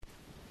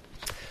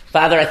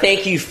Father, I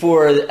thank you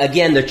for,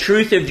 again, the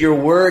truth of your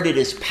word. It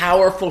is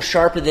powerful,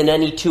 sharper than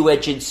any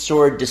two-edged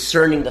sword,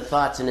 discerning the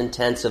thoughts and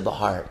intents of the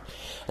heart.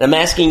 And I'm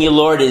asking you,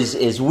 Lord,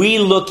 as we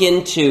look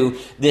into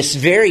this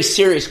very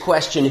serious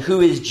question,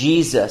 who is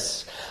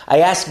Jesus?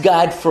 I ask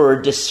God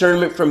for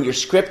discernment from your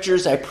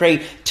scriptures. I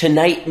pray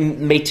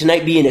may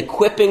tonight be an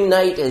equipping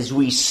night as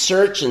we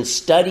search and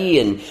study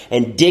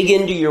and dig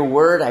into your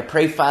word. I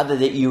pray, Father,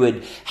 that you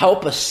would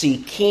help us see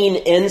keen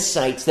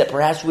insights that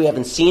perhaps we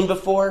haven't seen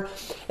before.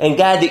 And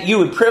God, that you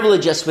would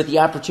privilege us with the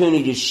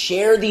opportunity to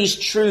share these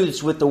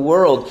truths with the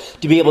world,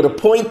 to be able to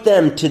point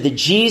them to the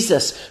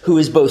Jesus who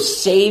is both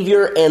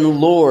Savior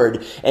and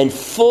Lord, and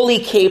fully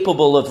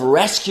capable of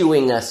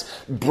rescuing us,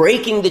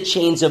 breaking the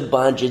chains of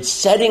bondage,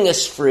 setting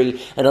us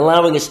free, and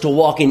allowing us to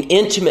walk in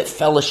intimate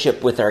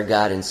fellowship with our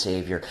God and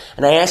Savior.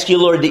 And I ask you,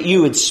 Lord, that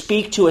you would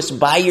speak to us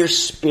by your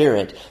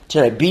Spirit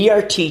tonight. Be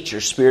our teacher,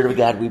 Spirit of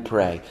God, we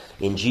pray.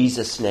 In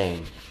Jesus'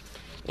 name,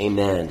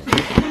 amen.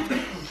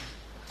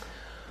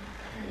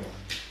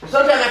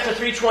 Sometime after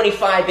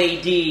 325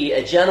 AD,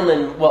 a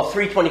gentleman,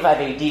 325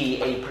 AD,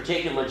 a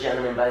particular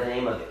gentleman by the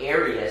name of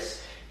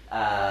Arius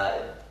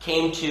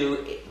came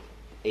to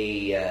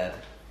a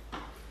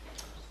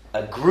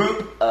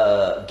group,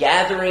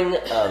 gathering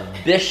of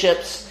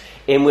bishops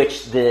in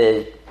which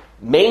the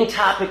main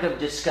topic of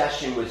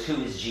discussion was who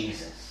is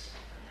Jesus.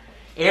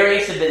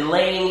 Arius had been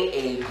laying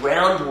a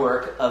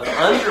groundwork of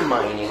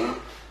undermining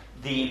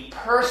the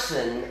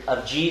person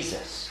of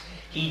Jesus.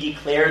 He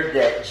declared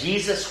that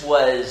Jesus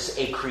was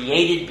a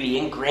created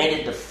being,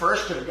 granted the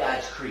first of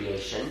God's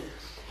creation,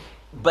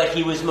 but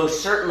he was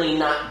most certainly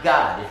not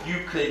God. If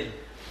you could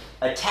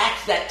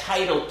attach that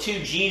title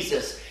to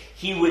Jesus,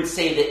 he would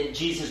say that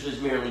Jesus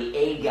was merely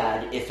a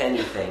God, if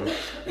anything.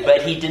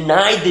 But he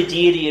denied the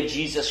deity of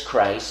Jesus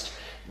Christ,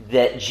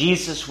 that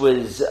Jesus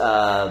was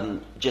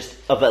just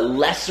of a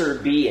lesser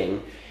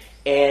being,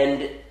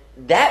 and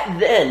that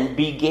then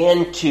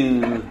began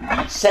to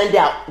send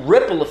out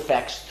ripple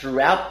effects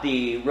throughout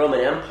the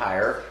Roman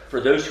Empire for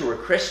those who were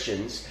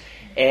Christians.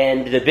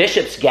 And the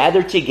bishops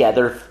gathered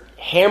together,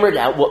 hammered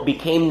out what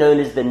became known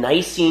as the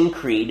Nicene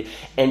Creed,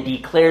 and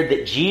declared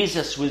that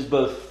Jesus was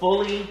both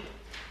fully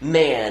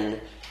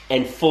man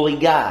and fully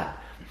God.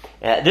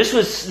 This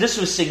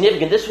was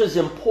significant. This was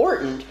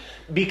important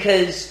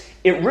because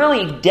it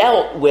really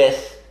dealt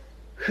with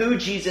who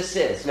Jesus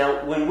is.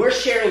 Now, when we're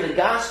sharing the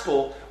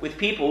gospel with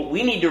people,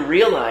 we need to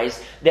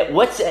realize that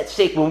what's at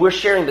stake when we're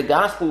sharing the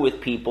gospel with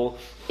people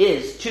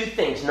is two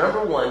things.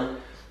 Number one,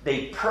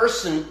 the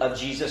person of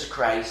Jesus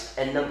Christ,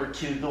 and number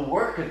two, the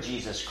work of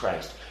Jesus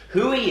Christ.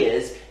 Who he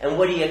is and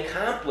what he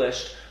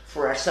accomplished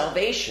for our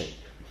salvation.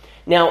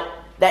 Now,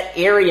 that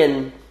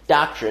Arian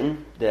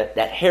doctrine, that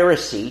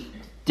heresy,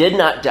 did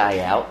not die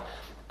out.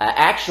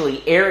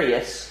 Actually,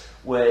 Arius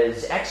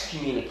was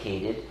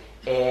excommunicated,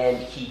 and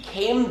he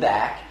came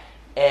back,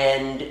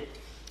 and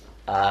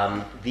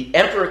the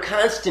Emperor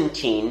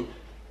Constantine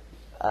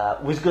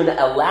was going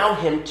to allow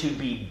him to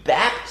be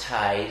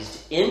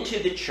baptized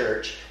into the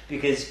church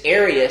because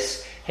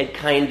Arius had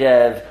kind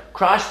of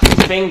crossed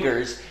his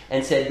fingers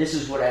and said, "This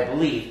is what I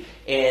believe."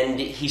 And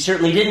he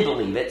certainly didn't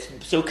believe it.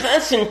 So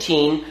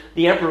Constantine,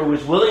 the emperor,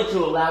 was willing to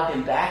allow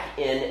him back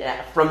in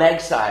from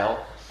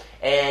exile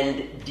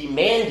and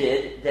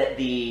demanded that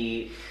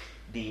the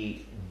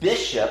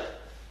bishop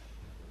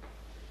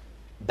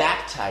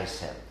baptize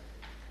him.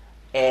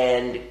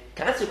 And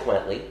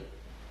consequently,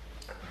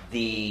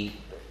 the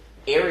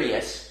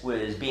Arius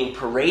was being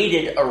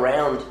paraded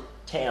around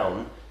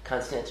town,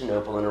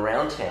 Constantinople and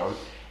around town,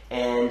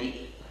 and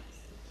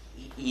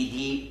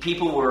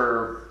people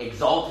were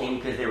exulting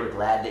because they were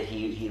glad that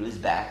he was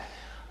back.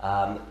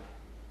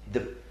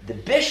 The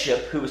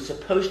bishop who was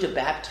supposed to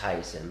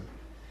baptize him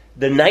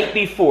the night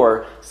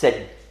before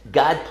said,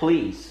 "God,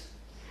 please,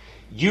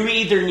 you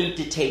either need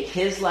to take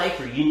his life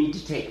or you need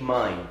to take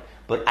mine.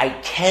 But I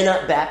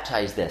cannot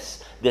baptize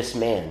this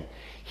man.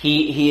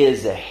 He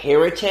is a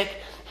heretic.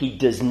 He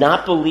does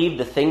not believe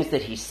the things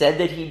that he said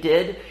that he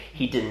did.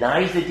 He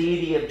denies the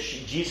deity of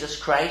Jesus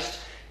Christ.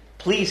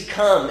 Please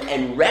come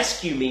and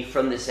rescue me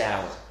from this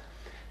hour."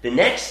 The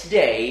next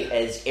day,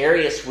 as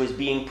Arius was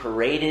being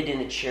paraded in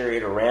a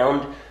chariot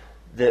around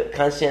the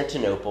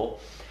Constantinople,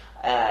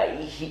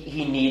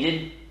 he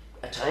needed,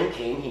 a time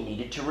came, he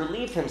needed to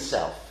relieve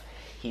himself.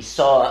 He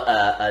saw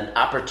an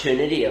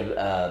opportunity of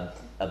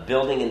a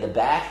building in the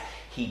back.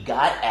 He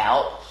got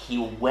out. He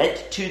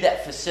went to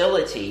that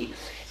facility,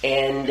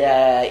 and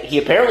he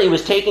apparently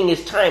was taking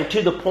his time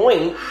to the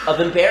point of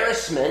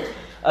embarrassment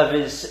of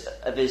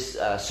his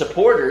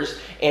supporters.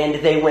 And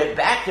they went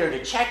back there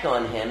to check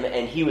on him,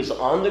 and he was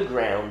on the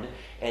ground,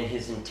 and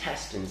his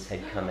intestines had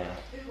come out.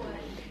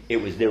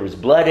 There was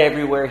blood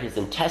everywhere. His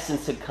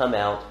intestines had come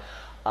out.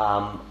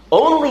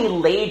 Only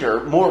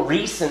later, more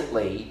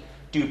recently,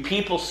 do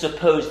people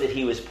suppose that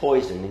he was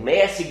poisoned. And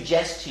may I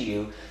suggest to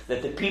you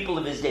that the people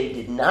of his day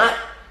did not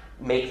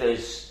make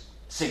those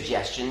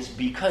suggestions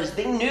because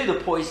they knew the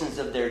poisons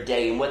of their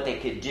day and what they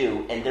could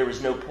do, and there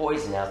was no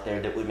poison out there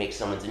that would make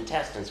someone's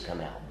intestines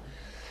come out.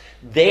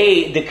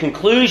 the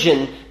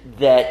conclusion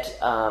that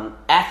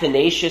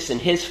Athanasius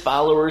and his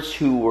followers,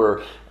 who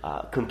were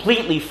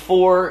completely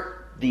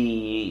for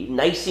the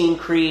Nicene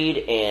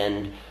Creed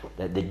and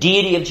the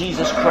deity of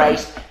Jesus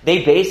Christ,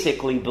 they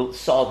basically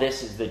saw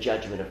this as the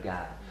judgment of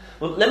God.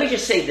 Well, let me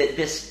just say that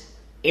this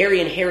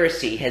Arian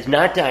heresy has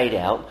not died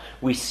out.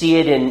 We see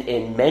it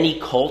in many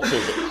cults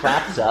as it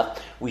crops up.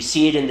 We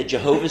see it in the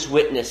Jehovah's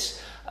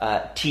Witness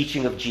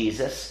teaching of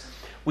Jesus.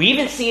 We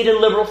even see it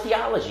in liberal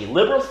theology.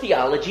 Liberal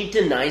theology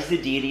denies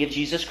the deity of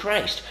Jesus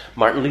Christ.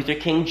 Martin Luther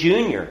King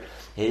Jr.,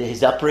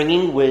 his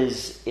upbringing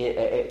was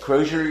at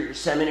Crozier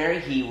Seminary.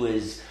 He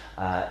was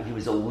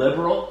a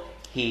liberal.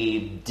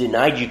 He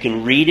denied. You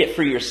can read it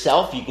for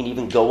yourself. You can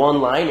even go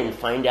online and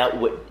find out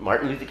what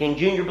Martin Luther King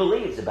Jr.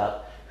 believes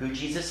about who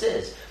Jesus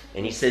is.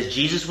 And he says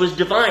Jesus was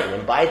divine.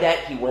 And by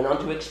that, he went on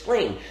to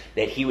explain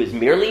that he was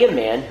merely a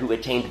man who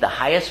attained the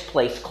highest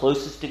place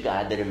closest to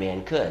God that a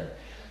man could.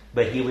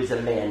 But he was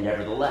a man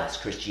nevertheless.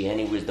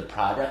 Christianity was the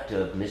product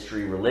of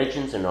mystery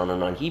religions, and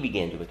on he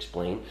began to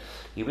explain.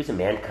 He was a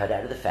man cut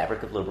out of the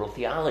fabric of liberal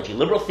theology.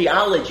 Liberal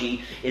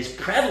theology is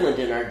prevalent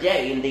in our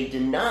day, and they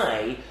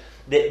deny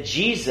that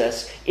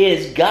Jesus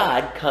is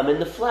God come in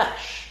the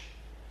flesh.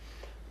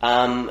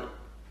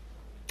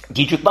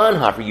 Dietrich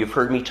Bonhoeffer, you've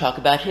heard me talk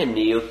about him,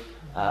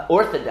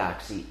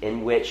 neo-orthodoxy,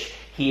 in which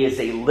he is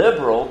a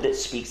liberal that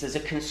speaks as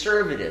a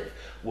conservative.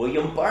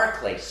 William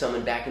Barclay,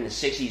 someone back in the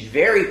 60s,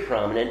 very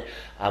prominent.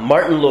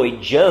 Martin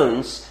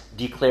Lloyd-Jones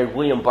declared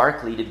William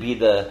Barclay to be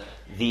the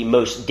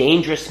most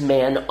dangerous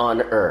man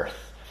on earth.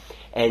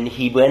 And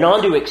he went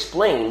on to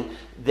explain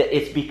that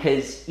it's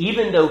because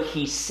even though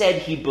he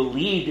said he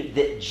believed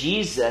that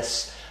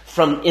Jesus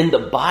in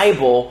the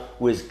Bible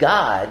was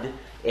God,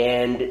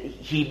 and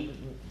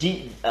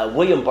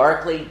William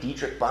Barclay,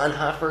 Dietrich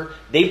Bonhoeffer,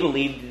 they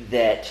believed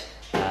that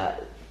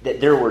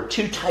there were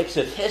two types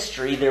of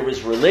history. There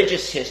was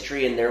religious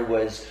history and there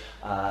was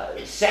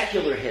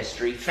secular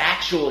history,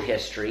 factual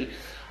history.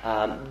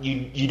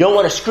 You don't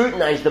want to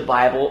scrutinize the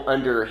Bible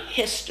under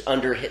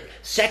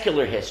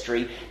secular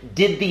history.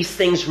 Did these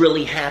things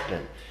really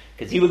happen?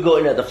 Because he would go,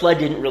 no, the flood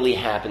didn't really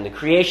happen. The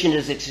creation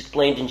is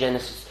explained in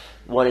Genesis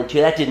 1 and 2.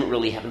 That didn't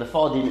really happen. The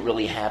fall didn't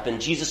really happen.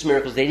 Jesus'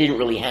 miracles, they didn't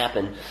really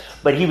happen.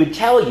 But he would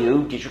tell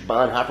you, Dietrich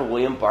Bonhoeffer,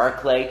 William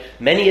Barclay,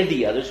 many of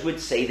the others would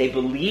say they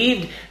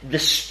believed the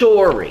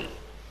story.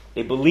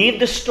 They believe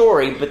the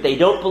story, but they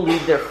don't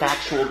believe their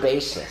factual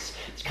basis.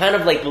 It's kind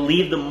of like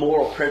believe the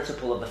moral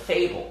principle of a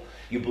fable.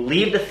 You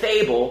believe the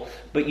fable,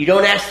 but you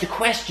don't ask the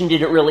question,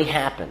 did it really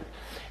happen?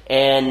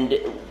 And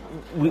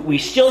we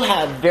still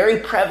have very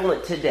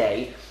prevalent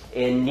today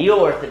in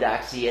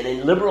neo-orthodoxy and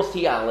in liberal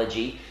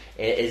theology,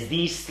 as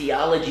these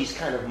theologies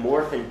kind of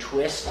morph and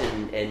twist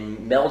and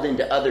meld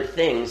into other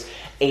things,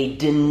 a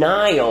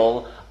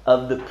denial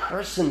of the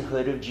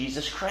personhood of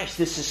Jesus Christ.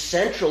 This is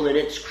central and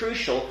it's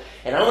crucial.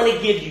 And I want to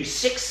give you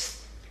six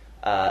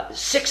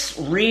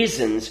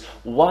reasons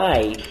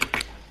why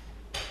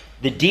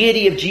the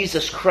deity of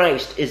Jesus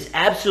Christ is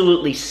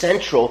absolutely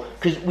central,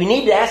 because we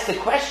need to ask the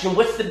question,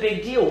 what's the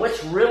big deal?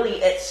 What's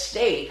really at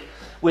stake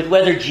with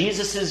whether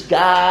Jesus is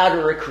God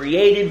or a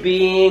created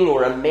being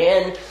or a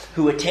man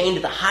who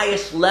attained the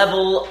highest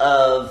level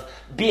of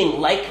being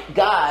like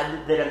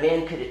God that a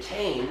man could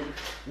attain?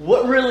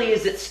 What really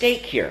is at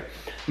stake here?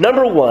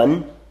 Number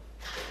one,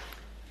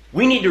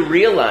 we need to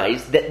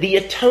realize that the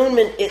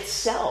atonement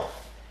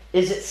itself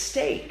is at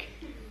stake.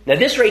 Now,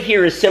 this right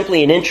here is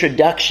simply an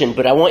introduction,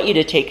 but I want you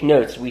to take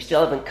notes. We still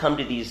haven't come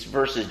to these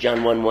verses,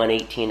 John 1,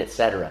 18,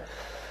 etc.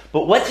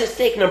 But what's at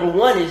stake, number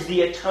one, is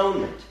the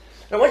atonement.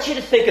 I want you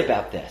to think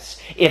about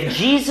this. If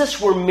Jesus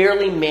were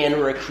merely man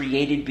or a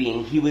created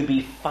being, he would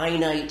be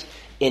finite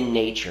in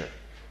nature.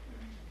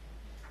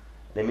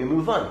 Let me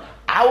move on.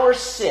 Our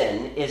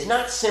sin is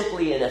not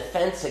simply an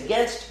offense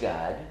against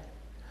God,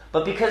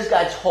 but because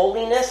God's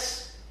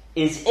holiness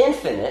is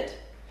infinite,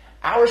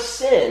 our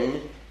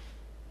sin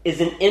is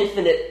an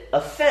infinite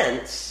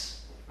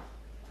offense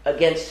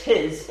against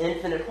his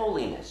infinite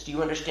holiness. Do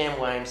you understand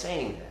why I'm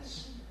saying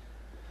this?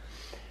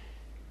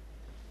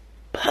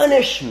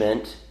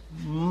 Punishment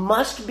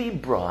must be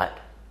brought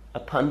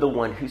upon the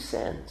one who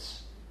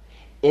sins.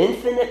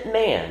 Infinite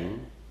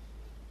man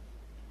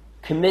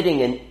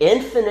committing an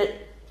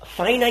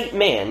finite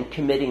man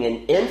committing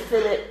an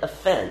infinite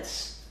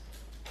offense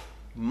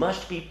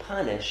must be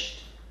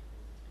punished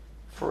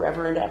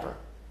forever and ever.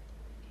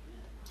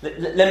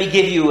 Let me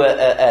give you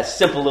a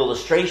simple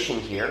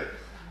illustration here.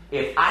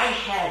 If I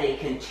had a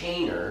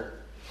container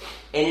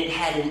and it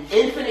had an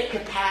infinite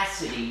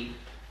capacity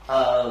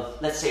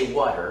of, let's say,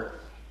 water,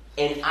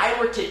 and I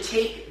were to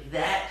take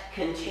that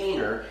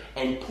container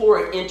and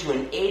pour it into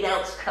an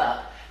 8-ounce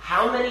cup,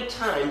 how many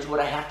times would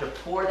I have to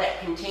pour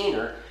that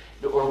container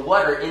or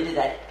water into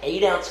that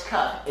 8-ounce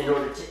cup in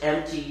order to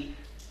empty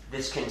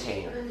this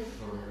container?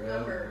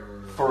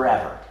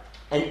 Forever.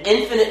 An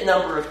infinite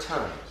number of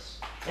times.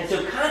 And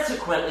so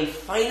consequently,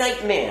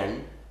 finite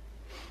man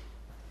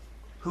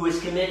who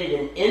has committed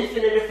an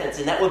infinite offense,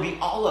 and that would be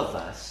all of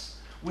us,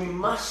 we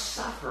must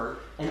suffer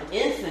an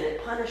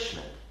infinite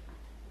punishment.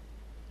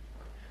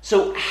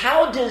 So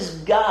how does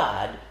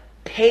God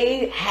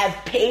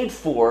have paid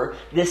for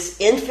this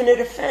infinite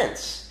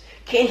offense?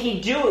 Can he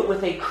do it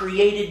with a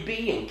created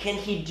being? Can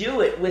he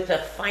do it with a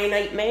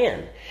finite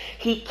man?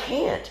 He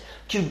can't.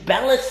 To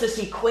balance this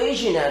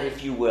equation out,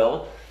 if you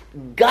will,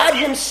 God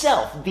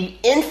himself, the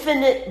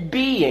infinite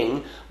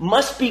being,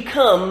 must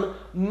become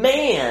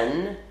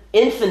man,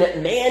 infinite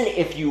man,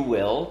 if you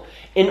will,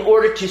 in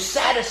order to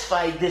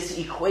satisfy this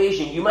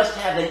equation. You must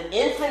have an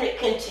infinite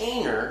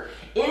container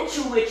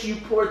into which you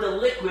pour the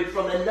liquid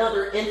from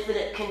another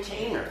infinite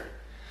container.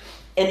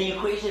 And the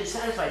equation is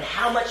satisfied.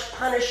 How much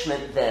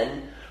punishment,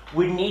 then,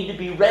 would need to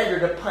be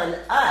rendered upon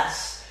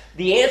us?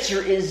 The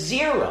answer is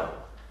 0.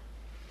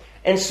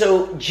 And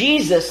so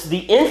Jesus, the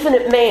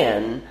infinite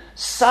man,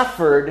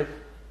 suffered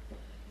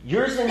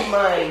yours and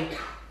mine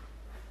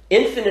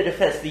infinite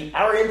offense.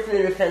 Our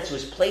infinite offense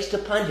was placed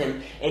upon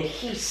him, and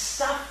he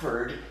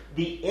suffered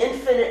the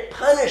infinite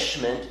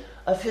punishment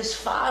of his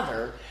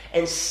Father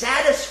and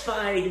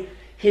satisfied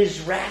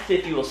his wrath,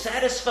 if you will,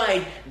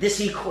 satisfied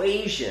this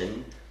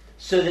equation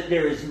so that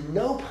there is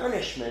no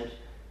punishment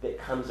that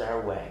comes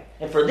our way.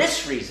 And for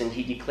this reason,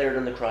 he declared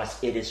on the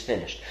cross, it is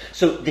finished.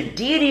 So the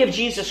deity of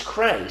Jesus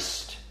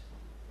Christ,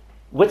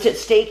 what's at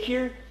stake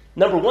here?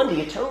 Number one,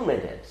 the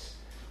atonement is.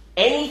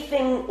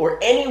 Anything or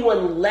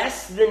anyone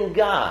less than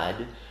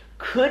God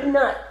could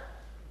not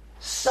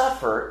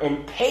suffer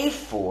and pay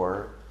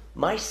for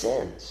my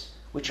sins,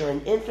 which are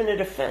an infinite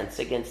offense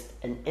against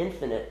an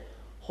infinite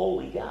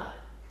holy God.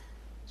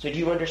 So do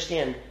you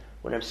understand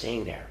what I'm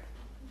saying there?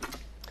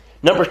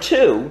 Number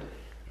two,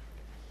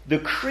 the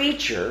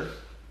creature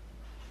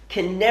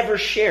can never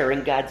share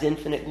in God's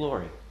infinite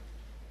glory.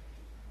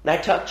 And I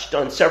touched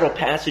on several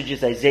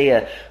passages,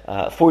 Isaiah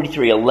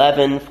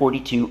 43:11,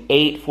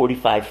 42:8,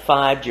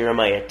 45:5,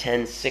 Jeremiah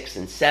 10:6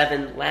 and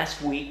 7.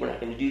 Last week, we're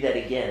not going to do that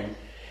again.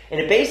 And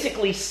it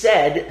basically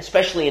said,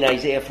 especially in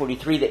Isaiah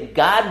 43, that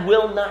God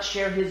will not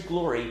share his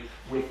glory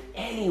with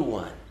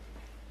anyone.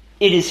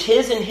 It is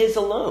his and his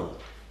alone.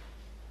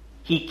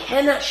 He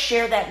cannot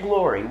share that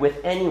glory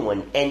with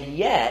anyone, and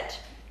yet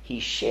he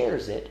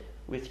shares it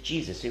with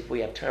Jesus. If we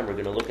have time, we're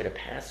going to look at a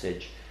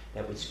passage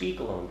that would speak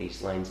along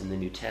these lines in the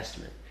New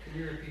Testament. Could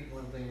you repeat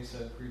one thing you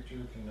said?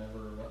 Creature can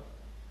never what?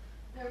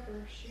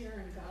 Never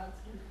share in God's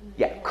infinite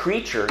Yeah, glory.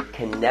 creature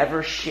can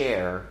never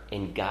share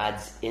in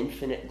God's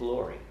infinite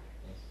glory.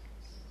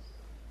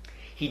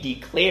 He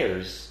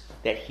declares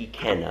that he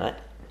cannot.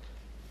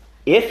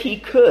 If he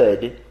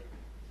could,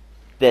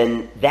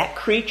 then that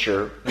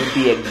creature would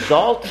be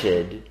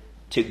exalted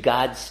to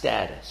God's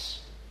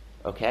status.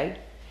 Okay?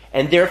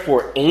 And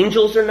therefore,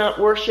 angels are not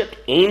worshipped.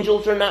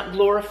 Angels are not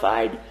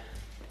glorified.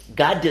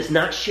 God does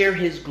not share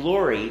his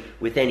glory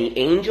with any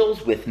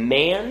angels, with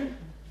man.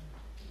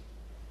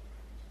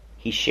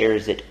 He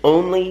shares it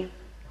only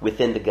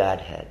within the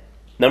Godhead.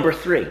 Number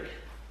three,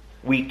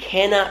 we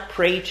cannot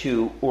pray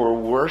to or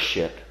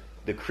worship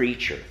the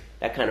creature.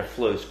 That kind of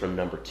flows from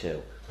number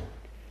two.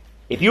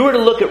 If you were to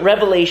look at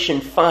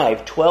Revelation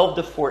 5:12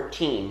 to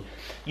 14,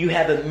 you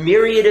have a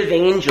myriad of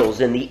angels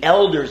and the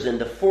elders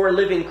and the four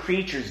living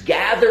creatures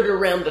gathered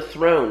around the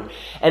throne,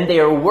 and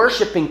they are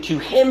worshiping to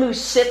him who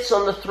sits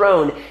on the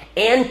throne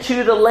and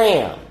to the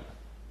Lamb.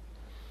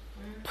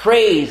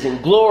 Praise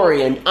and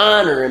glory and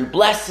honor and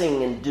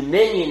blessing and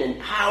dominion and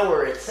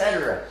power,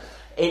 etc.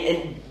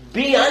 And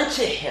be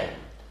unto him.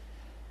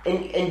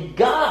 And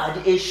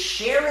God is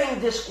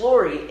sharing this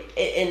glory.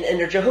 And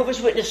their Jehovah's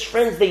Witness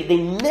friends, they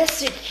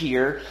miss it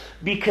here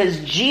because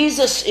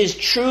Jesus is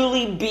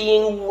truly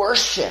being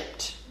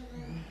worshipped.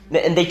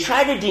 And they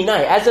try to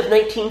deny. As of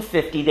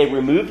 1950, they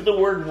removed the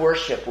word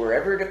worship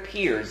wherever it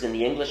appears in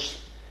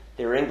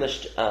their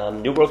English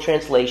New World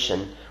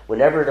Translation,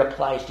 whenever it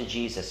applies to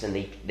Jesus.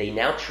 And they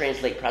now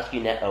translate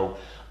proskuneo,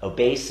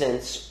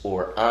 obeisance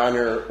or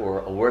honor or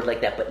a word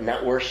like that, but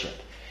not worship.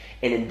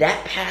 And in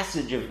that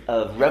passage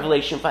of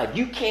Revelation 5,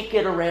 you can't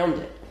get around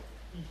it.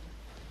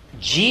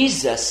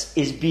 Jesus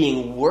is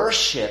being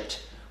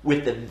worshipped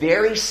with the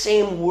very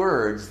same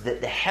words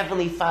that the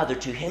Heavenly Father,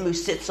 to him who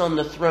sits on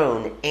the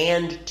throne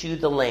and to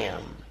the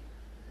Lamb.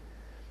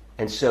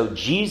 And so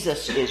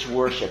Jesus is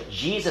worshipped.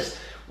 Jesus,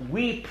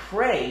 we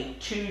pray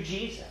to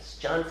Jesus.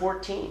 John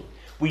 14.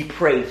 We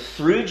pray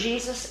through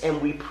Jesus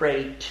and we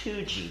pray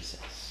to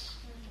Jesus.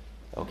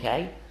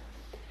 Okay?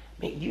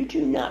 You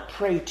do not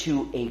pray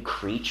to a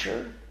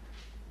creature.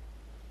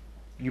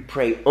 You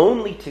pray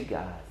only to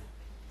God.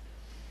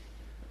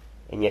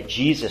 And yet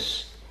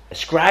Jesus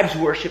ascribes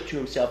worship to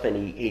himself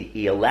and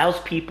he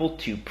allows people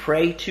to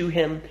pray to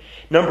him.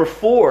 Number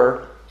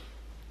 4,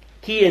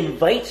 he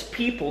invites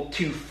people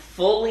to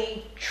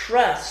fully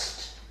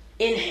trust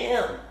in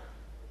him.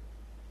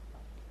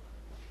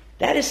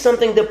 That is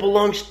something that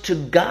belongs to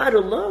God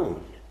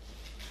alone.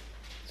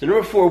 So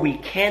number 4, we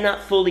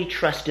cannot fully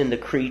trust in the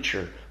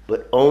creature,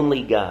 but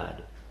only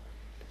God.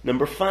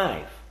 Number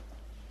 5,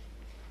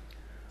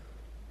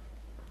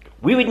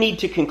 we would need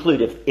to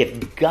conclude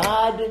if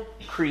God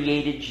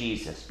created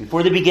Jesus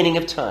before the beginning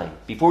of time,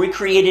 before he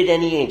created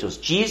any angels,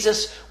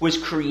 Jesus was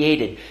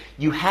created,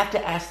 you have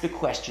to ask the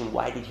question,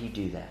 why did he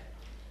do that?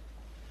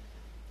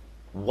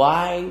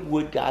 Why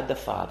would God the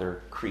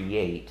Father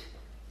create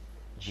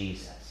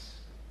Jesus?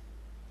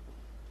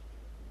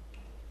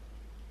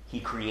 He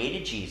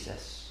created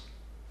Jesus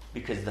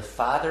because the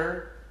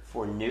Father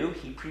foreknew,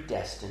 he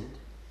predestined,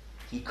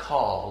 he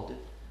called,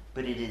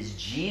 but it is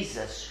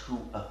Jesus who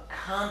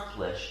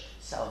accomplished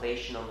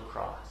salvation on the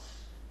cross.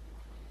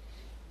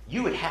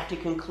 You would have to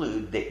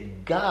conclude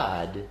that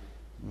God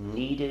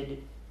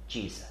needed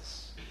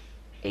Jesus,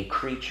 a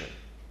creature.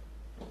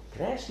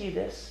 Can I ask you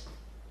this?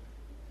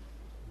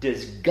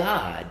 Does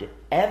God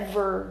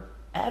ever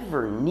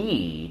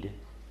need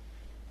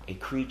a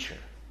creature?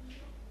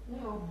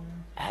 No.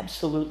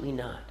 Absolutely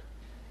not.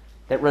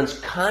 That runs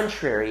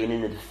contrary and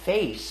in the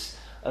face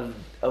of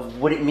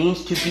what it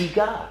means to be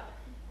God.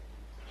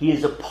 He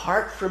is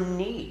apart from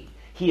need.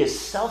 He is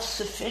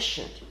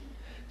self-sufficient.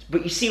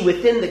 But you see,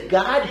 within the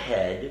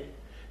Godhead,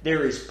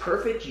 there is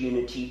perfect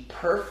unity,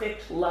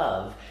 perfect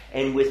love,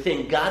 and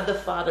within God the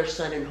Father,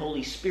 Son, and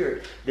Holy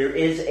Spirit, there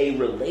is a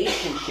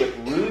relationship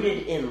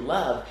rooted in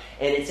love,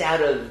 and it's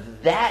out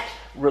of that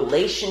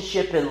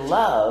relationship and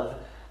love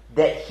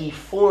that he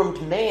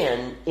formed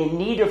man in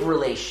need of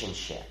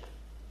relationship.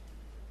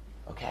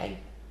 Okay?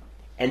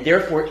 And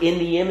therefore in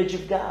the image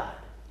of God.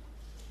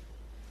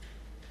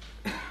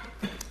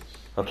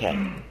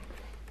 Okay.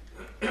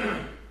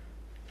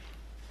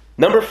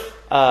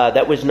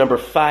 That was number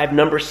 5.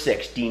 Number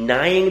 6,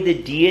 denying the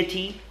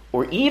deity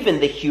or even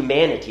the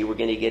humanity. We're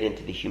going to get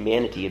into the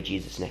humanity of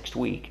Jesus next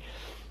week.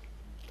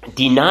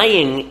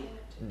 Denying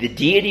the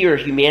deity or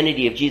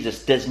humanity of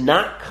Jesus does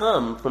not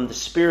come from the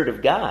Spirit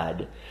of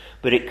God,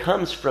 but it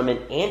comes from an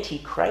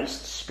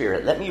antichrist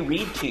spirit. Let me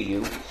read to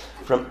you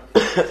from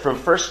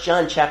 1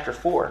 John chapter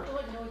 4. No,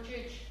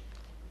 Church.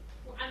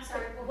 I'm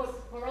sorry,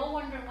 we're all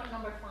wondering what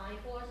number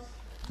 5 was.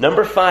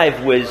 Number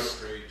 5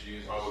 was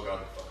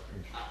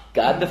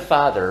God the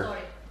Father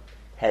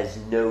has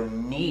no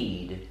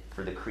need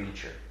for the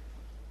creature.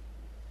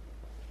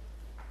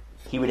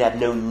 He would have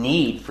no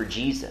need for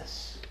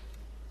Jesus.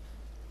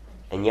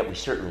 And yet we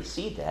certainly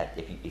see that,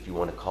 if you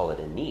want to call it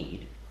a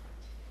need.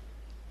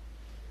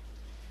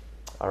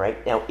 All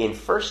right, now in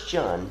 1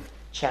 John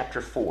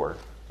chapter 4,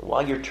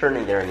 while you're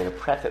turning there, I'm going to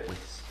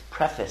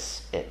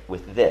preface it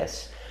with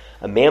this.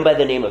 A man by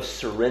the name of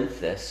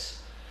Cerinthus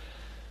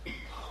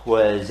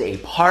was a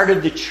part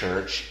of the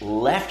church,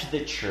 left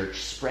the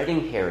church,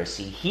 spreading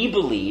heresy. He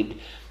believed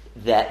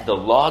that the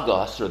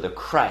Logos, or the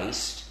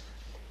Christ,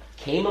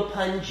 came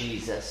upon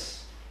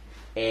Jesus,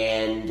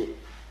 and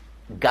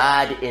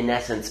God, in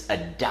essence,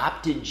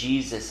 adopted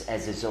Jesus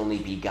as his only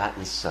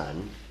begotten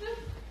Son.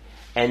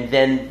 And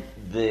then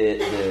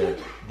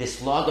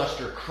this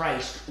Logos, or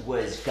Christ,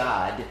 was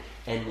God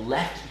and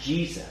left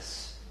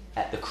Jesus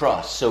at the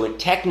cross. So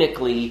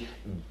technically,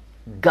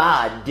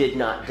 God did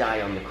not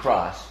die on the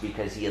cross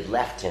because he had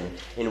left him,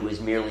 and it was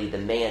merely the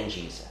man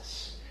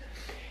Jesus.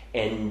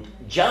 And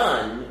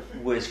John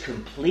was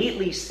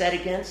completely set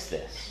against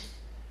this.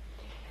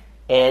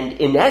 And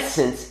in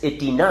essence, it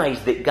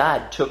denies that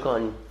God took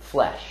on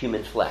flesh,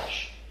 human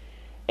flesh.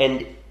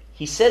 And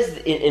he says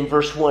in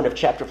verse 1 of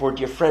chapter 4,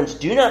 "Dear friends,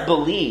 do not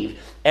believe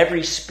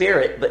every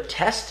spirit, but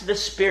test the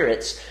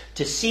spirits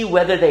to see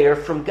whether they are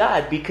from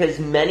God, because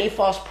many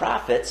false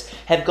prophets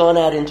have gone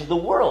out into the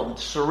world,"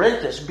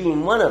 Cerinthus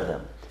being one of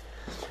them.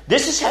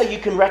 "This is how you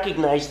can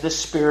recognize the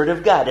Spirit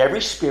of God.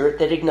 Every spirit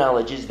that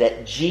acknowledges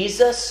that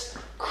Jesus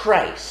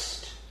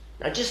Christ,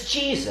 not just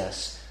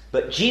Jesus,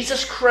 but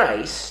Jesus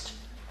Christ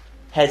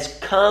has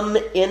come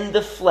in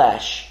the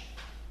flesh,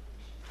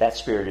 that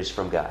spirit is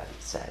from God,"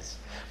 it says.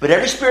 "But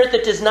every spirit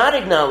that does not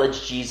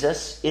acknowledge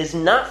Jesus is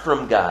not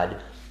from God.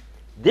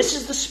 This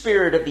is the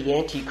spirit of the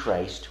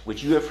Antichrist,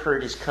 which you have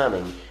heard is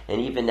coming, and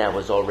even now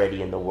is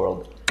already in the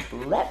world."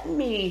 Let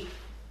me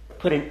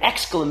put an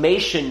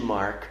exclamation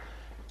mark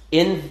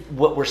in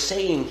what we're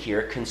saying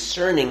here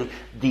concerning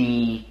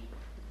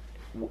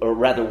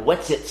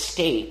what's at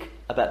stake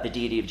about the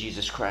deity of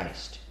Jesus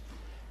Christ.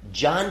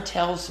 John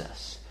tells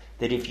us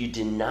that if you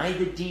deny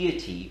the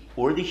deity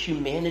or the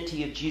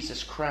humanity of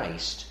Jesus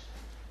Christ,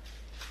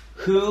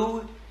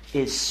 who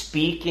is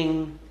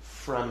speaking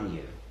from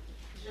you?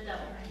 The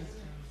devil.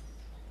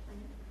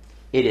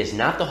 It is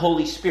not the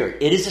Holy Spirit.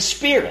 It is a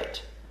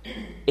spirit.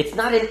 It's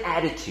not an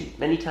attitude.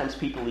 Many times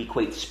people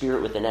equate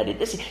spirit with an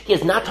attitude. He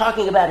is not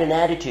talking about an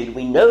attitude.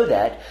 We know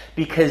that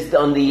because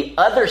on the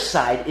other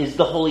side is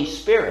the Holy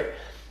Spirit.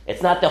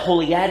 It's not the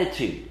holy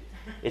attitude.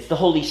 It's the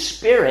Holy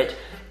Spirit,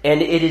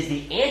 and it is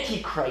the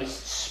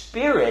Antichrist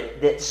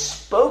spirit that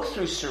spoke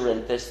through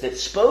Cerinthus, that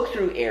spoke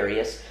through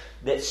Arius,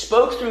 that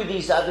spoke through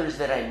these others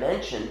that I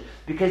mentioned,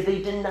 because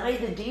they deny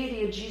the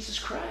deity of Jesus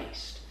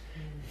Christ.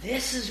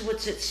 This is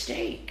what's at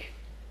stake.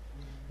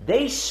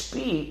 They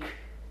speak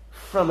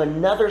from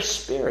another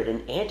spirit,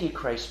 an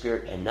Antichrist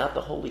spirit, and not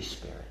the Holy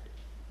Spirit.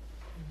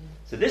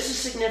 So this is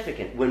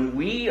significant. When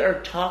we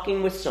are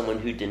talking with someone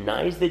who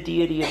denies the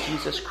deity of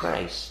Jesus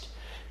Christ,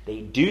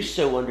 they do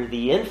so under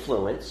the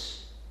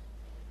influence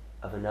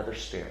of another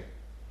spirit,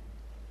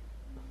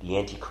 the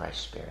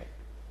Antichrist spirit.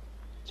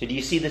 So do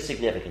you see the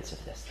significance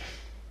of this?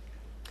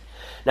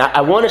 Now,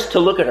 I want us to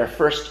look at our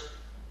first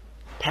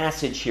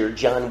passage here,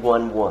 John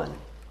 1:1.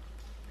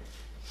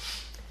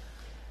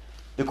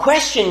 The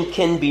question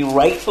can be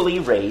rightfully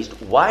raised,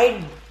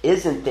 why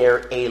isn't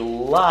there a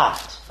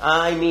lot,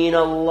 I mean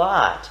a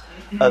lot,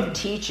 of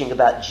teaching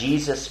about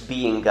Jesus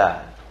being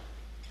God?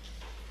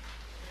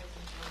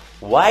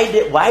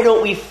 Why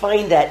don't we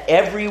find that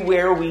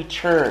everywhere we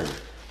turn?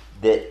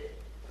 That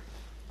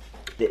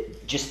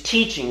just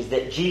teachings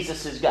that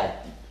Jesus is God.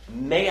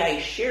 May I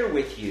share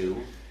with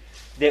you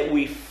that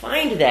we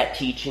find that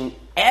teaching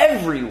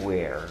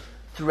everywhere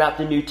throughout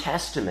the New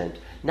Testament,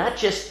 not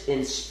just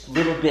in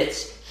little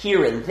bits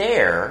here and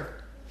there,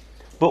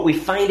 but we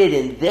find it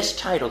in this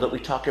title that we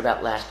talked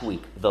about last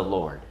week, the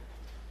Lord.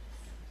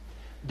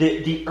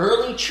 The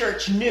early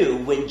church knew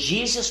when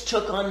Jesus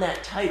took on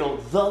that title,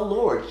 the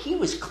Lord, he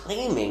was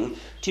claiming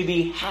to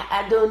be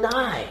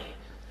Adonai.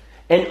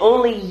 And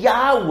only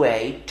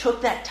Yahweh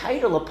took that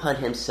title upon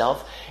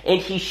himself,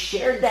 and he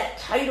shared that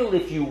title,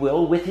 if you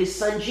will, with his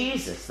son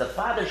Jesus. The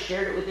Father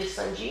shared it with his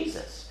son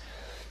Jesus.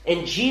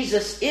 And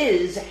Jesus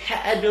is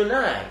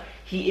Adonai.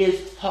 He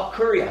is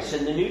HaKurios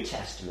in the New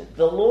Testament,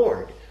 the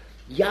Lord,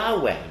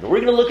 Yahweh. And we're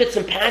going to look at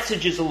some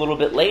passages a little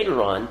bit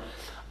later on,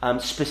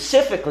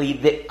 specifically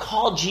that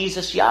call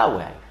Jesus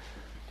Yahweh.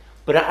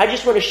 But I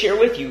just want to share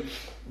with you,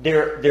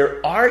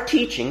 there are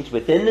teachings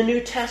within the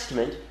New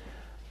Testament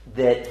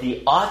that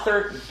the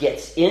author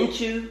gets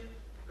into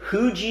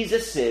who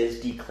Jesus is,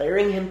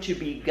 declaring him to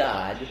be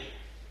God,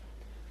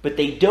 but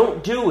they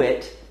don't do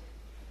it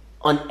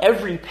on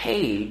every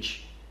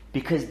page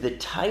because the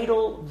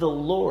title, the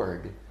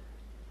Lord,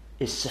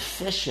 is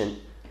sufficient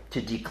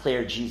to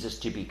declare Jesus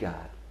to be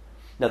God.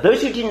 Now,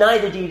 those who deny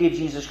the deity of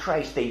Jesus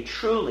Christ, they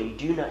truly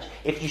do not.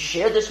 If you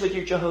share this with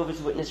your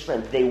Jehovah's Witness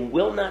friends, they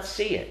will not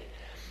see it.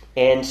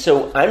 And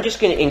so I'm just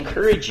going to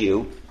encourage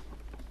you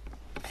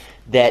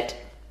that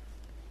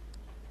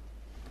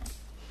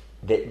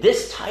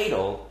this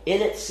title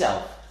in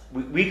itself,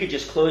 we could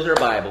just close our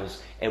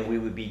Bibles and we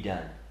would be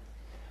done.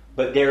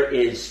 But there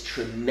is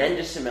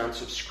tremendous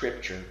amounts of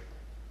Scripture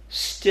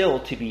still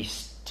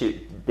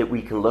that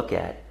we can look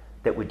at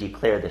that would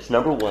declare this.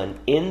 Number one,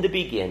 in the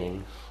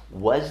beginning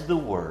was the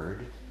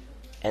Word,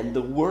 and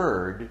the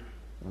Word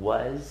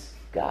was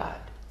God.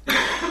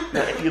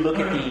 Now, if you look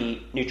at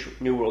the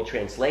New World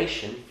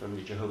Translation from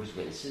the Jehovah's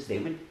Witnesses, they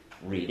would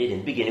read it, in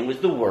the beginning was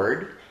the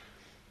Word,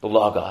 the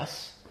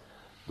Logos.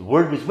 The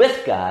Word was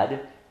with God,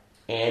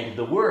 and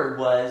the Word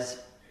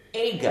was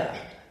a God.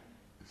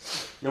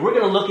 Now, we're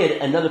going to look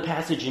at another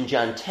passage in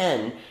John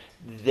 10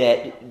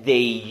 that they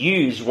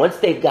use once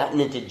they've gotten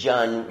into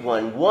John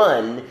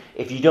 1:1.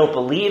 If you don't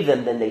believe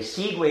them, then they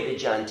segue to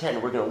John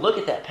 10. We're going to look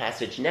at that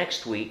passage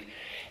next week.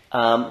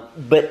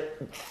 But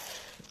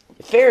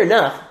fair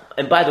enough.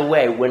 And by the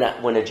way, when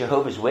a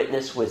Jehovah's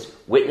Witness was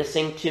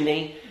witnessing to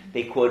me,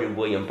 they quoted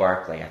William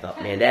Barclay. I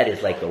thought, man, that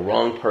is like the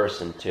wrong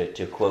person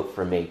to quote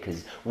from me,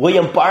 because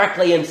William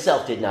Barclay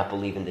himself did not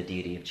believe in the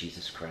deity of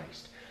Jesus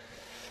Christ.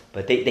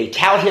 But they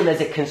tout him as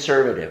a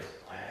conservative.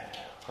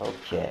 Wow.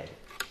 Okay.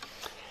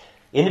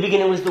 In the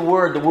beginning was the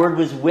Word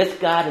was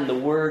with God, and the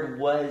Word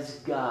was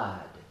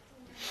God.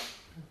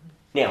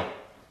 Now,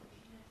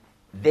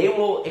 they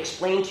will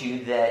explain to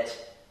you that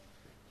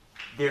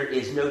there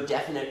is no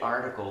definite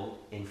article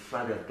in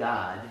front of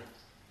God,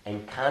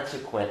 and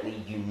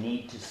consequently you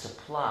need to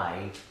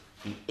supply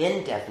the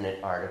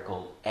indefinite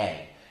article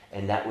a,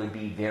 and that would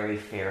be very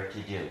fair to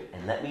do.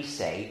 And let me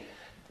say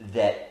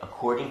that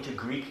according to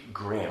Greek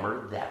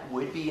grammar, that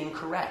would be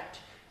incorrect.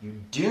 You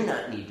do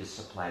not need to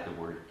supply the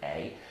word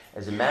a.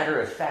 As a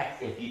matter of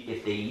fact,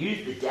 if they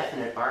use the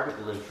definite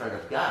article in front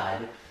of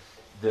God,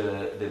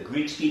 the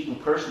Greek-speaking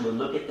person would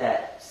look at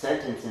that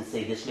sentence and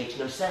say, this makes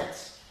no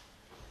sense.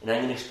 And I'm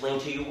going to explain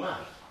to you why.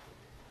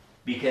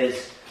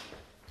 Because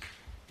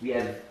we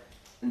have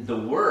the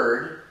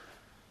word,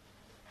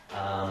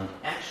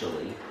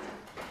 actually,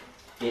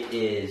 it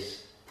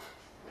is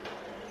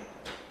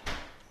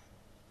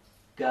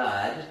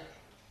God.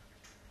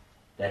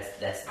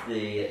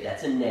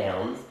 That's a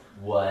noun.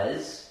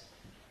 Was.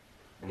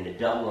 I'm going to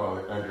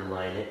double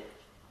underline it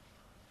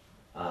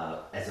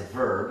as a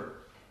verb,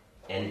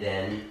 and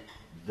then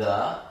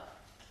the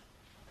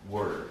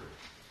Word.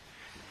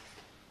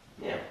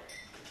 Now,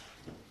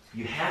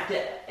 you have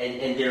to,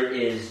 and there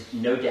is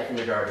no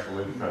definite article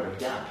in front of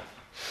God.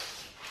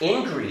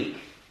 In Greek,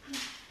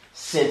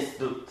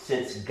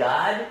 since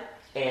God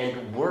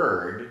and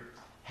Word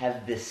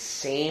have the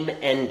same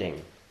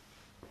ending,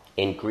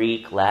 in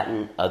Greek,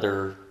 Latin,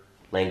 other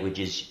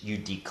languages, you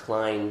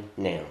decline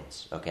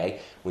nouns, okay?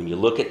 When you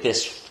look at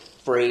this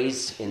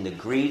phrase in the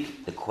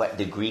Greek,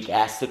 the Greek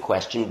asks the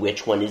question,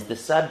 which one is the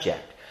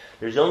subject?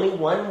 There's only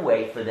one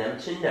way for them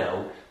to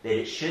know that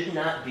it should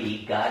not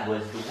be God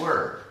was the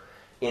Word.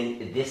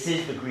 This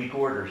is the Greek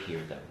order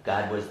here, though.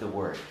 God was the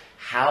Word.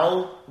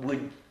 How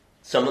would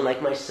someone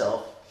like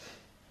myself,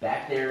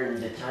 back there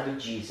in the time of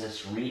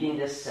Jesus, reading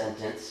this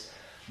sentence,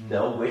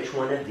 know which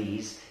one of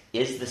these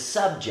is the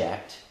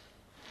subject?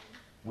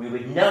 We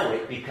would know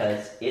it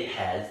because it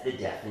has the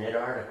definite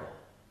article.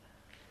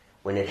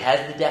 When it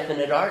has the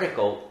definite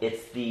article,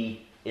 it's the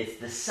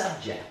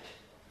subject.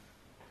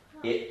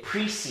 it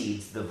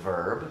precedes the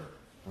verb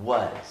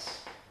was.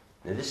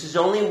 Now this is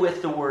only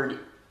with the word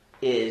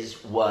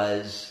is,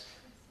 was,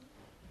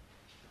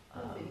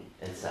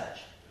 and such.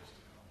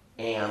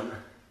 Am.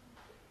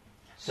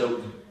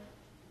 So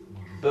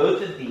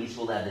both of these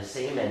will have the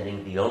same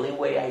ending. The only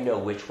way I know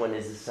which one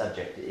is the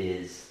subject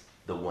is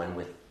the one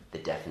with the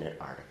definite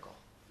article.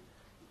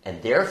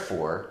 And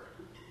therefore,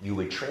 you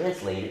would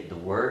translate it, the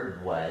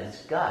word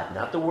was God,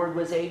 not the word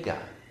was a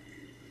God.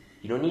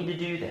 You don't need to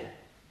do that.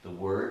 The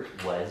word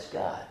was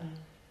God.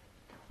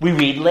 We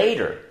read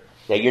later.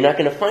 Now, you're not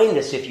going to find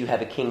this if you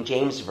have a King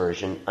James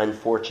Version,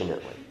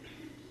 unfortunately.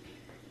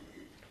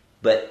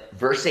 But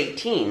verse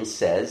 18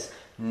 says,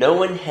 no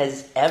one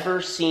has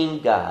ever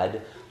seen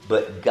God,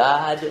 but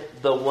God,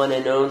 the one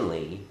and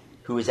only,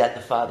 who is at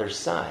the Father's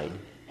side,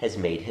 has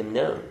made him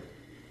known.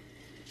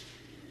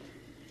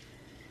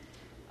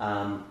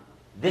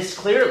 This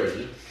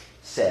clearly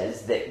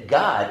says that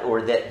God,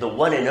 or that the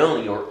one and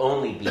only, or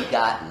only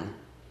begotten,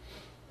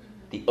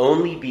 the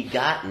only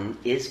begotten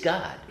is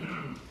God.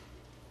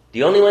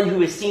 The only one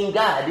who has seen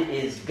God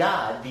is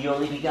God, the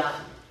only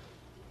begotten.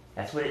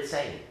 That's what it's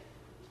saying.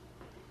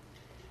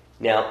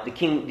 Now, the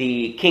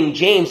King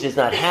James does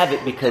not have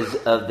it because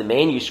of the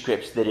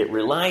manuscripts that it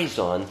relies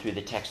on through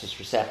the Textus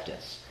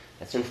Receptus.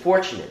 That's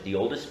unfortunate. The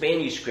oldest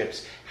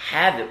manuscripts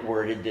have it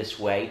worded this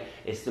way.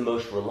 It's the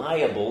most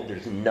reliable.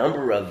 There's a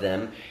number of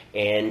them.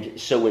 And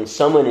so when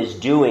someone is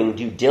doing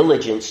due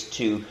diligence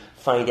to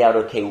find out,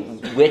 okay,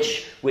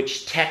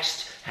 which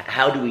text,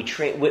 how do we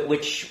train,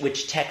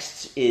 which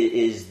text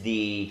is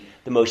the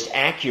most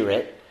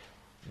accurate,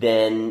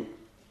 then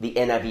the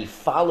NIV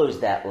follows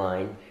that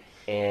line,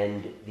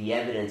 and the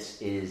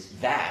evidence is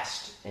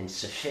vast and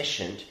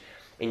sufficient.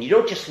 And you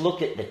don't just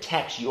look at the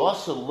text, you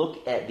also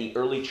look at the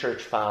early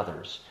church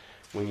fathers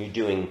when you're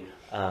doing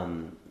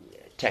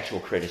textual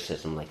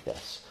criticism like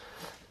this.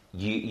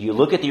 You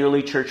look at the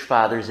early church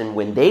fathers, and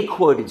when they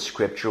quoted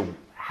Scripture,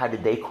 how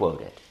did they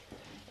quote it?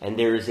 And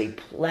there is a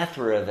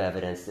plethora of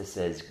evidence that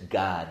says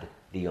God,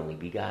 the only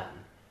begotten.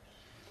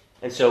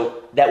 And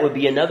so that would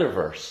be another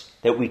verse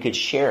that we could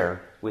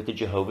share with the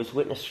Jehovah's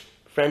Witness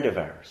friend of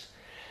ours.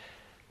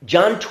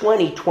 John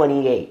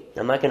 20:28.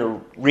 I'm not going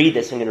to read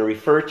this. I'm going to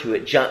refer to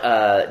it.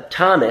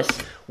 Thomas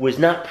was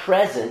not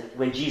present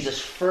when Jesus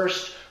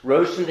first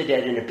rose from the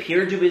dead and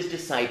appeared to his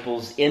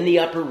disciples in the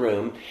upper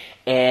room.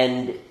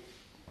 And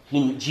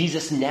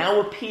Jesus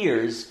now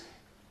appears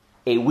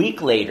a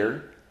week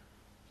later.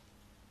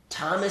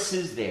 Thomas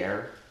is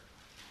there,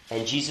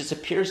 and Jesus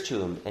appears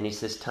to him, and he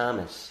says,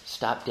 Thomas,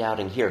 stop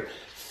doubting. Here,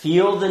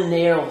 feel the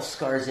nail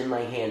scars in my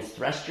hands.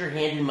 Thrust your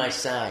hand in my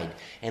side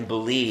and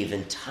believe.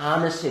 And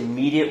Thomas'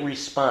 immediate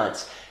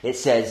response, it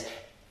says,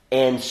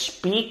 and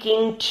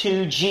speaking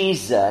to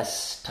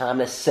Jesus,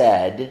 Thomas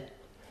said,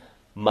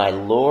 my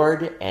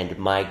Lord and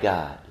my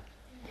God.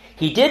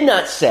 He did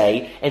not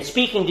say, and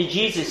speaking to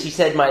Jesus, he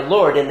said, my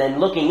Lord, and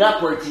then looking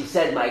upwards, he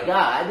said, my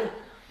God.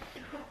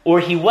 Or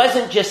he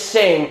wasn't just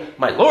saying,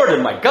 my Lord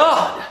and my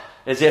God,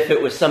 as if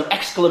it was some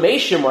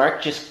exclamation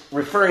mark, just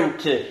referring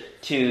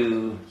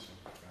to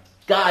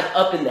God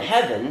up in the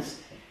heavens.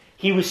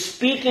 He was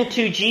speaking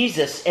to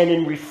Jesus, and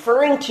in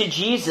referring to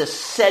Jesus,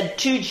 said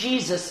to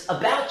Jesus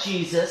about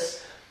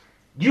Jesus,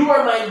 you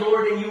are my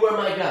Lord and you are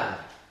my God.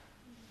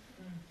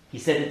 He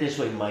said it this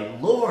way, my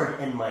Lord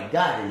and my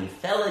God. And he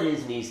fell at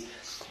his knees,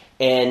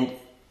 and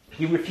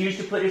he refused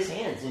to put his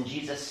hands in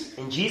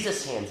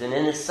Jesus' hands and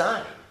in his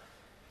side.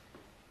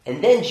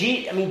 And then,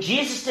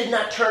 Jesus did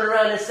not turn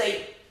around and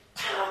say,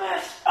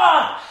 Thomas,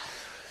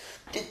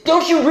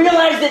 don't you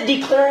realize that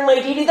declaring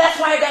my deity, that's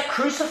why I got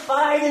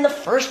crucified in the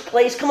first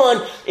place? Come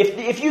on,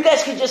 if you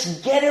guys could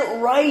just get it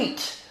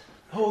right.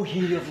 Oh,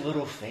 ye of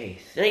little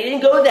faith. And he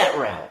didn't go that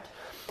route.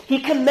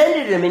 He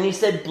commended him, and he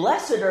said,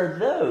 blessed are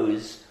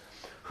those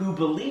who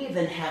believe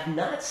and have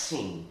not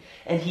seen.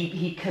 And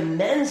he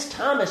commends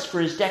Thomas for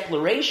his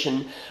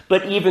declaration,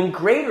 but even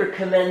greater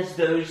commends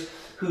those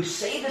who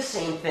say the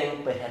same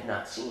thing but have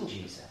not seen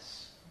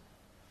Jesus.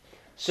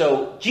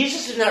 So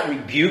Jesus does not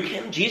rebuke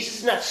him.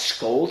 Jesus does not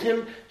scold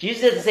him.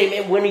 Jesus doesn't say,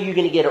 man, when are you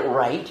going to get it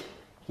right?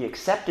 He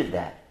accepted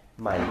that.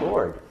 My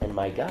Lord and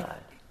my God.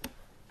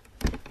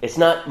 It's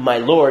not my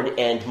Lord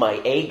and my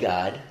a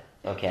God,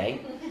 okay?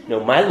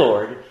 No, my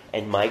Lord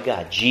and my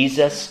God.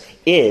 Jesus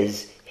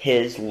is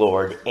his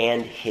Lord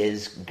and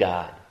his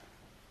God.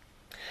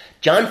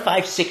 John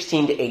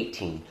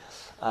 5:16-18.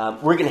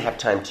 We're going to have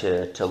time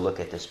to look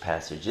at this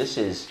passage. This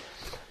is,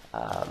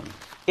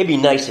 it'd be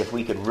nice if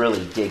we could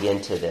really dig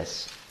into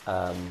this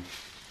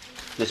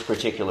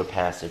particular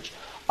passage.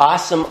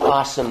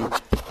 Awesome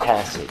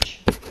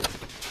passage.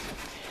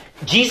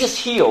 Jesus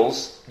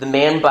heals the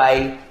man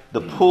by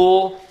the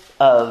pool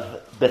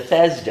of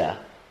Bethesda,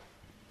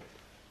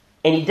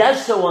 and he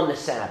does so on the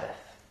Sabbath.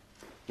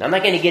 Now, I'm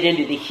not going to get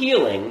into the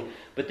healing,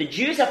 but the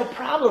Jews have a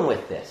problem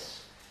with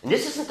this. And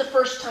this isn't the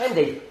first time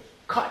they've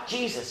caught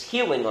Jesus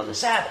healing on the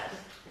Sabbath.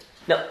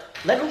 Now,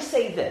 let me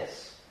say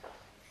this.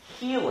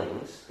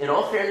 Healings, in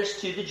all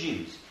fairness to the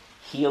Jews,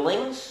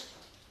 healings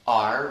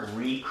are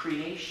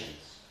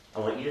recreations. I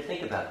want you to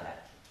think about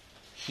that.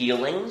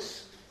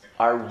 healings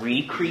are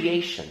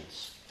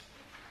recreations.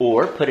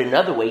 Or, put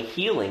another way,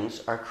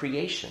 healings are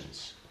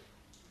creations.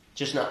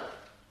 Just not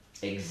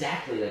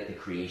exactly like the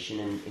creation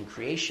in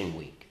Creation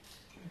Week.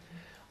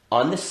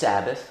 On the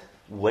Sabbath,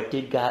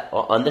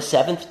 on the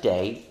seventh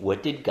day,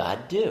 what did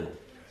God do?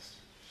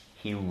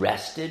 He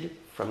rested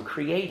from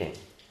creating.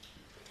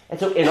 And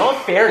so, in all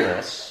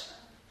fairness,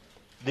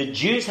 the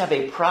Jews have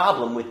a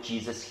problem with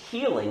Jesus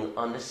healing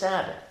on the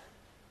Sabbath.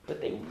 But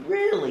they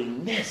really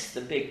miss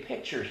the big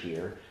picture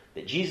here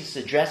that Jesus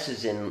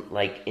addresses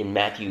in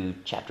Matthew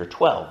chapter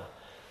 12.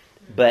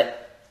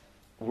 But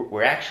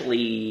we're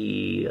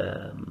actually...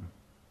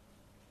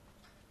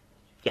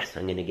 yes,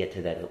 I'm going to get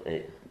to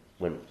that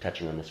when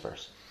touching on this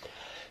verse.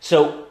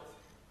 So,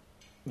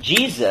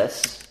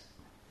 Jesus,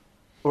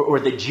 or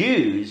the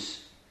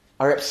Jews,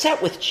 are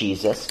upset with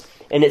Jesus.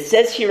 And it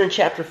says here in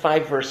chapter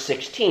 5, verse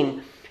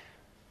 16...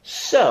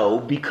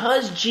 So,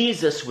 because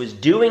Jesus was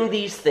doing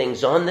these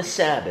things on the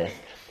Sabbath,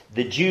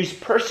 the Jews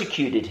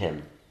persecuted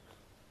him.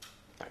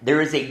 There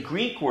is a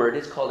Greek word,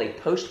 it's called a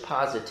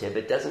postpositive.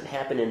 It doesn't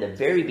happen in the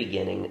very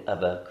beginning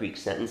of a Greek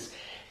sentence.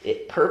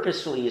 It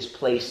purposefully is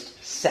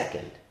placed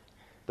second,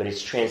 but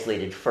it's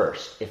translated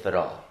first, if at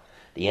all.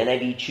 The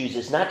NIV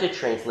chooses not to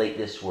translate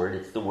this word.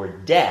 It's the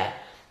word de.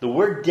 The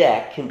word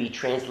de can be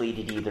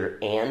translated either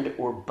and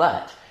or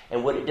but.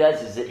 And what it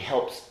does is it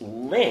helps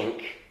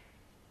link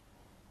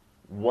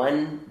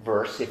one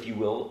verse, if you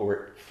will,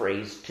 or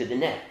phrase to the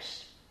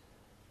next.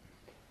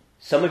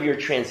 Some of your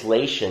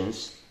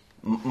translations,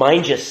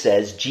 mine just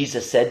says,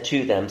 Jesus said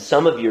to them.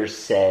 Some of yours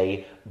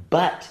say,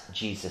 but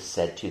Jesus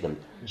said to them.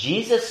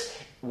 Jesus,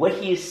 what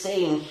he is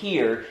saying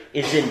here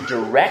is in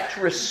direct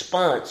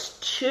response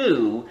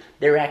to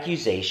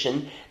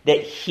accusation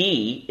that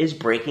he is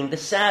breaking the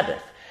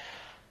Sabbath.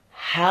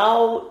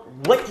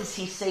 What does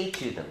he say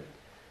to them?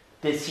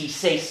 Does he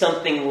say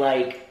something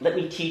like, let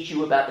me teach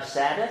you about the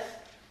Sabbath?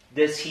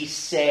 Does he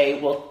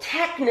say, well,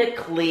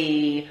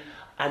 technically,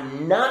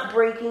 I'm not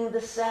breaking the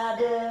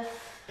Sabbath?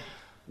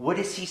 What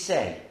does he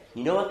say?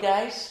 You know what,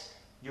 guys?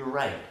 You're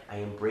right. I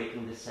am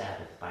breaking the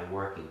Sabbath by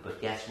working.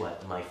 But guess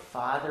what? My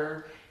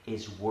Father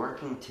is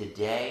working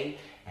today,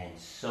 and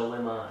so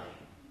am I.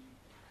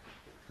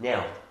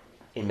 Now,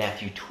 in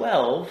Matthew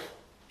 12,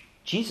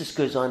 Jesus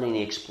goes on and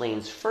he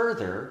explains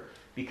further,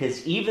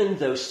 because even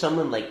though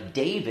someone like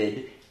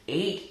David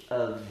ate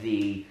of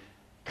the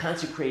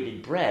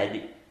consecrated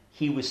bread,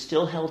 he was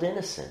still held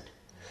innocent,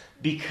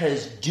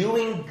 because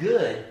doing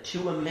good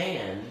to a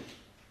man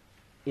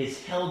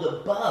is held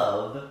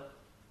above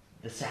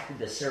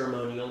the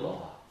ceremonial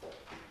law.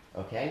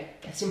 Okay?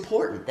 That's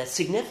important. That's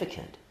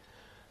significant.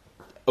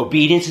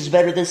 Obedience is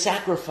better than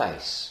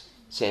sacrifice,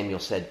 Samuel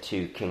said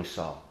to King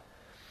Saul.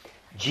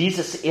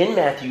 Jesus in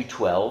Matthew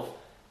 12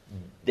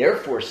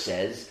 therefore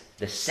says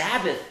man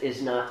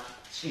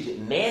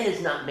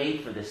is not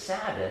made for the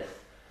Sabbath,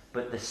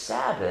 but the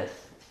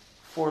Sabbath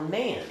for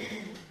man.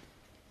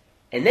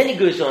 And then he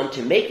goes on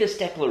to make this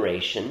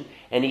declaration,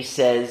 and he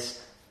says,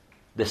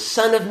 the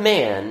Son of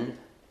Man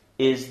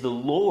is the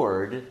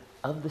Lord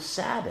of the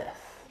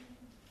Sabbath.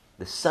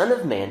 The Son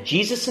of Man,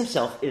 Jesus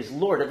himself, is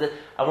Lord of the...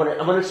 I want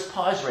to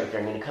pause right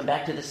there. I'm going to come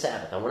back to the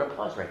Sabbath. I want to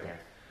pause right there.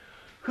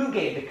 Who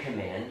gave the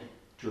command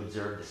to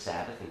observe the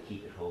Sabbath and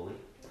keep it holy?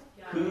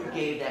 Who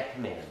gave that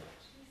command?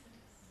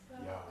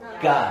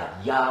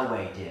 God,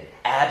 Yahweh did.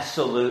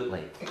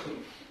 Absolutely.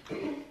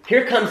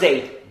 Here comes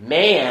a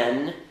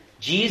man,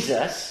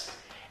 Jesus,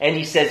 and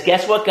he says,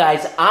 guess what,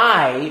 guys?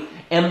 I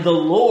am the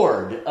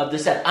Lord of the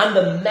Sabbath. I'm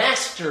the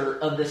master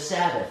of the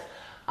Sabbath.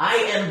 I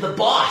am the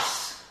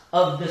boss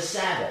of the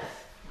Sabbath.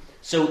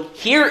 So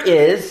here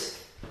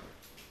is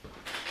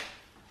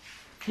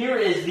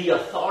the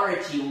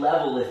authority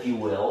level, if you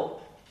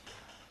will,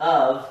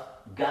 of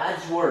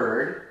God's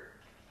Word.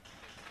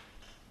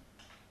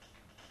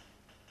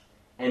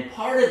 And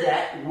part of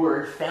that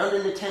word found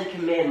in the Ten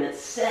Commandments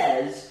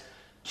says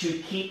to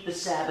keep the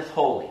Sabbath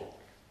holy.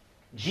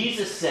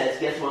 Jesus says,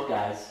 guess what,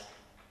 guys?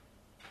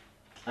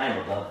 I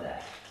am above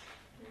that.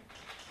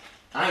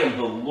 I am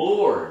the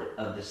Lord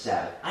of the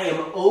Sabbath. I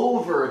am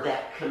over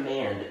that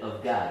command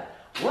of God.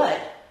 What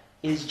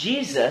is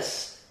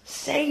Jesus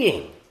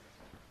saying?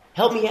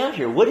 Help me out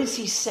here. What is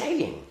he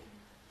saying?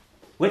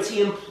 What's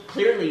he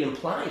clearly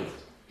implying?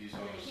 He's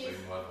on the same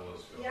level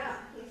as God. Yeah,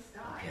 he's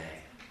God.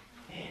 Okay.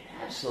 Man,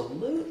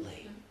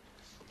 absolutely.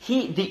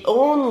 The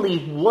only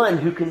one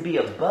who can be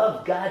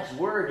above God's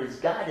Word is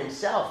God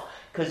himself,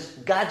 because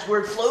God's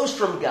Word flows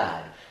from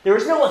God. There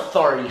is no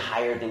authority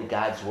higher than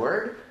God's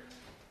Word.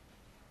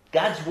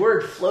 God's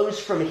Word flows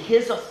from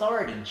his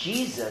authority.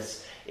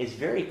 Jesus is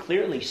very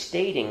clearly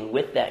stating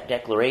with that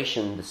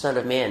declaration, the Son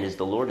of Man is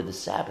the Lord of the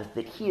Sabbath,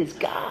 that he is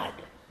God,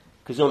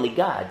 because only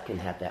God can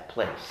have that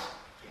place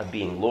of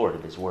being Lord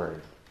of his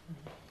Word.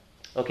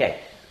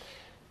 Okay,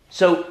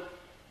 so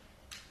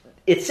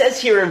it says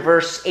here in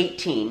verse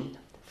 18,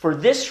 for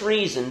this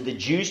reason the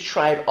Jews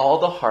tried all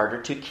the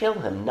harder to kill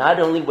him. Not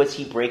only was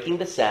he breaking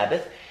the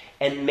Sabbath,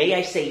 and may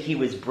I say he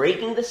was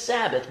breaking the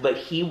Sabbath, but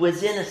he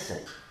was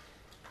innocent.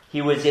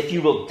 He was, if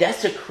you will,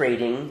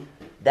 desecrating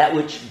that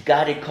which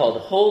God had called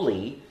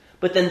holy,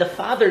 but then the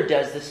Father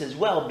does this as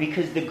well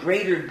because the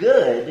greater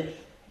good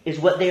is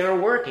what they are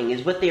working,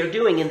 is what they are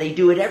doing, and they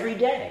do it every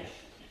day.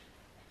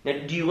 Now,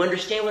 do you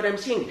understand what I'm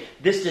saying?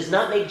 This does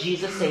not make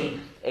Jesus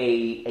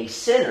a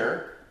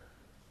sinner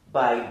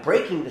by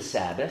breaking the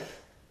Sabbath,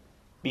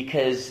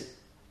 because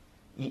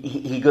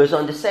he goes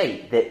on to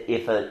say that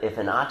if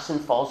an oxen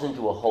falls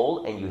into a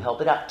hole and you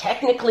help it out,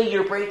 technically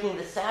you're breaking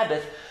the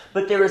Sabbath,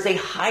 but there is a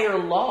higher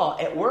law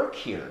at work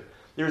here.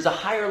 There's a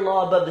higher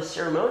law above the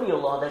ceremonial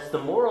law, that's the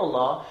moral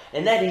law,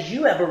 and that is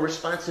you have a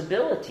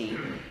responsibility,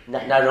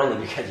 not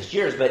only because it's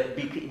yours, but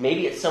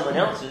maybe it's someone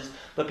else's,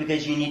 but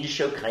because you need to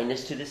show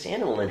kindness to this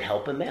animal and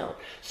help him out.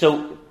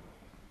 So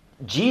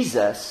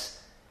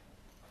Jesus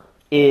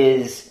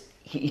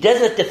he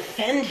doesn't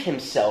defend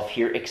himself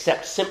here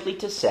except simply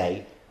to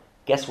say,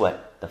 guess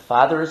what? The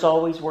Father is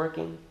always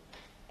working,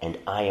 and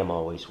I am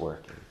always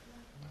working.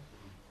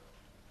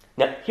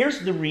 Now, here's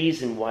the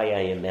reason why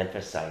I am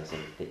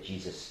emphasizing that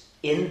Jesus,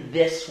 in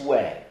this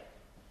way,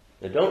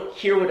 now don't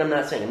hear what I'm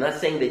not saying. I'm not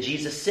saying that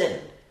Jesus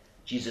sinned.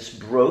 Jesus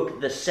broke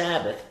the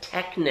Sabbath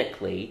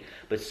technically,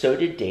 but so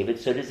did David,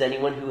 so does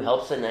anyone who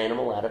helps an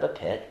animal out of a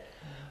pit.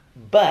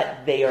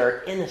 But they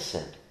are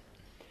innocent.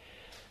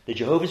 The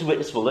Jehovah's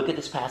Witness will look at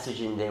this passage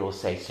and they will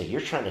say, so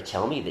you're trying to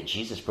tell me that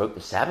Jesus broke the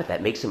Sabbath?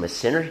 That makes him a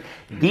sinner?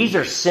 These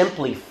are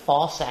simply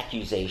false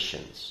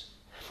accusations.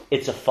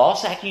 It's a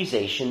false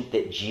accusation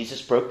that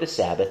Jesus broke the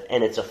Sabbath,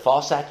 and it's a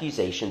false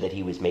accusation that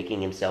he was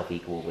making himself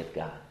equal with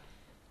God.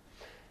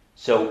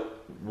 So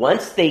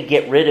once they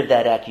get rid of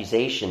that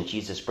accusation,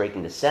 Jesus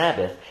breaking the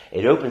Sabbath,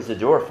 it opens the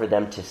door for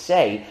them to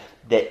say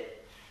that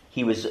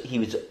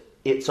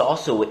it's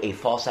also a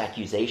false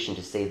accusation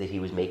to say that he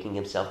was making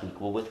himself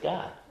equal with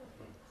God.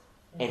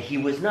 And he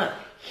was not.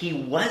 He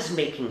was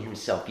making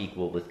himself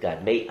equal with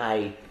God. May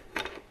I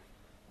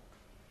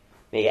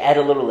add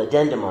a little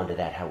addendum onto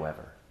that,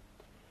 however.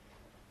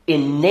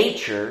 In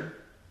nature,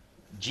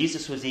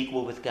 Jesus was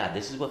equal with God.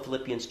 This is what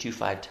Philippians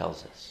 2:5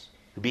 tells us.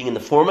 Who being in the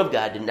form of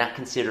God did not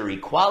consider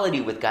equality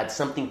with God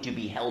something to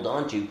be held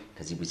on to,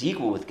 because he was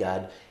equal with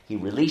God. He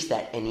released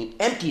that and he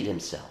emptied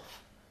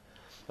himself.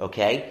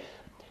 Okay?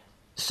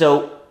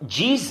 So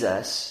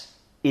Jesus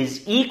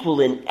is equal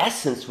in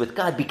essence with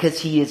God because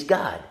he is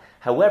God.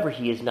 However,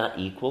 he is not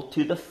equal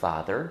to the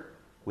Father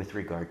with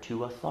regard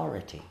to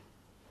authority.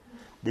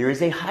 There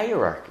is a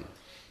hierarchy.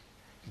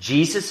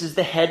 Jesus is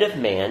the head of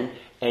man,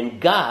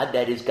 and God,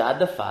 that is God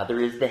the Father,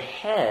 is the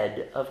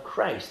head of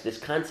Christ. This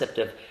concept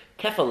of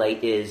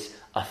kephale is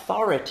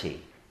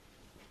authority.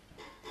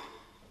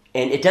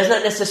 And it does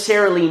not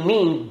necessarily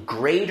mean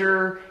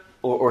greater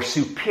or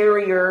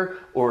superior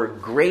or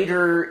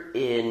greater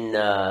in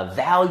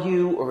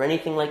value or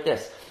anything like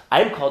this.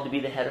 I am called to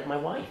be the head of my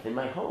wife in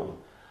my home.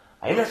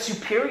 I am not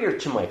superior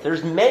to my wife.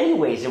 There's many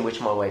ways in which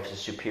my wife is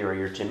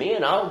superior to me,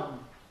 and I'll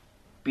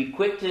be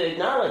quick to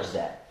acknowledge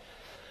that.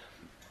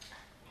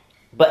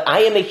 But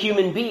I am a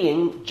human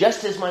being,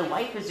 just as my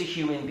wife is a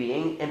human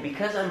being, and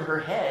because I'm her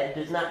head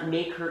does not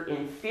make her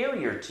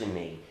inferior to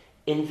me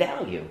in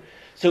value.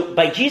 So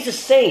by Jesus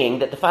saying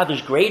that the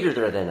Father's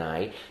greater than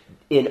I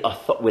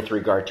with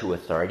regard to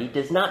authority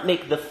does not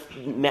make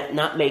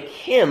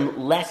him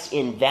less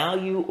in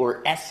value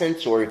or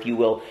essence or, if you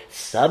will,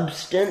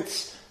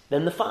 substance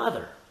than the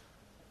Father.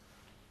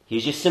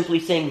 He's just simply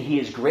saying he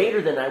is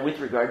greater than I with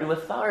regard to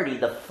authority.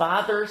 The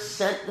Father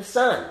sent the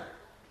Son.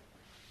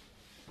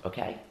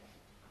 Okay?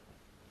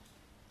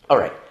 All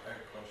right. I have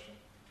a question.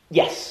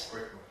 Yes.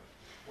 Quick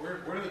one.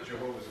 Where do the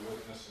Jehovah's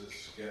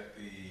Witnesses get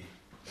the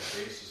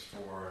basis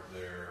for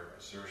their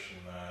assertion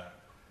that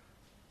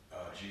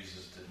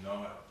Jesus did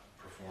not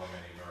perform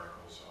any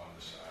miracles on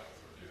the Sabbath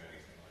or do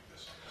anything like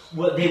this on the Sabbath?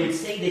 Well, they would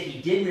say that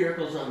he did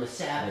miracles on the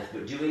Sabbath,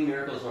 but doing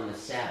miracles on the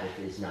Sabbath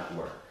is not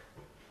work.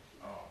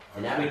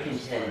 And I would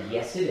contend,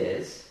 yes, it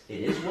is. It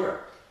is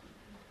work.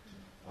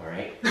 All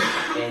right?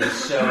 And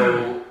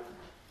so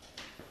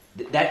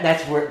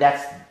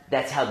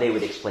that's how they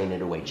would explain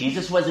it away.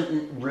 Jesus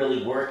wasn't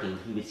really working.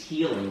 He was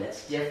healing.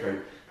 That's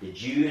different. The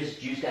Jews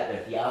got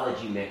their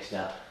theology mixed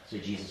up, so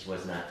Jesus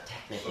was not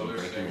technically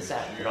breaking the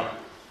Sabbath at all.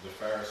 The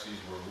Pharisees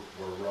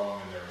were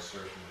wrong in their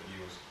assertion that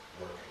he was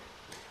working.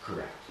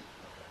 Correct.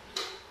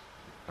 Okay.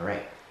 All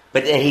right.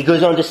 But then he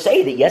goes on to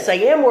say that, yes, I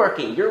am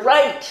working. You're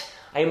right.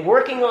 I am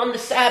working on the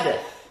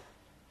Sabbath,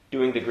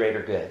 doing the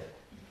greater good.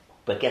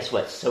 But guess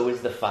what? So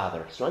is the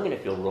Father. So I'm going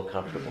to feel real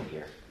comfortable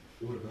here.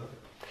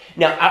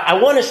 Now, I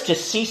want us to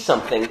see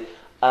something,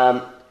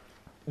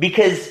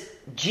 because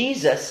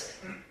Jesus,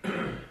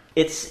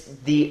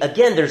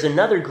 again, there's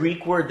another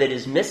Greek word that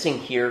is missing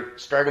here,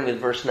 starting with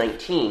verse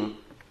 19.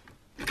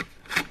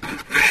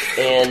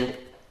 And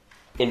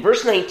in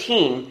verse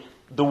 19,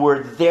 the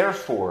word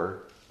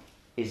therefore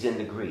is in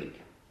the Greek.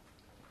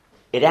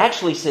 It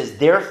actually says,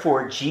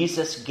 therefore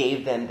Jesus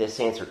gave them this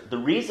answer. The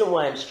reason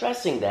why I'm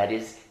stressing that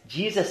is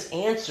Jesus'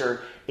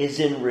 answer is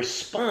in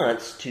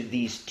response to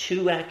these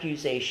two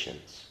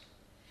accusations.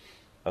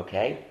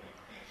 Okay?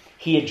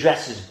 He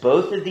addresses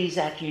both of these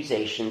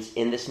accusations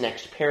in this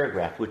next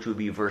paragraph, which would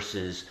be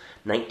verses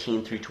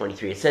 19 through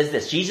 23. It says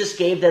this, Jesus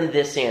gave them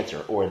this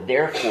answer, or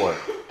therefore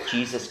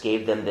Jesus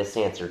gave them this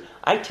answer.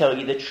 I tell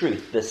you the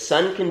truth, the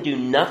Son can do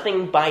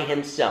nothing by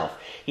himself.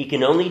 He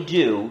can only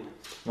do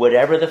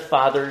whatever the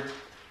Father,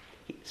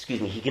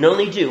 he can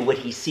only do what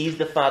he sees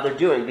the Father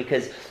doing,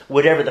 because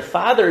whatever the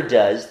Father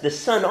does, the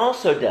Son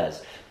also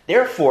does.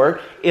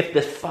 Therefore, if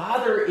the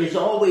Father is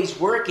always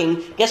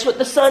working, guess what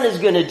the Son is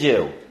going to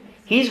do?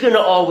 He's going to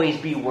always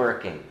be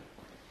working.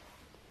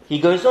 He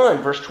goes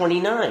on, verse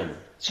 20.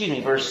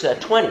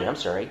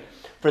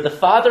 For the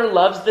Father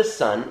loves the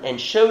Son and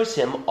shows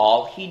him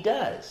all he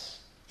does.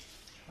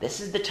 This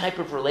is the type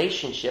of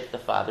relationship the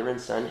Father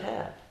and Son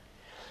have.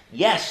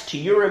 Yes, to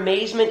your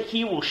amazement,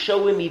 he will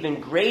show him even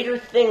greater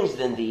things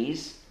than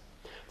these.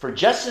 For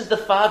just as the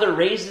Father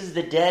raises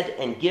the dead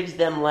and gives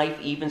them life,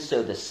 even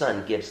so the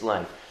Son gives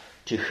life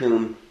to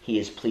whom he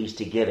is pleased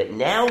to give it.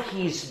 Now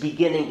he's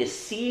beginning to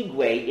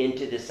segue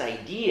into this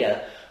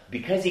idea,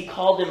 because he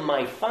called him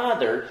my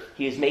Father,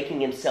 he is making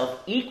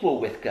himself equal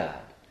with God.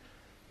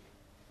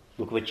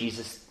 Look what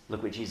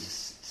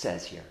Jesus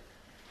says here.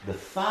 The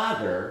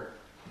Father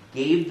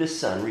gave the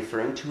Son,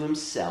 referring to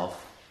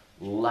himself,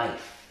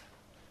 life.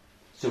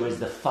 So as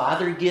the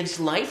Father gives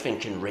life and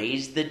can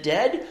raise the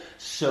dead,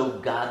 so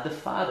God the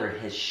Father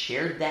has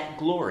shared that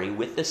glory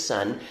with the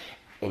Son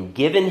and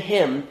given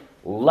him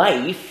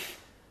life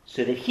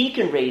so that he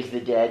can raise the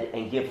dead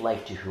and give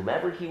life to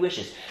whomever he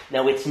wishes.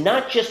 Now, it's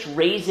not just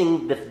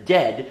raising the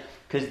dead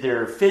because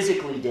they're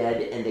physically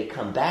dead and they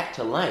come back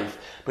to life,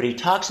 but he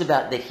talks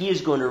about that he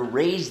is going to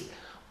raise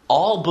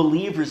all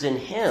believers in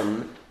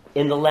him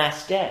in the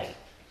last day.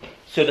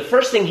 So the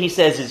first thing he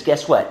says is,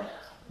 guess what?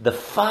 The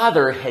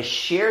Father has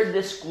shared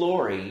this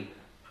glory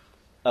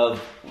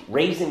of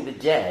raising the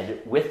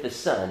dead with the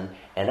Son,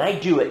 and I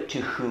do it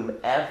to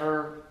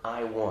whomever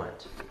I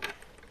want.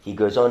 He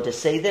goes on to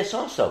say this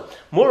also.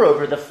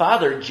 Moreover, the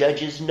Father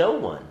judges no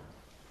one.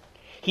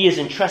 He has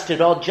entrusted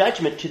all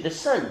judgment to the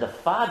Son. The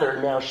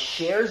Father now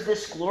shares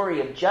this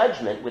glory of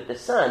judgment with the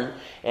Son,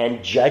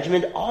 and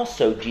judgment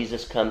also,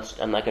 Jesus comes,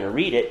 I'm not going to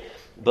read it,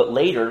 but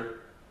later,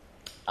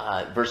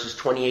 verses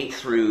 28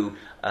 through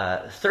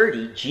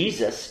 30,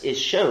 Jesus is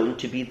shown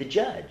to be the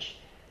judge.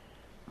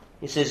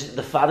 He says,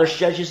 the Father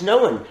judges no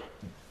one.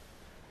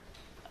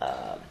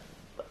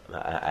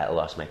 I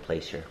lost my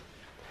place here.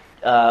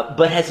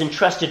 But has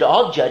entrusted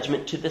all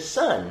judgment to the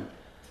Son,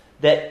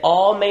 that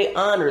all may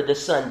honor the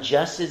Son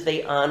just as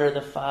they honor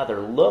the Father.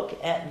 Look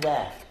at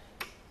that.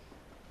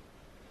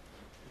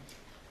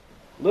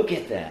 Look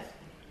at that.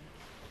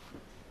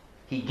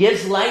 He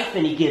gives life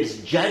and he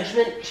gives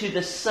judgment to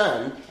the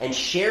Son and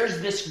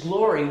shares this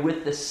glory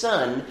with the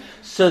Son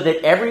so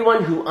that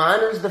everyone who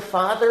honors the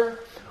Father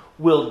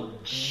will,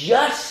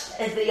 just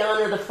as they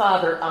honor the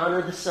Father,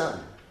 honor the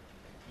Son.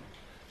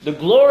 The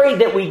glory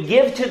that we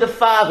give to the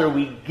Father,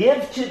 we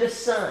give to the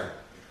Son.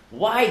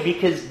 Why?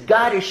 Because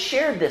God has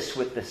shared this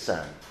with the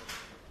Son.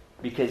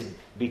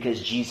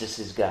 Because Jesus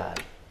is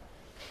God.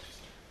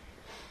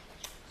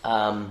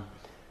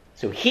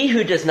 So he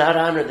who does not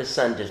honor the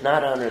Son does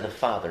not honor the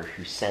Father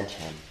who sent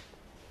him.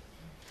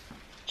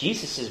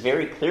 Jesus is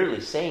very clearly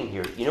saying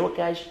here, you know what,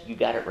 guys? You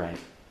got it right.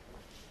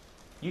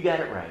 You got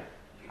it right.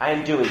 I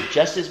am doing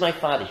just as my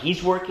Father.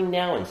 He's working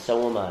now, and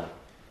so am I.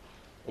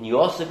 And you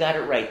also got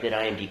it right that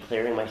I am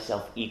declaring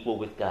myself equal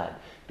with God,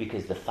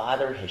 because the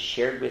Father has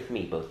shared with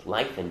me both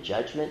life and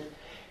judgment,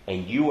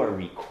 and you are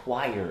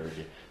required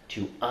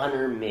to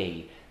honor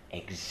me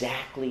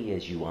exactly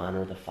as you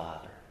honor the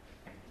Father.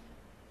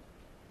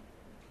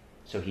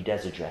 So he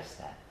does address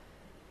that.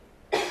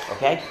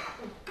 Okay?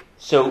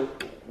 So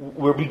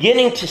we're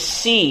beginning to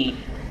see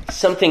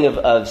something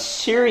of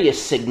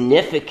serious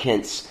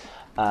significance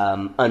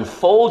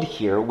unfold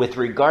here with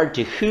regard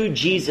to who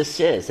Jesus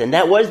is. And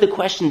that was the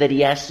question that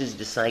he asked his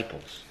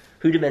disciples.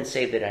 Who do men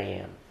say that I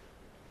am?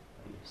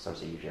 Some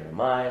say you're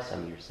Jeremiah,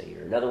 some of you say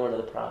you're another one of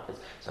the prophets,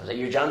 some say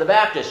you're John the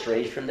Baptist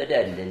raised from the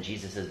dead. And then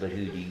Jesus says, but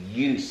who do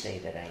you say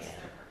that I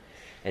am?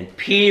 And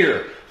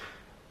Peter,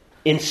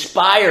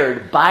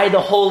 inspired by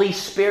the Holy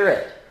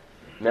Spirit,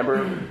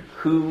 remember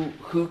who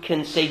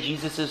can say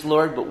Jesus is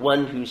Lord but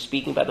one who's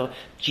speaking by the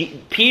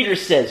Peter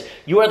says,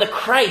 you are the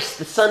Christ,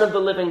 the Son of the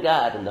living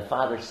God. And the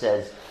Father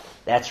says,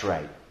 that's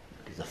right,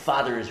 because the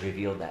Father has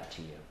revealed that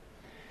to you.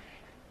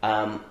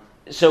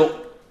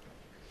 So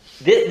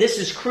this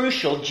is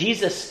crucial.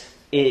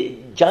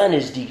 John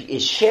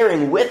is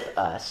sharing with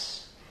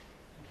us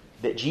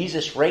that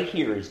Jesus right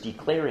here is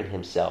declaring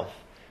himself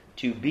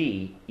to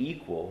be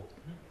equal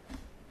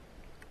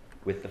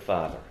with the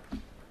Father.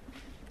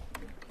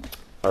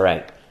 All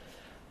right.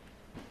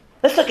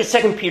 Let's look at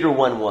 2 Peter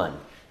 1:1.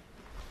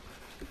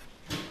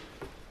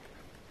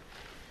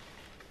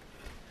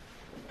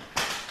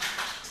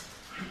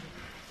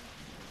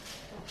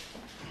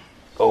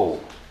 Oh,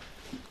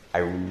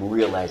 I'm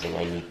realizing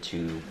I need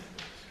to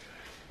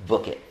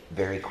book it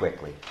very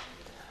quickly.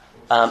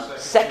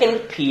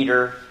 2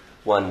 Peter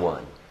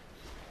 1:1.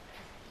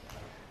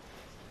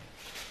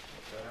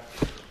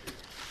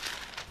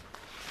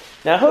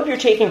 Now, I hope you're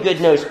taking good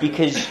notes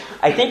because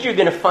I think you're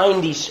going to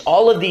find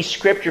all of these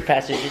scripture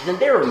passages, and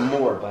there are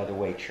more, by the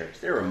way, church.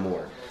 There are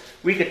more.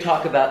 We could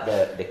talk about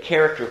the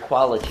character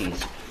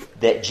qualities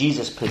that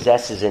Jesus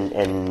possesses,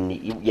 and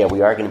yeah,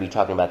 we are going to be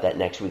talking about that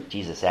next week,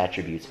 Jesus'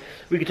 attributes.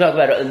 We could talk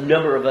about a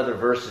number of other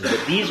verses,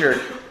 but these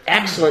are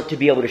excellent to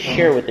be able to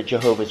share with a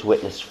Jehovah's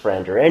Witness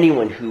friend or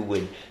anyone who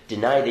would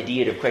deny the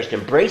deity of Christ.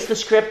 Embrace the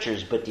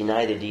scriptures, but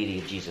deny the deity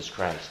of Jesus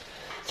Christ.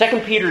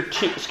 2 Peter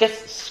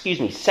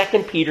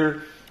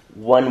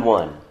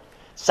 1:1.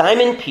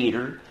 Simon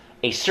Peter,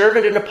 a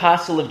servant and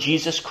apostle of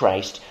Jesus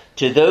Christ,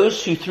 to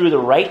those who through the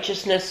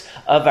righteousness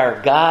of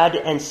our God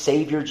and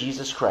Savior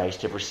Jesus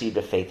Christ have received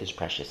a faith as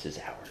precious as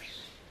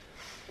ours.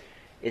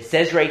 It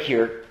says right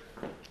here,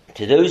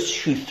 to those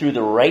who through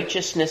the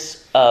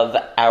righteousness of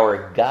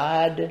our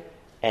God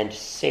and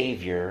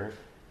Savior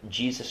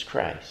Jesus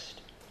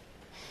Christ.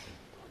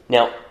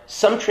 Now,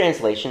 some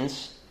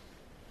translations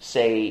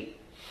say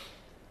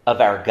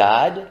of our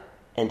God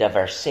and of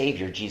our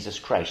Savior Jesus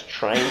Christ,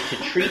 trying to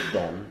treat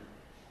them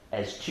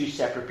as two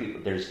separate people.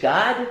 There's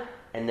God,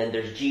 and then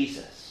there's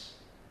Jesus.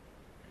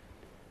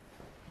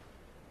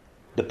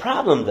 The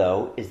problem,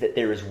 though, is that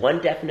there is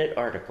one definite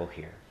article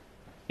here.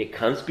 It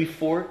comes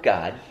before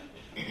God,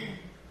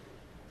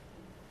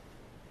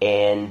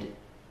 and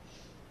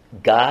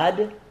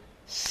God,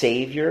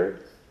 Savior,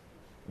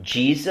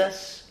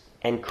 Jesus,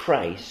 and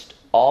Christ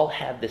all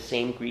have the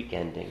same Greek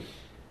ending.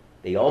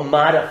 They all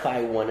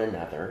modify one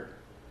another.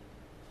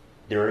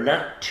 There are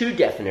not two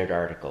definite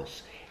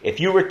articles. If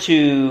you were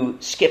to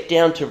skip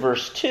down to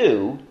verse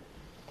 2,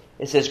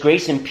 it says,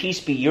 grace and peace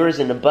be yours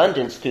in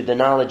abundance through the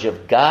knowledge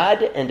of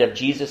God and of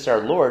Jesus our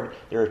Lord.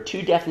 There are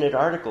two definite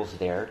articles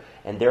there,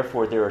 and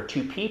therefore there are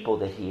two people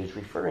that he is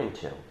referring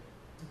to.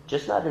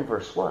 Just not in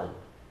verse 1.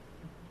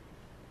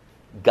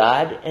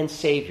 God and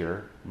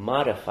Savior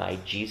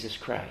modified Jesus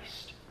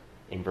Christ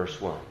in verse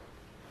 1.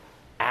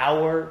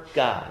 Our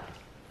God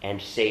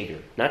and Savior.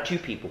 Not two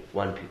people,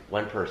 one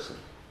person.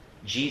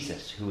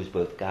 Jesus, who is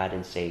both God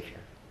and Savior.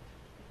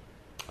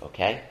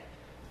 Okay?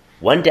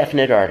 One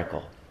definite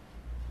article.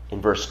 In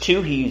verse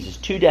 2, he uses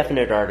two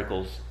definite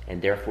articles and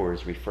therefore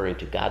is referring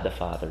to God the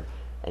Father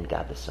and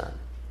God the Son.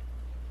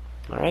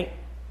 All right?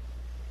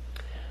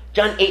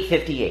 John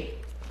 8:58.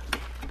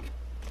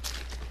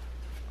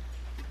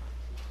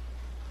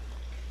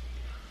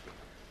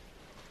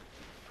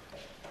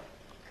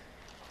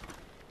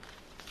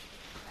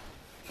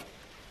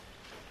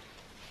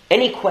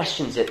 Any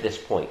questions at this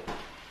point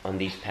on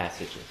these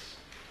passages?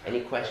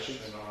 Any questions?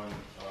 Question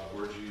on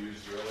words you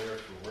used earlier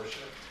for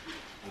worship,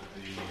 that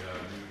the New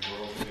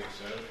World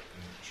takes out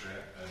and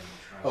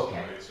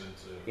translates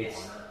into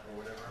honor or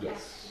whatever?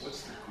 Yes.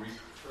 What's the Greek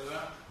for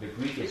that? The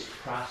Greek is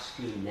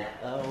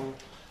proskuneo.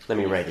 Let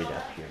me write it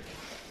up here.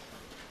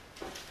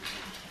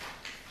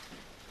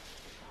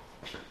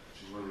 Which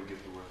is where we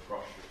get the word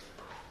prostrate.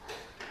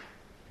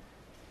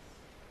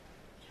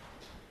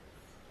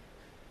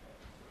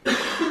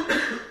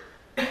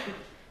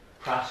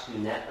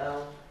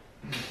 Proskuneo.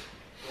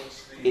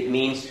 It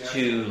means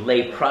to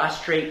lay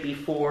prostrate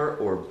before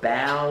or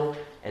bow,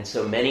 and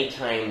so many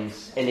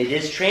times, and it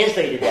is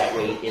translated that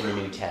way in the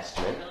New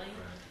Testament,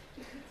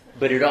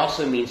 but it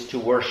also means to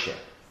worship.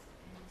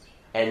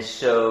 And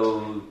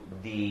so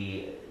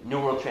the New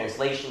World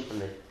Translation from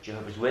the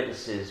Jehovah's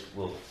Witnesses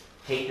will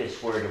take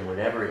this word and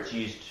whenever it's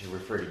used to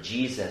refer to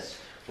Jesus,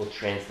 will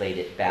translate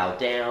it bow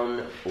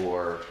down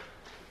or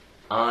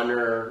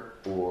honor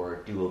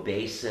or do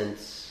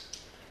obeisance.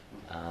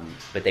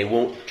 But they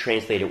won't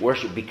translate it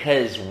worship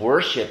because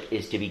worship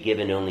is to be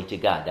given only to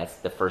God. That's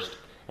the first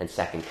and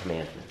second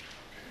commandment.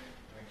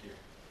 Thank you.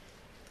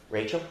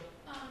 Rachel?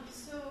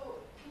 So,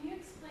 can you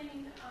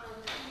explain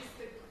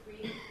the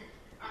Greek?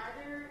 Are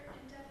there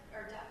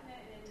definite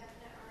and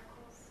indefinite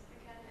articles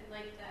again, and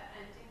like the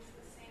ending's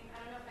the same? I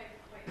don't know if I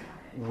quite got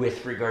it.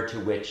 With regard to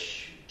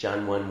which?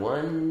 John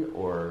 1:1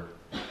 or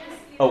I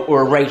guess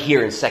or right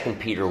here in 2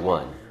 Peter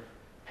 1?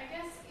 I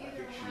guess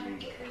either one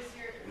because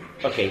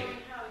you're Okay. showing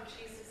how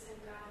Jesus and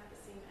God have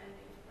the same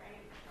ending,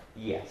 right?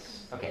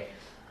 Yes. Okay.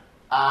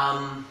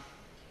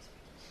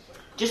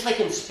 Just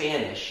like in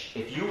Spanish,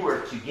 if you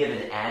were to give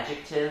an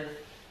adjective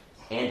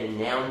and a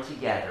noun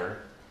together,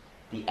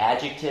 the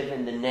adjective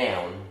and the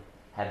noun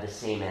have the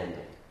same ending.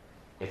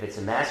 If it's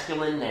a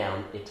masculine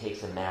noun, it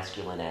takes a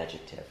masculine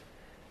adjective.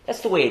 That's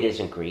the way it is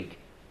in Greek.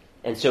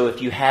 And so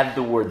if you have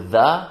the word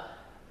the,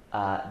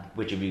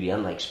 which would be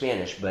unlike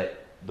Spanish,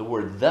 but the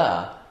word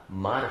the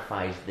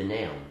modifies the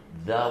noun,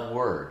 the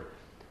word.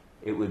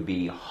 It would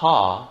be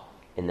ha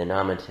in the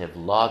nominative,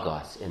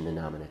 logos in the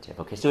nominative.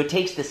 Okay, so it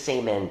takes the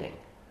same ending,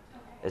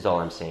 is all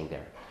I'm saying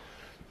there.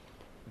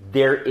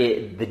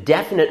 The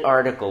definite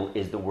article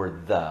is the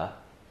word the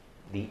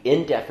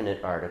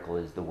indefinite article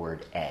is the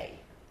word a.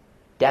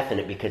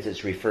 Definite because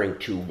it's referring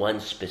to one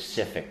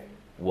specific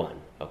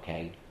one,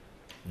 okay?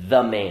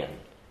 The man.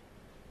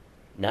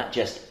 Not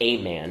just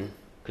a man,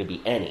 could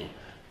be any,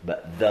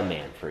 but the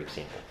man, for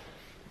example.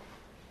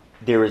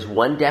 There is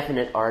one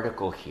definite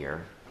article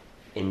here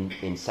in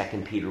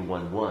 2 Peter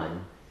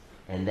 1:1,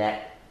 and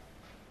that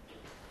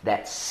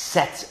that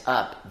sets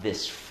up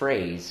this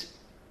phrase,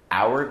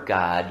 our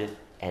God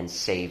and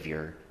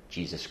Savior,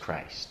 Jesus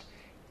Christ.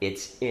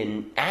 It's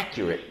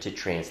inaccurate to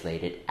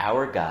translate it,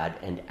 our God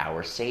and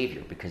our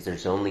Savior, because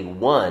there's only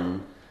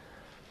one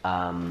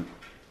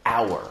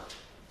our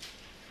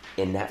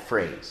in that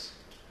phrase.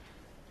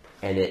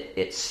 And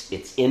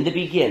it's in the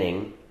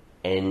beginning,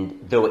 and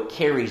though it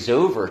carries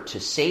over to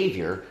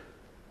Savior,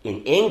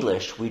 in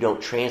English we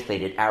don't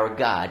translate it our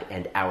God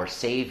and our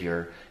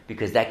Savior,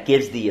 because that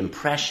gives the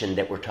impression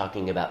that we're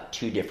talking about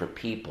two different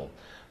people.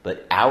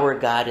 But our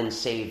God and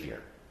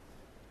Savior,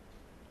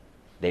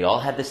 they all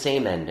have the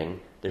same ending.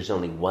 There's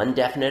only one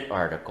definite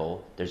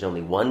article. There's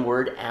only one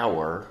word,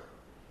 our,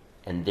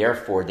 and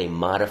therefore they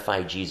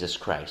modify Jesus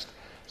Christ.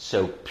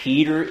 So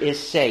Peter is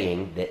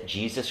saying that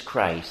Jesus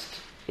Christ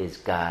is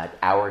God,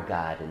 our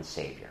God and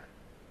Savior.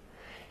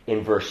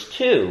 In verse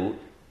 2,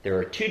 there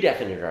are two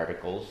definite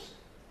articles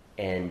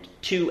and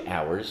two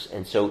ours,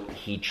 and so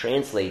he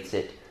translates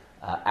it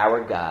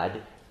our God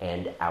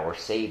and our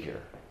Savior,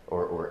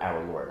 or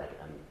our Lord.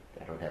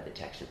 I don't have the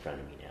text in front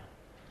of me now.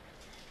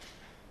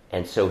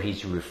 And so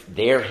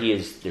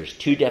there's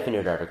two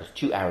definite articles,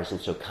 two ours,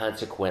 and so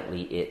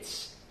consequently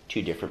it's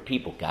two different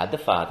people, God the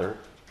Father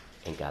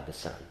and God the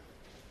Son.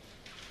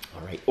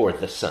 All right, or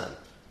the Son.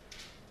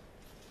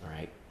 All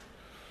right.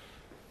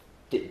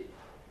 Yeah,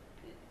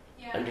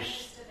 I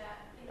understood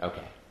that.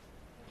 Okay.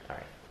 All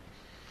right.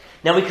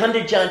 Now we come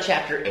to John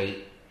chapter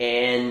 8,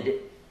 and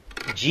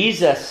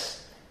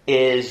Jesus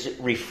is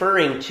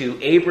referring to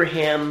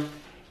Abraham,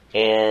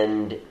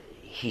 and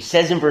he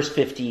says in verse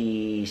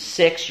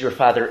 56, your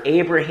father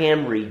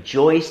Abraham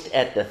rejoiced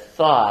at the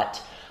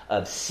thought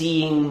of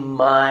seeing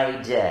my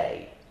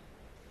day.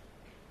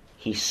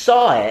 He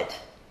saw it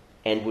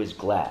and was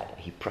glad.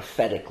 He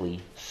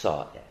prophetically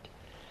saw it.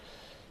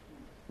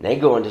 And they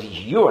go into,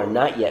 you are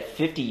not yet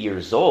 50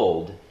 years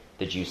old,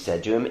 the Jews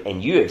said to him,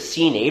 and you have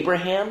seen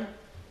Abraham?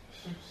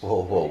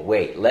 Whoa,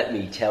 wait, let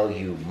me tell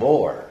you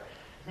more.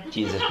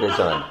 Jesus goes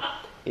on.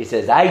 He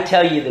says, I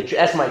tell you the truth.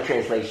 That's my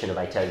translation of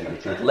I tell you the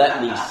truth.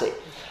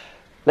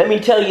 Let me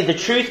tell you the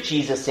truth,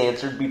 Jesus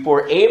answered.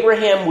 Before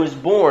Abraham was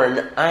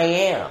born, I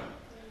am.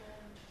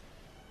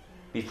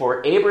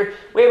 Before Abraham...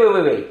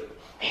 Wait.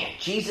 Man,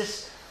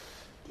 Jesus,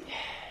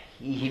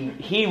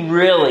 he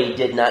really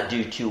did not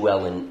do too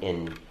well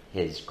in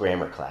his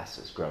grammar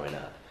classes growing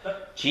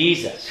up.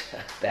 Jesus,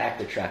 back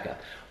the truck up.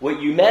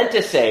 What you meant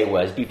to say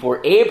was,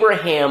 before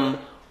Abraham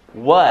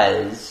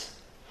was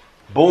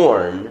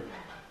born,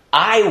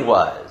 I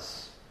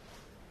was.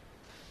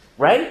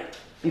 Right?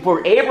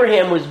 Before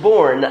Abraham was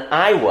born,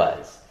 I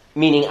was.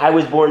 Meaning I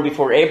was born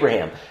before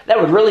Abraham.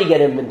 That would really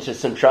get him into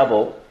some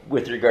trouble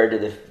with regard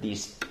to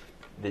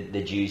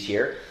the Jews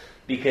here,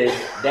 because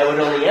that would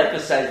only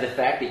emphasize the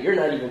fact that you're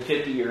not even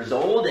 50 years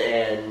old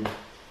and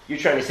you're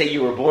trying to say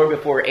you were born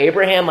before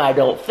Abraham. I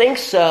don't think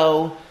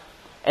so.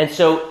 And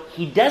so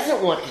he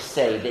doesn't want to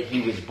say that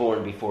he was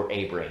born before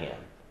Abraham.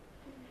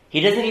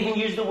 He doesn't even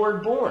use the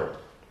word born.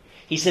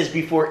 He says,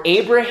 before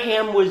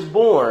Abraham was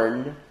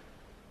born,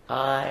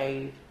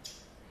 I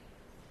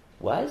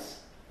was?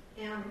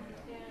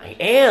 I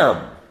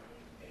am.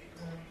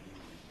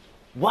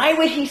 Why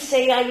would he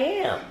say I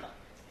am?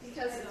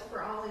 Because it's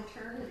for all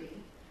eternity.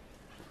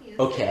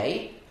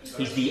 Okay.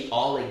 He's the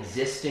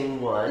all-existing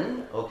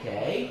one.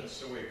 Okay. That's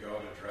the way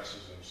God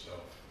addresses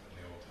himself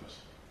in the Old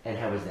Testament. And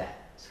how is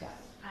that, Scott?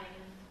 I am.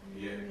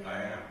 Yeah,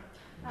 I am.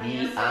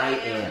 The I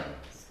am.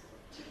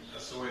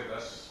 That's the way. I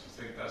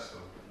think that's the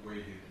way.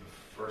 The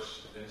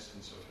first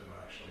instance of him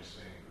actually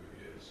saying who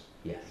he is.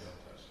 Yes. In the Old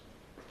Testament.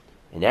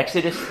 In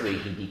Exodus 3,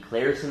 he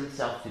declares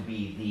himself to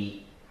be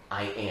the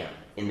I am.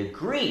 In the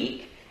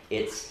Greek,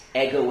 it's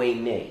ego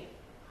eimi.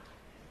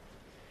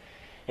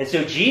 And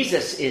so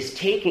Jesus is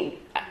taking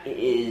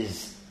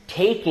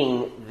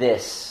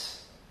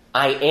this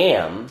I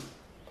am,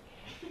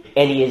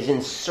 and he is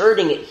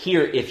inserting it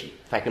here, if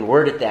I can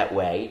word it that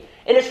way,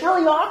 and it's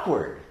really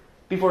awkward.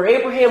 Before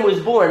Abraham was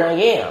born, I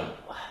am.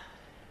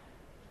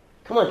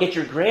 Come on, get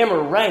your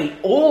grammar right.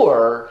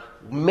 Or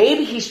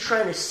maybe he's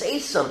trying to say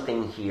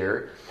something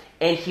here,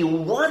 and he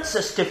wants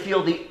us to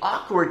feel the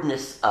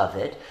awkwardness of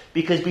it,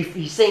 because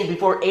he's saying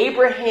before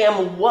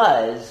Abraham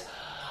was,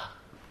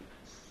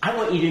 I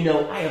want you to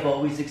know I have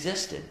always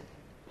existed.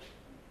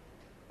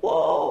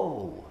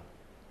 Whoa.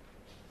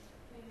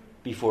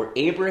 Before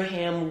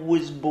Abraham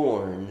was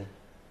born,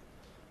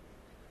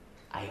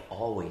 I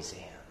always am.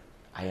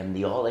 I am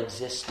the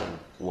all-existing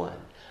one.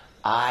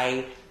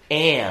 I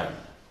am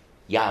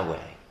Yahweh.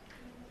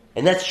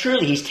 And that's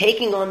truly, he's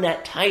taking on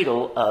that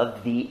title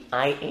of the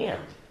I am.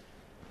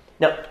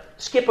 Now,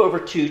 skip over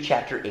to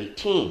chapter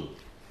 18.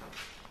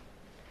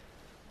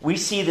 We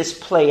see this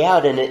play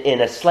out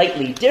in a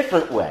slightly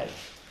different way.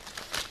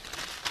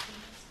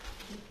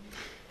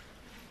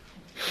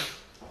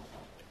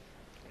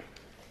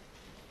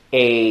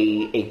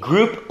 A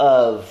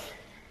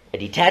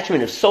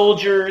detachment of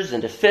soldiers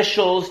and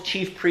officials,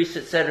 chief priests,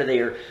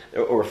 etc.,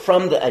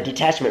 a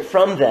detachment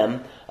from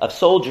them of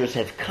soldiers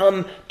have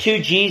come to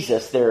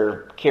Jesus.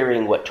 They're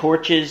carrying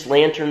torches,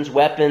 lanterns,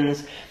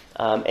 weapons,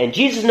 And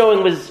Jesus,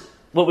 knowing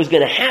what was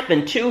going to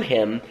happen to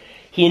him,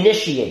 he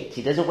initiates.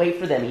 He doesn't wait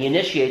for them. He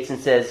initiates and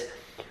says,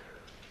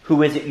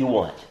 "Who is it you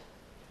want?"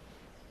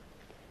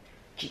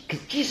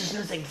 Because Jesus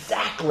knows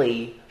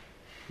exactly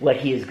what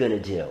he is going to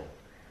do.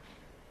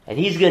 And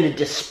he's going to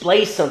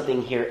display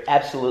something here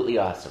absolutely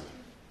awesome.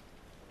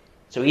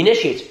 So he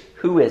initiates,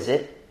 "Who is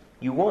it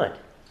you want?"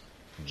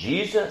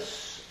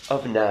 "Jesus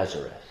of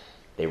Nazareth,"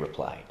 they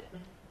replied.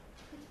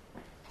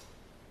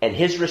 And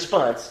his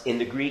response in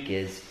the Greek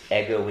is,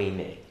 "Ego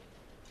eimi."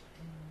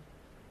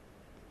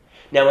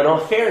 Now, in all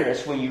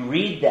fairness, when you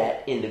read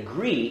that in the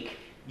Greek,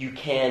 you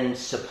can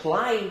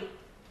supply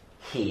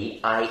he,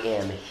 "I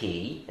am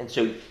he." And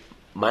so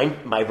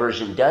my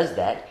version does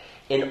that.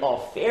 In all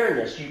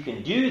fairness, you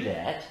can do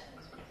that.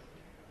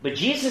 But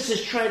Jesus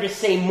is trying to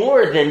say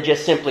more than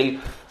just simply,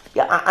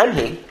 "Yeah, I'm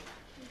he."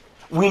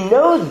 We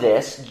know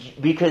this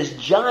because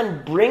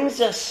John brings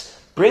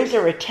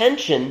our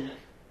attention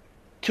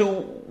to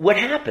what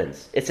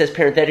happens. It says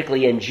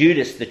parenthetically, "And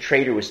Judas, the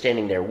traitor, was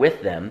standing there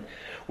with them."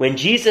 When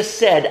Jesus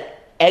said,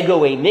 "Ego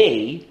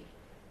eimi,"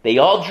 they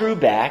all drew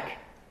back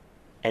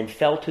and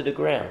fell to the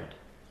ground.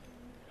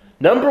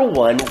 Number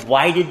one,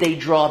 why did they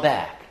draw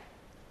back?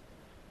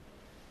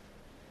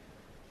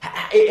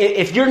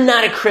 If you're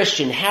not a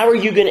Christian, how are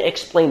you going to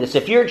explain this?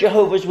 If you're a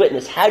Jehovah's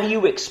Witness, how do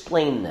you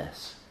explain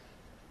this?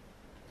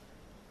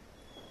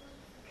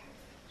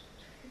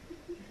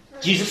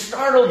 Jesus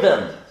startled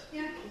them.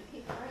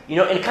 You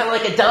know, and kind of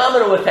like a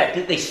domino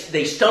effect.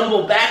 They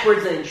stumble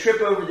backwards and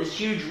trip over this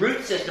huge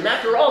root system.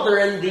 After all, they're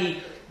in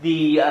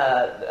the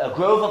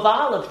grove of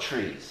olive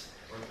trees.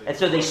 And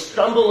so they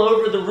stumble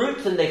over the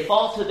roots and they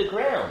fall to the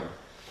ground.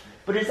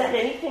 But is that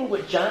anything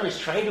what John is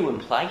trying to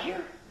imply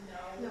here?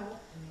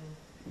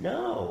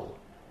 No.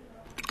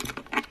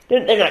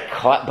 They're not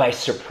caught by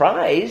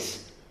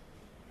surprise.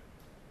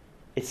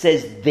 It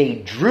says they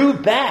drew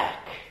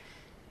back.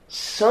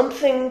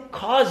 Something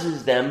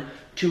causes them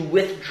to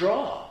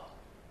withdraw.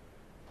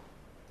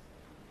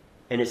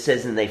 And it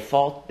says, and they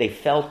fell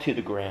to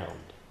the ground.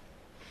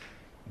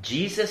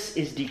 Jesus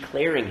is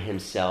declaring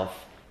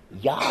himself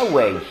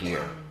Yahweh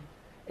here.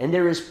 And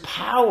there is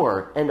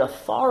power and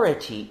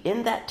authority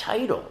in that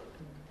title.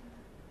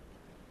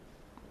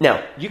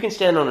 Now, you can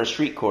stand on a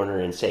street corner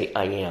and say,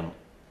 "I am,"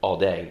 all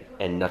day,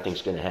 and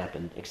nothing's going to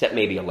happen, except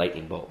maybe a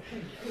lightning bolt.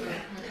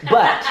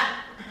 But,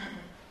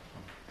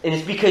 and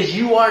it's because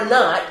you are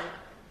not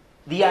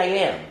the I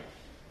am.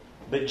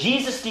 But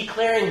Jesus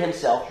declaring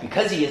himself,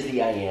 because he is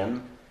the I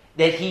am,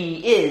 that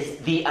he is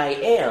the I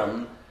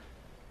am,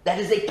 that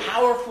is a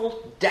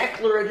powerful,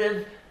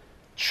 declarative,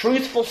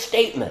 truthful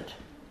statement.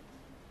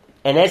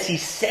 And as he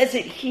says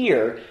it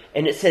here,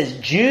 and it says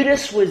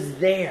Judas was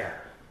there.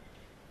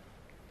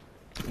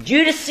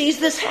 Judas sees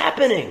this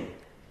happening.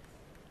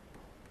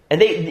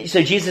 And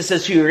so Jesus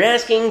says, "Who you're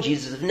asking?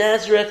 Jesus of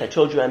Nazareth. I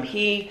told you I'm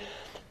he."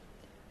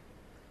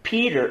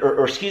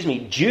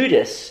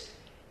 Judas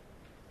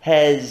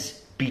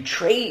has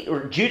betrayed,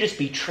 or Judas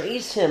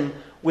betrays him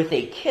with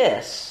a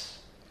kiss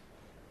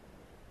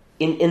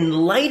in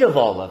light of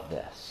all of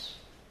this.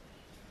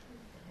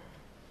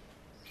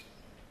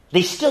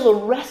 They still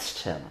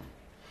arrest him,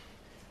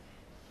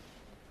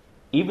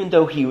 even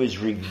though he was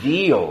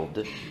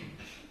revealed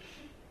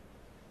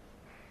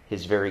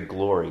his very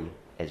glory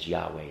as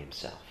Yahweh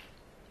himself.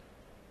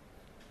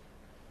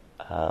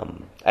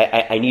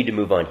 I need to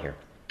move on here.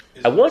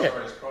 Is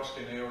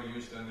proskuneo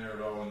used in there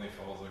at all when they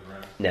fall to the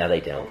ground? No,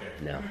 they don't. Okay.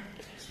 No.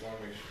 Just want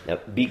to make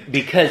sure. No,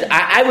 because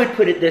I would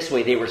put it this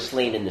way: they were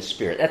slain in the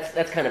spirit.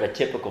 That's kind of a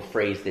typical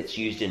phrase that's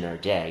used in our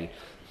day.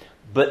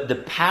 But the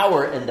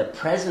power and the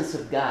presence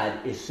of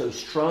God is so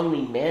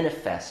strongly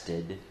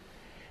manifested,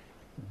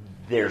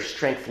 their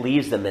strength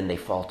leaves them and they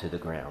fall to the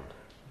ground.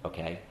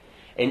 Okay?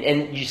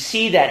 And you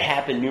see that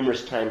happen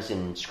numerous times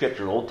in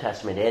Scripture, Old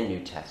Testament and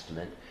New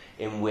Testament,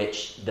 in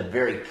which the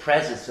very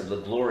presence of the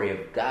glory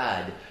of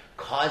God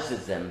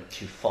causes them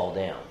to fall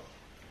down.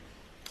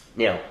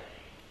 Now,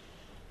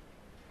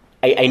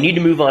 I need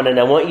to move on, and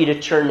I want you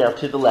to turn now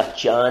to the left,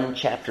 John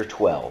chapter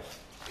 12.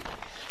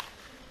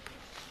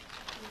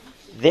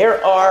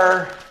 There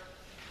are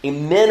a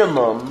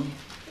minimum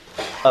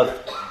of,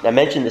 I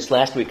mentioned this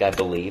last week, I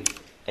believe,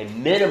 a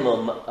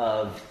minimum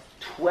of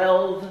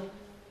 12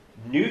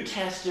 New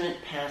Testament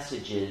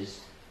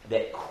passages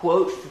that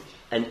quote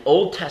an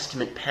Old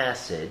Testament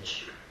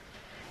passage,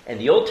 and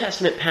the Old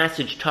Testament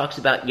passage talks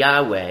about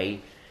Yahweh,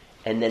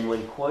 and then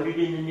when quoted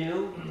in the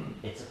New,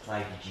 it's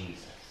applied to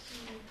Jesus.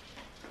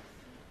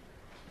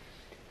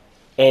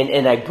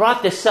 And I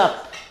brought this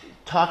up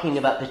talking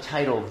about the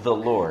title, the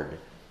Lord,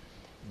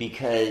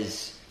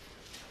 because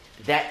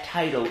that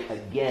title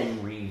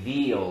again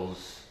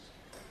reveals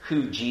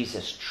who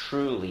Jesus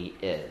truly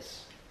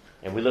is.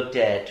 And we looked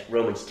at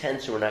Romans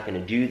 10, so we're not going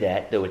to do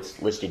that, though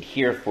it's listed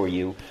here for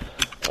you.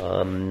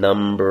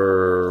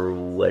 Number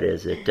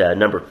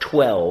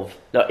 12.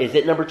 No, is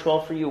it number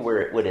 12 for you?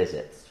 What is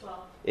it? It's 12.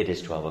 It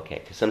is 12,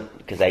 okay.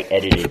 Because I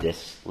edited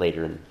this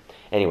later.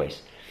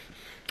 Anyways,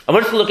 I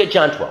want us to look at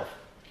John 12.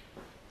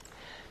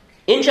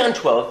 In John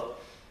 12,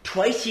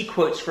 twice he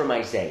quotes from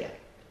Isaiah.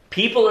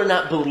 People are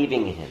not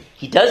believing in him.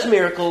 He does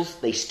miracles.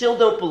 They still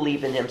don't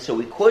believe in him. So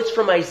he quotes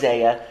from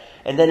Isaiah.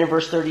 And then in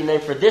verse 39,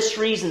 for this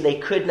reason they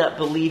could not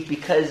believe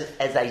because,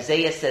 as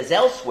Isaiah says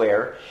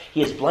elsewhere,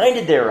 he has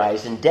blinded their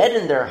eyes and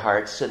deadened their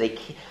hearts so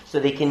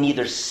they can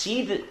neither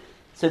see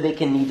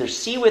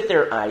with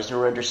their eyes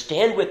nor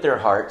understand with their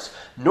hearts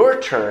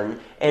nor turn,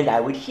 and I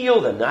would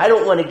heal them. Now, I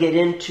don't want to get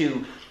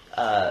into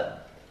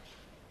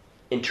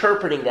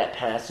interpreting that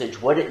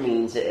passage, what it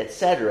means,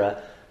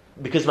 etc.,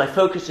 because my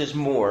focus is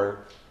more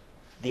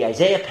the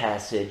Isaiah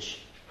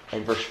passage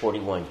and verse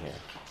 41 here.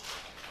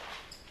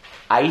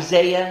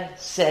 Isaiah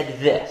said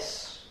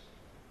this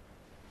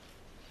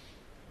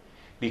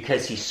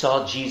because he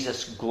saw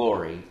Jesus'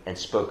 glory and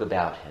spoke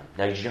about him.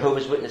 Now,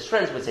 Jehovah's Witness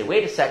friends would say,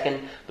 wait a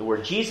second, the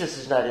word Jesus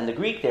is not in the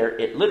Greek there.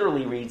 It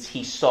literally reads,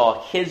 he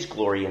saw his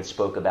glory and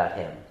spoke about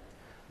him.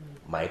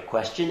 My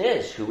question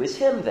is, who is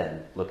him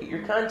then? Look at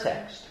your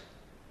context.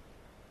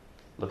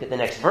 Look at the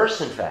next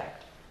verse, in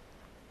fact.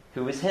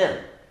 Who is him?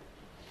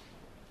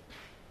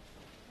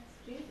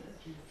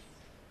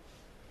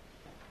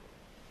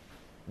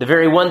 The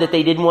very one that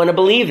they didn't want to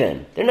believe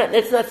in.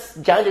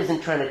 John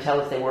isn't trying to tell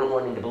us they weren't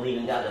wanting to believe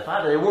in God the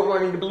Father. They weren't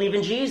wanting to believe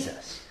in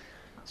Jesus.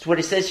 That's what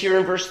it says here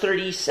in verse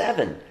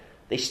 37.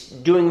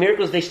 Doing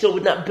miracles, they still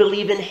would not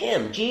believe in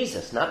him,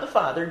 Jesus, not the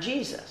Father,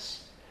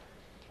 Jesus.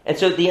 And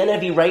so the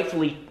NIV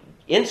rightfully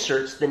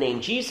inserts the name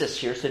Jesus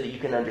here so that you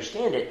can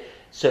understand it,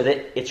 so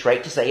that it's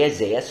right to say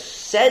Isaiah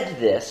said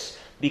this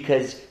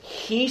because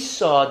he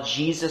saw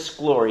Jesus'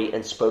 glory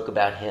and spoke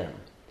about him.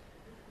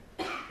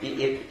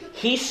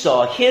 He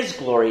saw his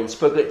glory and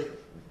spoke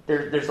it.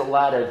 There's a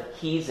lot of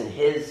he's and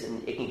his,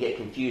 and it can get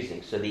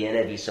confusing. So the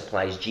NIV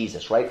supplies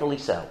Jesus, rightfully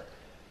so.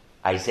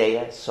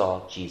 Isaiah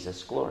saw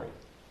Jesus' glory.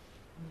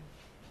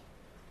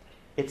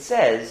 It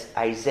says,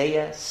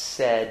 Isaiah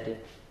said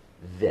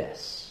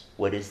this.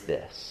 What is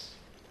this?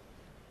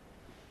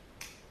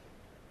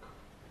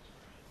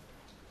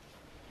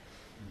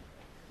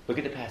 Look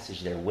at the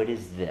passage there. What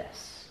is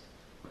this?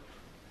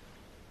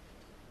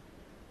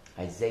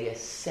 Isaiah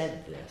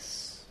said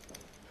this.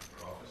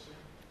 Prophecy?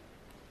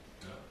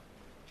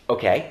 No.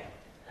 Okay.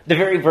 The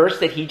very verse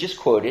that he just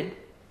quoted,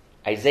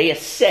 Isaiah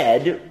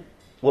said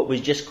what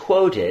was just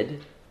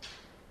quoted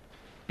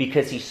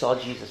because he saw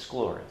Jesus'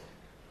 glory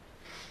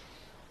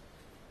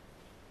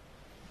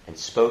and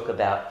spoke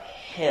about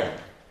him.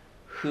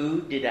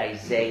 Who did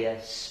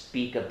Isaiah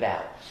speak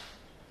about?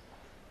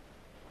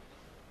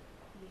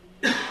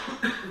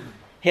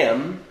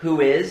 Him,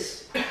 who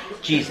is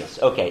Jesus.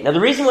 Okay, now the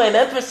reason why I'm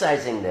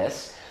emphasizing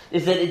this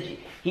is that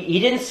he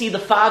didn't see the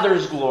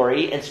Father's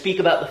glory and speak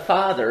about the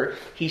Father.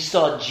 He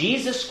saw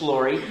Jesus'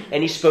 glory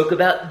and he spoke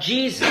about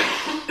Jesus.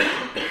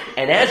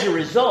 And as a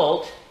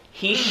result,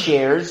 he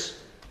shares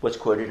what's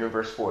quoted in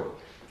verse 40.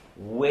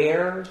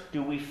 Where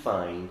do we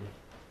find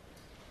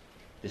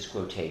this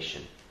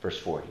quotation? Verse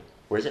 40.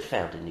 Where is it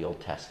found in the Old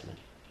Testament?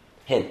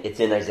 Hint, it's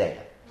in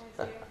Isaiah.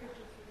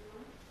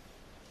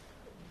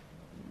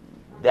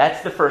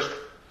 That's the first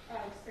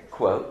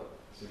quote,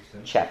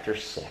 chapter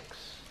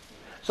 6.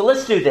 So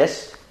let's do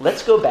this.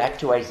 Let's go back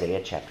to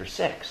Isaiah chapter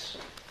 6.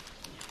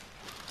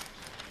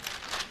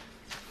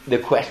 The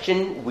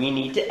question we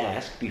need to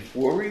ask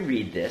before we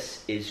read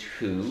this is,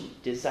 who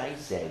does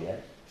Isaiah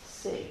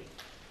see?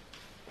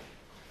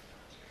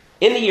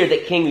 In the year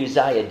that King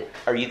Uzziah,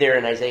 are you there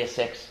in Isaiah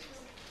 6?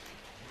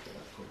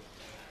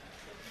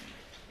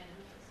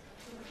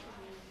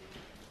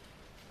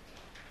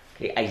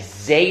 Okay,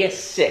 Isaiah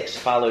 6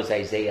 follows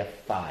Isaiah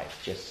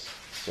 5, just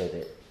so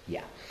that,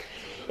 yeah.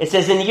 It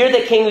says, in the year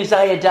that King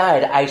Uzziah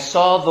died, I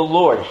saw the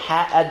Lord,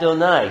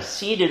 Ha-Adonai,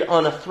 seated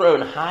on a throne,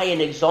 high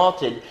and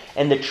exalted,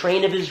 and the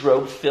train of his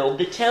robe filled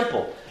the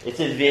temple. It's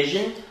a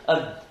vision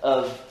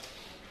of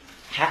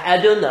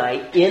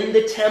Ha-Adonai in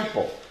the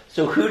temple.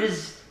 So who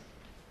does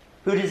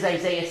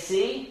Isaiah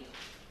see?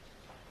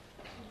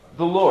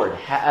 The Lord,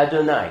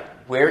 Ha-Adonai.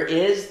 Where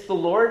is the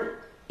Lord?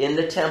 In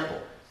the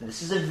temple.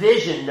 This is a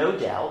vision, no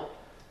doubt.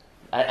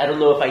 I don't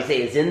know if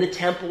Isaiah is in the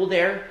temple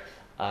there,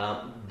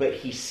 but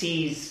he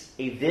sees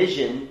a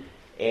vision,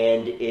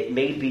 and it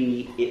may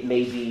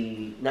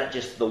be not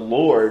just the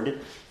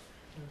Lord.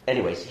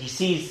 Anyways, he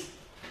sees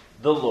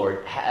the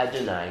Lord,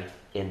 Adonai,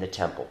 in the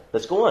temple.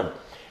 Let's go on. It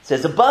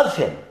says, above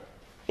him,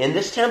 in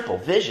this temple,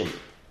 vision,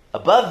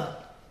 above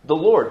the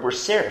Lord were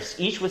seraphs,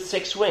 each with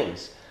 6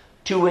 wings.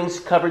 2 wings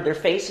covered their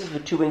faces,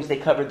 with 2 wings they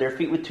covered their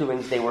feet, with 2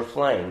 wings they were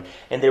flying.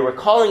 And they were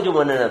calling to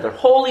one another,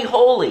 Holy,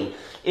 holy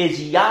is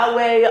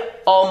Yahweh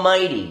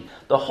Almighty.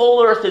 The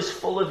whole earth is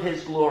full of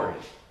his glory.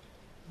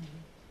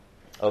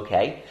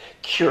 Okay,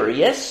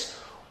 curious,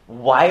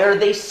 why are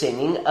they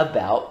singing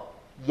about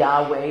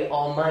Yahweh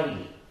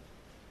Almighty?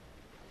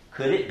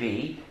 Could it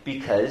be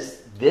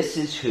because this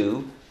is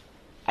who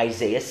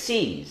Isaiah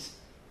sees?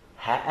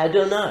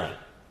 Ha-Adonai.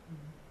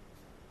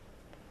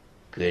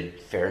 Good,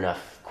 fair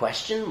enough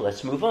question.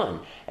 Let's move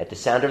on. At the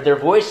sound of their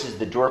voices,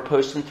 the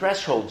doorposts and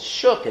thresholds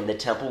shook, and the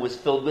temple was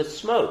filled with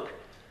smoke.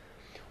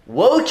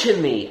 Woe to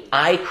me,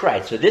 I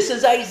cried. So this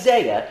is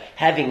Isaiah,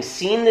 having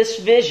seen this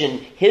vision.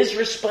 His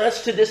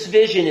response to this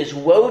vision is,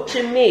 woe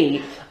to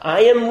me,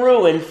 I am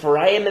ruined, for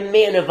I am a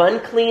man of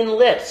unclean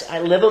lips. I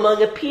live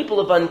among a people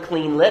of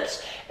unclean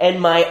lips, and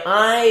my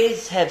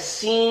eyes have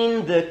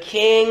seen the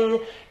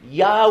King,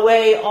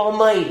 Yahweh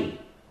Almighty.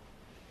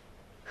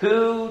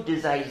 Who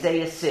does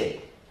Isaiah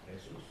see?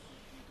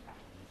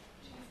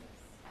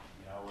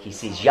 He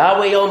sees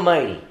Yahweh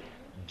Almighty.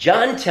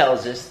 John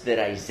tells us that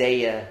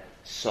Isaiah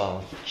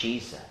saw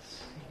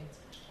Jesus.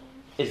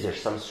 Is there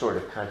some sort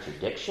of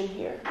contradiction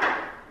here?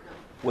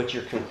 What's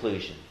your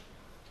conclusion?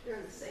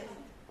 They're the same.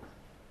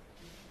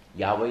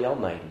 Yahweh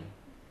Almighty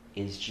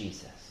is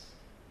Jesus.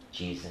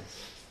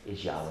 Jesus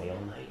is Yahweh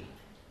Almighty.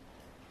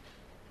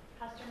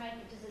 Pastor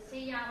Mike, does it say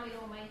Yahweh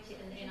Almighty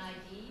in the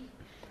NIV?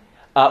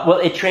 Well,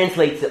 it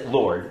translates it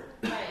Lord,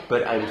 Right.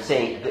 but I'm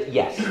saying that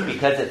yes,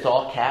 because it's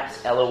all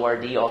caps,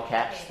 L-O-R-D, all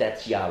caps,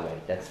 that's Yahweh.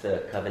 That's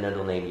the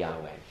covenantal name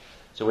Yahweh.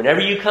 So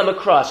whenever you come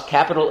across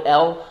capital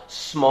L,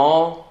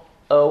 small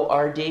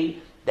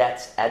O-R-D,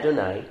 that's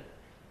Adonai.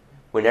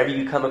 Whenever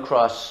you come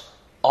across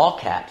all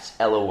caps,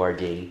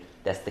 L-O-R-D,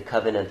 that's the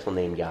covenantal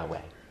name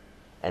Yahweh.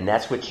 And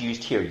that's what's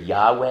used here,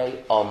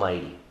 Yahweh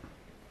Almighty.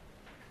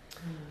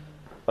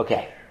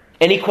 Okay.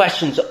 Any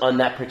questions on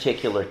that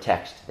particular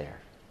text there?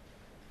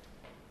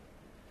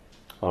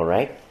 All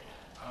right.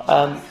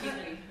 How you?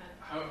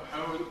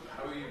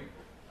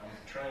 I'm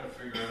trying to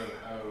figure out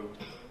how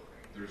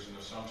there's an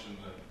assumption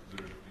that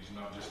he's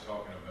not just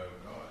talking about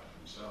God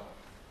himself,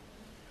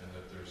 and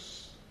that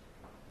there's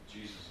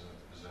Jesus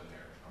is in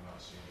there. I'm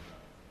not seeing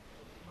that.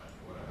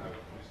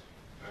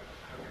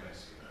 How can I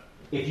see that?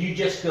 If you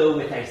just go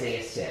with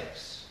Isaiah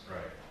 6,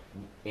 Right.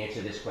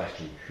 answer this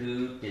question.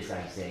 Who does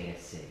Isaiah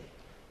see?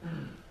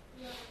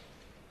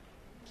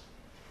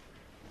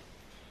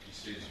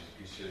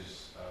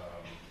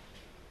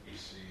 He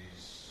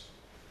sees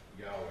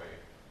Yahweh,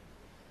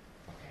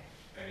 Okay.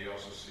 and he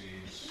also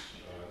sees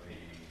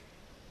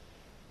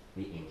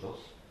The angels.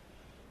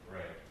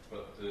 right.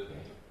 But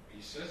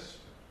he says,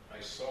 "I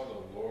saw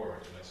the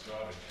Lord," and it's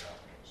not in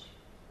capitals.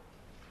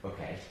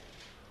 Okay.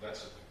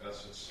 That's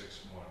at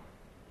 6:1.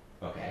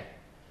 Okay.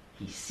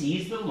 He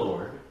sees the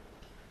Lord.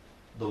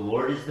 The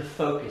Lord is the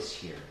focus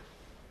here.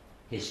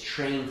 His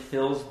train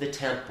fills the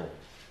temple.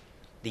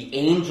 The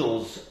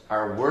angels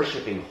are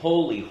worshiping.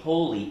 Holy,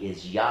 holy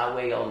is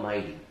Yahweh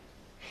Almighty.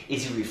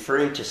 Is he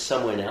referring to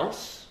someone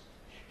else?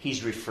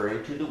 He's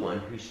referring to the one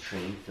whose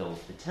train fills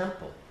the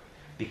temple.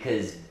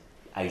 Because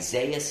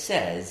Isaiah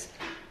says,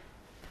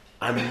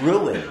 I'm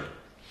ruined,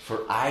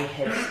 for my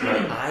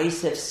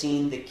eyes have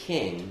seen the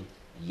King,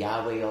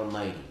 Yahweh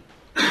Almighty.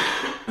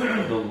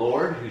 The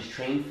Lord whose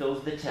train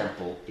fills the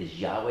temple is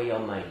Yahweh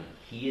Almighty.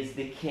 He is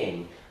the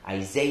King.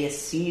 Isaiah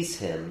sees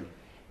him,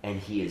 and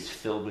he is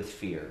filled with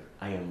fear.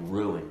 I am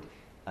ruined,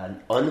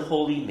 an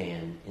unholy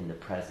man in the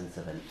presence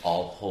of an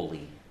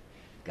all-holy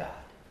God.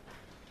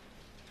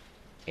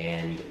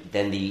 And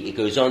then it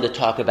goes on to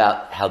talk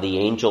about how the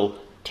angel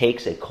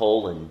takes a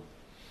coal and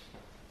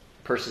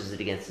purses it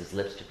against his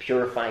lips to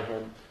purify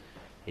him,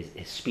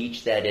 his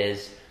speech, that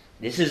is.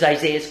 This is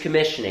Isaiah's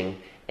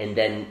commissioning, and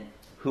then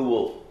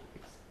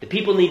the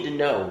people need to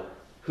know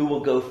who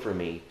will go for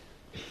me.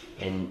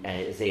 And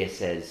Isaiah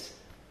says,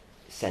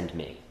 send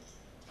me.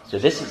 So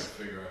this is trying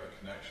to figure out a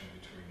connection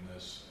between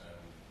this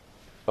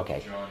and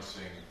okay. John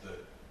saying that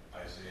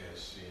Isaiah has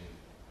seen.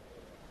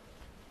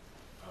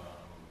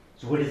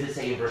 So what does it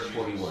say in verse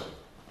 41?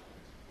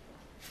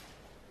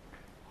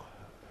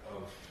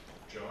 Of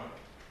John?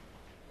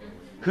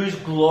 Whose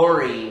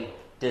glory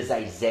does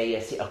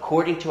Isaiah see?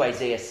 According to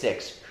Isaiah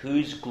 6,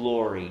 whose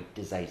glory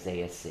does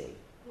Isaiah see?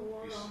 The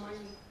Lord Almighty.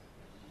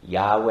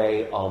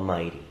 Yahweh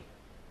Almighty.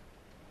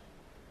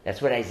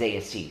 That's what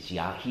Isaiah sees.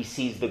 He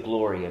sees the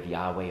glory of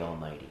Yahweh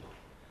Almighty.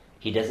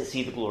 He doesn't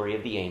see the glory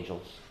of the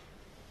angels.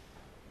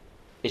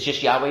 It's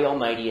just Yahweh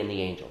Almighty and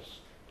the angels.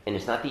 And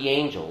it's not the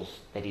angels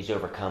that he's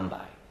overcome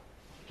by.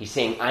 He's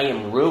saying, I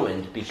am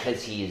ruined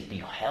because he has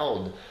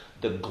beheld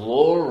the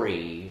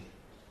glory.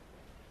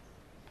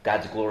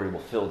 God's glory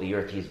will fill the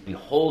earth.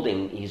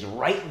 He's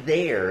right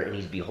there, and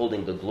he's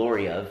beholding the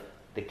glory of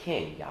the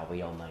King,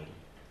 Yahweh Almighty.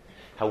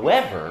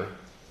 However,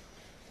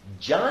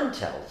 John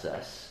tells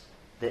us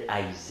that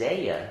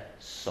Isaiah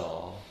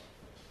saw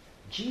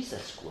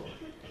Jesus' glory.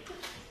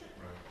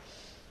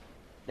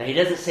 Now, he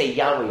doesn't say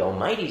Yahweh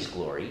Almighty's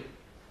glory.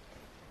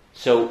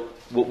 So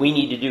what we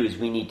need to do is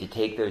we need to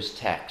take those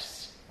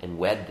texts and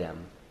wed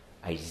them.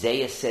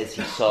 Isaiah says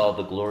he saw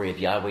the glory of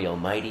Yahweh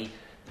Almighty.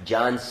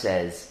 John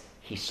says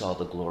he saw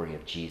the glory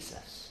of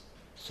Jesus.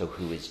 So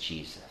who is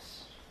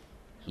Jesus?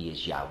 He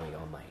is Yahweh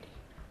Almighty.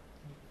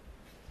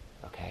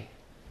 Okay?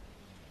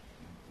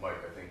 Mike,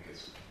 I think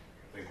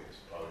what's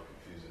probably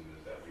confusing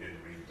is that we didn't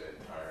read the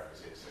entire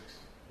Isaiah 6,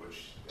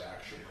 which the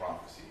actual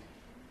prophecy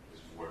is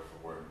word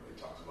for word.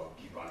 It talks about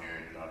keep on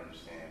hearing, do not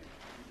understand.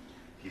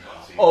 Keep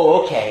on seeing.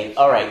 Oh, okay.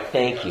 All right.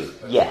 Thank you.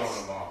 That's Yes.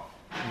 throwing them off.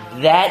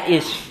 That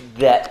is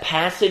that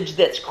passage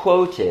that's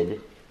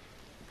quoted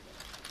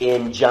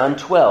in John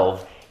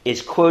 12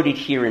 is quoted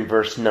here in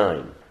verse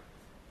 9.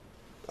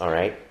 All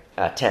right?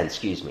 10,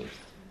 excuse me.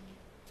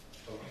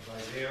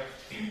 Isaiah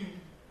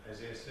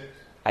 6?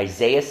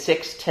 Isaiah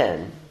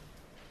 6:10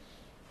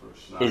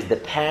 Verse 9. is the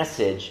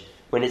passage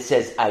when it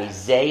says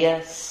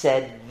Isaiah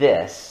said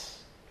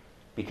this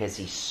because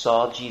he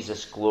saw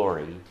Jesus'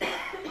 glory.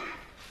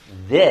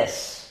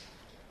 This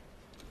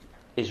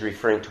is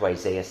referring to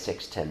Isaiah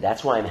 6:10.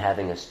 That's why I'm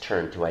having us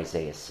turn to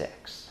Isaiah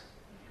 6.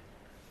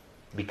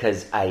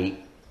 Because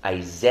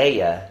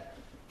Isaiah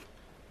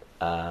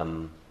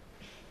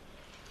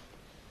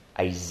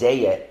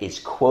is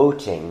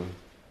quoting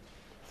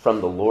from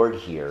the Lord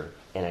here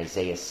in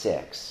Isaiah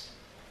 6.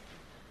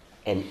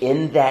 And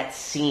in that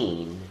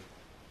scene,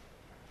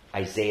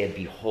 Isaiah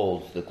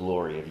beholds the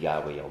glory of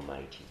Yahweh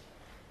Almighty.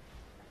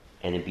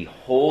 And in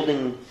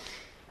beholding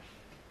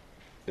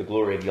the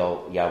glory of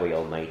Yahweh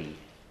Almighty,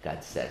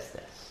 God says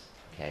this.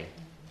 Okay?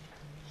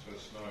 So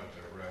it's not a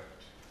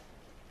direct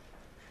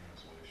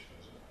translation,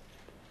 is it?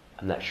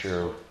 I'm not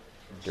sure.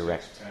 From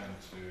Direct. 6:10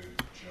 to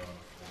John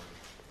 4.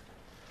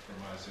 From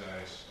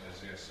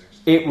Isaiah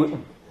 6.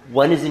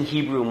 One is in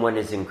Hebrew and one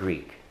is in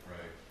Greek.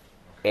 Right.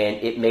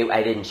 And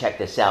I didn't check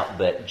this out,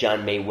 but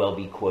John may well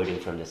be quoting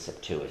from the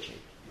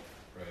Septuagint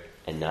Right.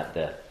 and not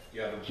the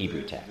Yeah,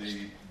 Hebrew text.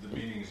 The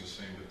meaning is the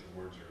same, but the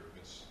words are,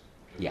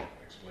 Yeah.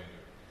 explained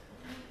it.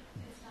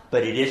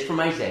 But it is from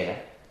Isaiah,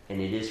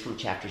 and it is from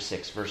chapter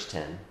 6, verse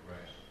 10, Right.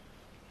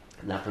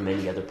 not from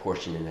any other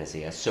portion in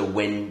Isaiah. So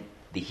when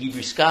the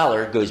Hebrew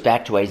scholar goes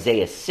back to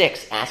Isaiah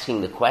 6,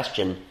 asking the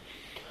question,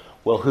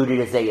 well, who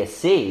did Isaiah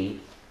see?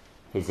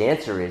 His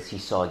answer is he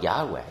saw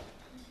Yahweh,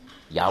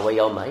 Yahweh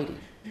Almighty.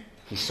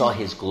 He saw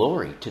his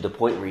glory to the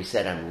point where he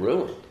said, I'm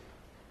ruined.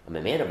 I'm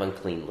a man of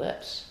unclean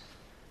lips.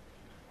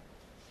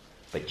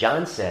 But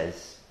John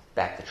says,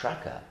 back the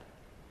truck up.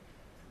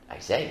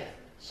 Isaiah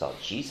saw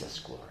Jesus'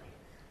 glory.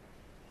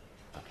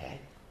 Okay?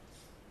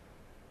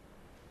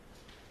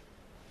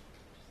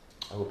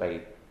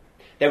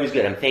 That was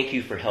good. Thank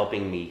you for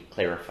helping me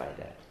clarify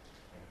that.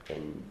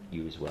 And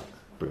you as well,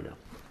 Bruno.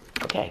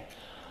 Okay.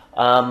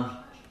 Wow.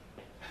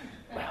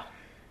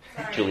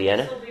 Sorry,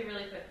 Juliana? this will be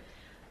really quick.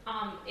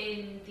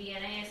 In the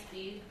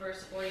NASB,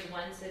 verse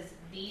 41 says,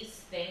 these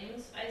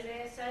things,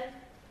 Isaiah said,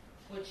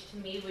 which to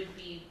me would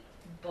be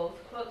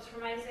both quotes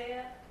from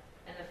Isaiah.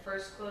 And the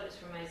first quote is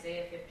from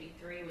Isaiah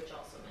 53, which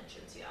also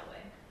mentions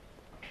Yahweh.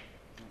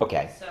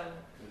 Okay. So,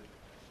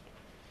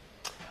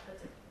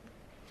 that's it.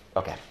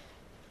 Okay.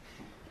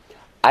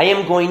 I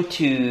am going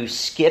to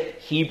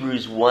skip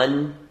Hebrews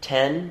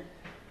 1:10,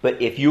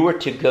 but if you were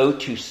to go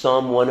to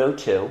Psalm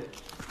 102,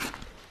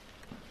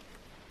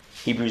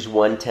 Hebrews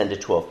 1:10 to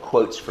 12,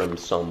 quotes from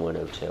Psalm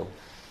 102.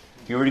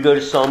 If you were to go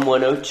to Psalm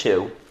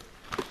 102,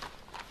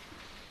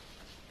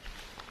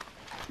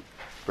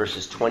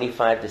 verses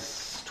 25 to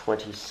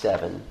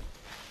 27,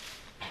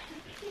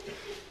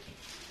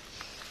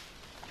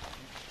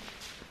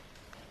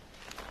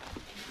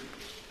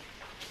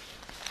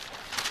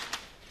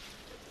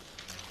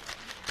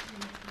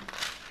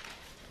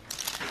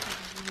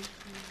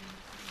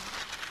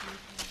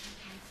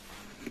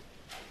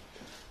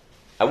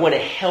 I want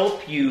to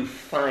help you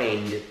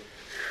find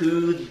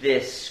who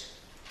this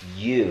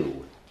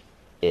you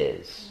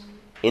is.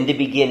 In the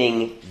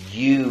beginning,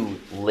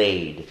 you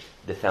laid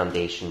the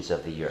foundations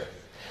of the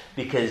earth.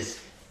 Because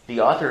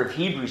the author of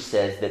Hebrews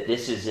says that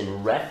this is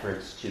in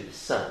reference to the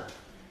Son.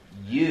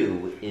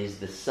 You is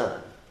the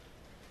Son.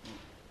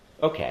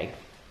 Okay.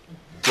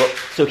 Well,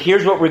 so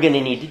here's what we're going to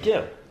need to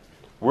do.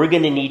 We're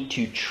going to need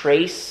to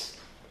trace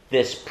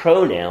this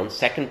pronoun,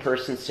 second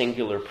person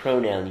singular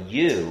pronoun,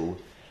 you,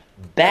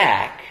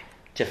 back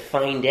to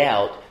find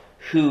out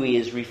who he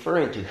is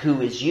referring to.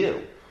 Who is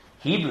you?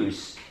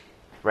 Hebrews,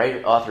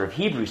 right? Author of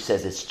Hebrews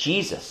says it's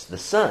Jesus, the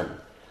Son.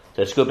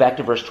 Let's go back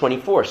to verse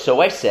 24.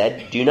 So I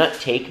said, do not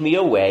take me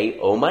away,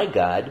 O my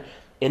God,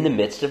 in the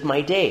midst of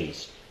my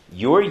days.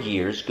 Your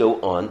years go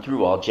on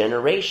through all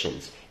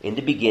generations. In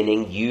the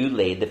beginning, you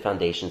laid the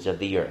foundations of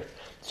the earth.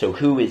 So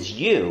who is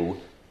you,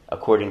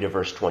 according to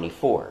verse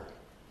 24?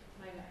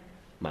 My God.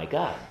 My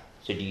God.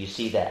 So do you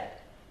see that?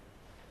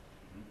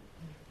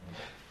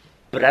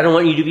 But I don't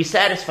want you to be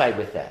satisfied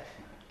with that.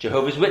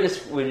 Jehovah's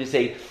Witness would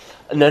say,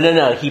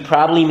 no. He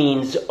probably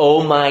means,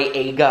 oh my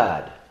a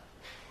God.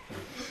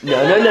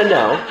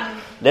 No.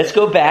 Let's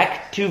go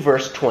back to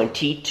verse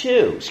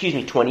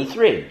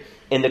 23.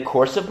 In the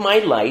course of my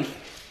life,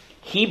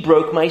 he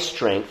broke my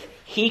strength.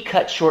 He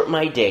cut short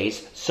my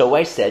days. So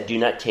I said, do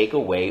not take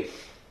me away,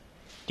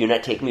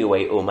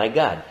 oh my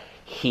God.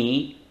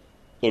 He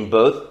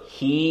broke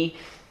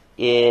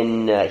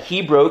and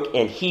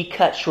he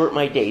cut short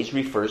my days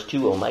refers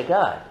to, oh my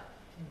God.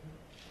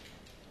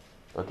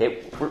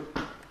 Okay,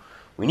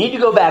 we need to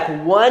go back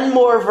one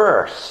more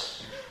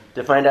verse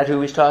to find out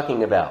who he's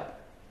talking about.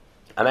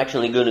 I'm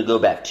actually going to go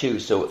back two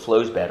so it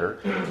flows better.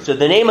 So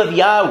the name of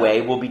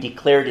Yahweh will be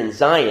declared in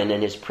Zion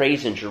and his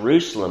praise in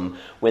Jerusalem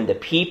when the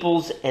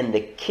peoples and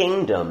the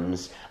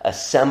kingdoms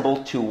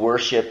assemble to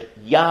worship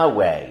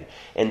Yahweh.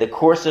 In the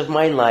course of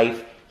my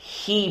life,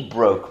 he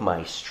broke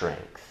my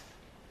strength.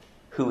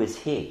 Who is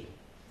he?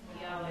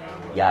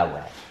 Yahweh.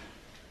 Yahweh.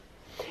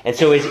 And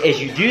so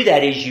as you do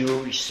that, as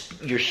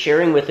you're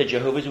sharing with the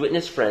Jehovah's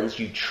Witness friends,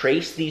 you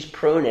trace these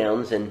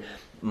pronouns and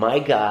my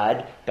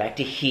God back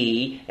to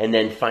he, and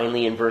then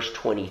finally in verse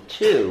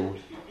 22,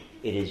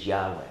 it is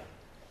Yahweh.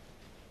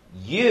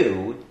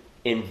 You,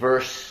 in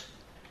verse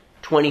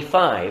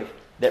 25,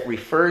 that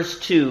refers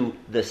to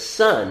the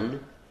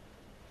Son,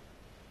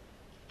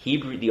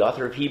 the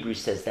author of Hebrews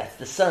says that's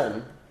the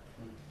Son.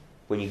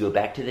 When you go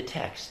back to the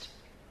text,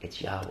 it's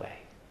Yahweh.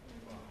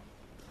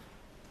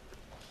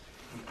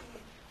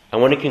 I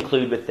want to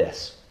conclude with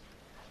this.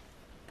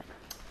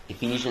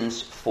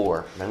 Ephesians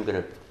 4.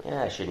 And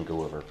I shouldn't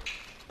go over,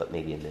 but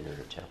maybe a minute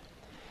or two.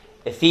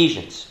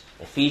 Ephesians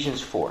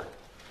 4.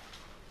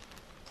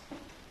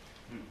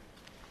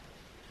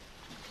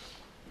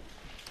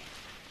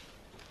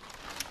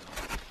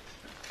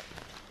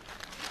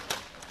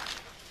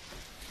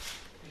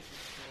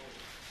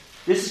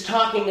 This is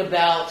talking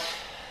about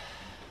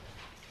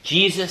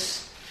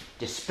Jesus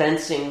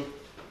dispensing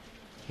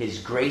his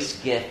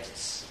grace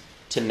gifts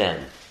to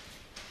men.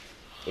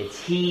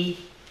 It's he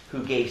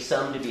who gave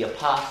some to be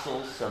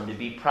apostles, some to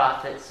be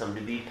prophets, some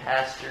to be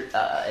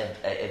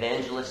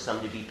evangelists,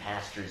 some to be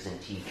pastors and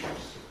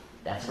teachers.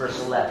 That's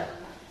verse 11.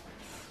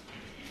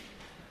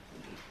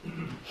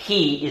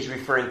 He is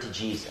referring to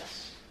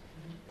Jesus.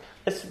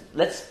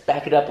 Let's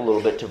back it up a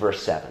little bit to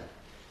verse 7.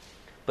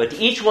 But to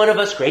each one of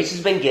us grace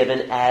has been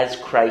given as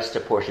Christ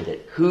apportioned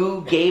it.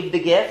 Who gave the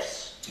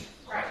gifts?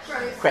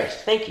 Christ.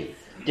 Thank you.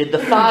 Did the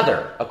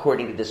Father,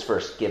 according to this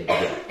verse, give the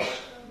gifts?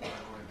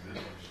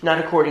 Not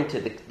according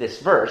to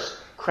this verse.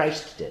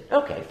 Christ did.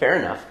 Okay, fair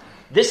enough.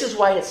 This is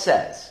why it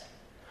says.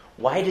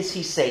 Why does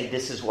he say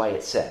this is why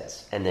it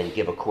says? And then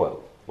give a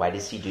quote. Why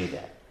does he do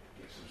that?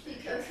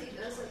 Because he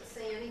doesn't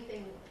say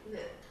anything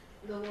that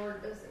the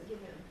Lord doesn't give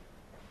him.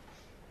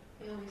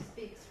 He only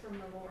speaks from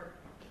the Lord.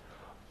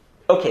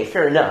 Okay,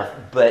 fair enough.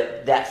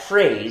 But that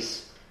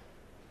phrase,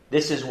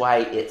 this is why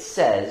it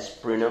says,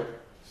 Bruno?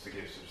 To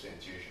give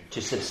substantiation.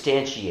 To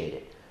substantiate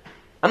it.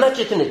 I'm not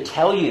just going to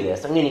tell you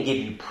this. I'm going to give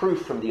you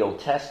proof from the Old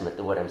Testament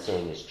that what I'm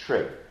saying is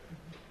true.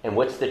 And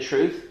what's the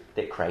truth?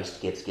 That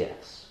Christ gives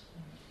gifts.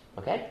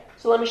 Okay?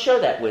 So let me show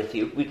that with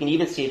you. We can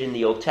even see it in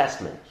the Old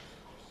Testament.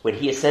 When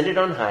he ascended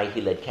on high, he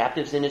led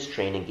captives in his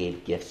train and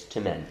gave gifts to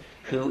men.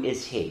 Who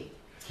is he?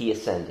 He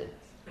ascended.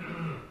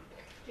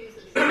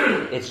 Jesus.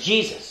 It's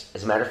Jesus.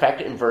 As a matter of fact,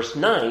 in verse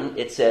 9,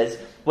 it says,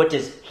 what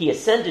does he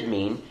ascended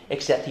mean,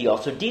 except he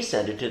also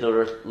descended to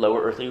the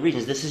lower earthly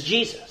regions? This is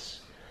Jesus.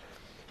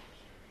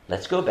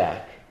 Let's go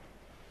back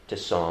to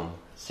Psalm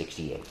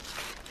 68.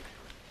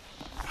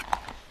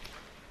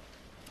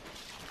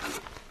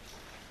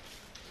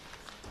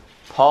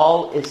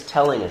 Paul is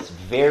telling us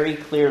very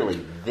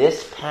clearly,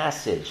 this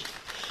passage,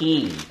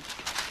 he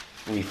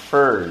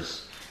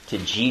refers to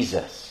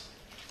Jesus.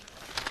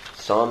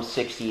 Psalm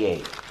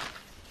 68.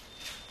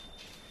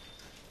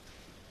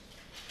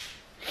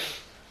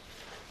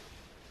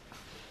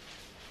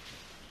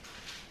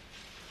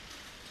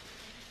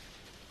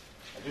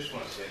 I just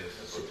want to say this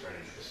as we're turning.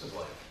 This is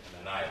like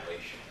an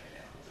annihilation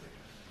right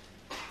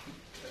now.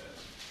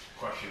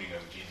 Questioning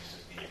of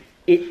Jesus'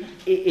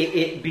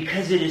 deity.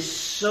 Because it is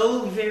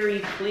so very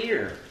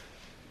clear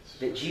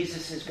that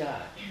Jesus is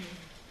God.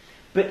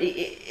 But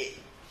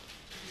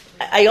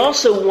I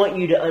also want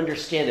you to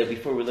understand, though,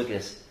 before we look at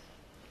this,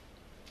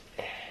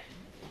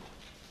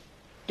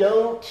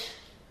 don't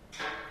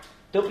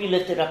be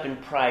lifted up in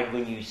pride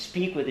when you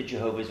speak with a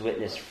Jehovah's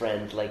Witness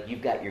friend like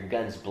you've got your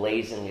guns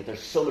blazing. Like,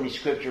 there's so many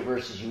scripture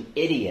verses, you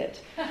idiot.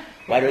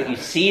 Why don't you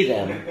see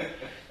them?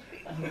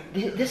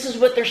 This is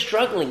what they're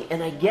struggling,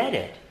 and I get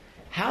it.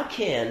 How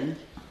can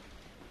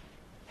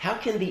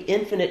the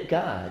infinite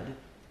God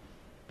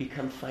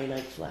become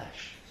finite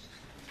flesh?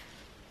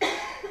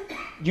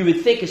 You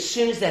would think as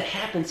soon as that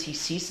happens, he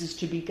ceases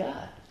to be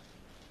God.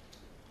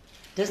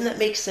 Doesn't that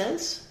make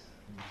sense?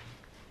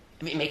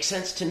 I mean, it makes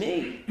sense to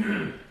me.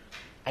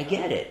 I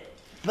get it.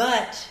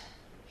 But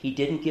he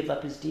didn't give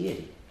up his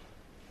deity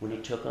when he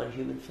took on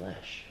human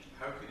flesh.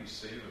 How could he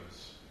save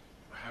us?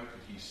 How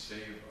could he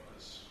save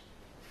us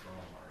from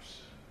our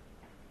sin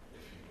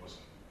if he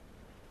wasn't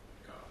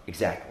God?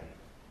 Exactly.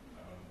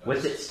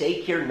 What's at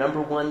stake here?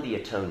 Number one, the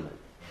atonement.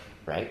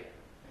 Right?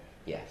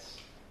 Yes.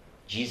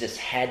 Jesus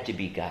had to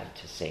be God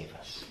to save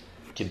us,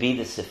 to be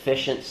the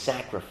sufficient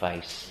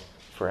sacrifice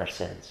for our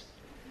sins.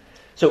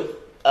 So,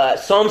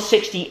 Psalm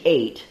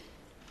 68,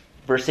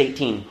 verse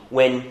 18,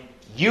 when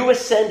you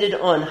ascended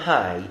on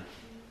high,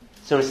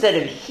 so instead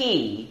of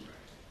he,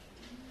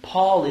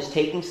 Paul is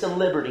taking some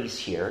liberties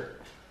here,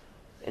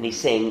 and he's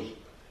saying,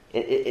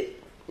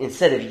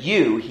 instead of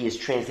you, he is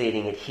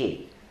translating it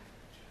he.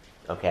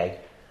 Okay?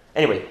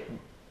 Anyway,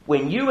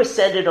 when you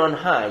ascended on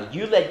high,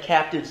 you led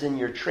captives in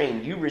your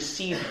train, you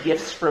received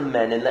gifts from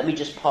men, and let me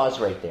just pause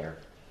right there.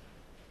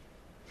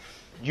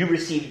 You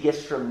received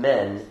gifts from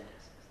men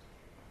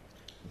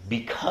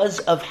because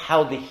of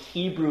how the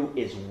Hebrew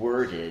is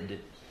worded.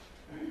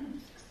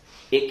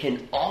 It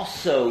can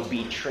also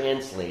be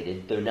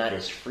translated, though not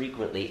as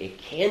frequently, it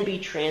can be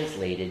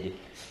translated,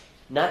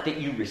 not that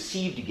you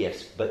received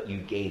gifts, but you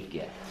gave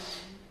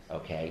gifts.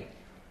 Okay?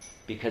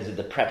 because of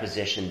the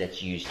preposition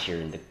that's used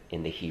here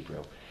in the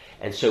Hebrew.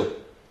 And so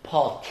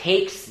Paul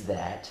takes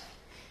that,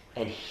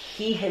 and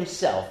he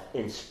himself,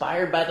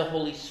 inspired by the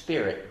Holy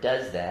Spirit,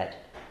 does that,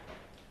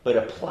 but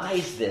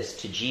applies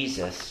this to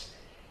Jesus.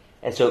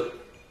 And so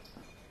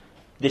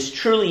this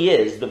truly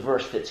is the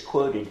verse that's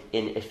quoted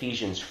in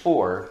Ephesians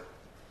 4.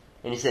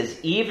 And he says,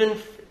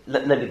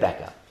 let me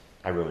back up.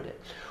 I ruined it.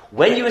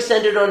 When you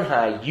ascended on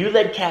high, you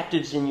led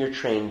captives in your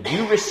train.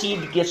 You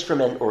received gifts from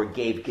men, or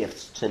gave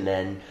gifts to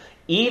men,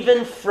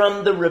 even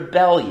from the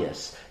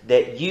rebellious,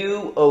 that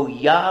you, O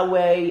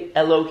Yahweh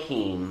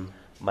Elohim,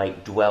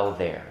 might dwell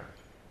there.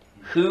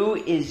 Who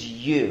is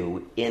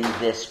you in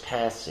this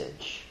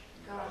passage?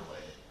 God.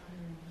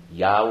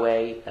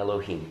 Yahweh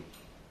Elohim,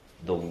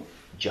 the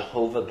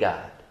Jehovah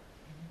God.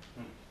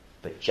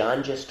 But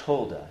John just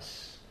told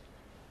us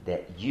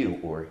that you,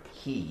 or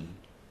he,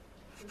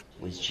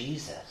 was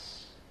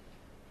Jesus.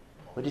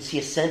 What does he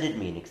ascended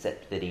mean,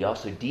 except that he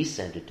also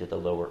descended to the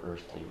lower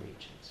earthly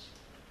regions?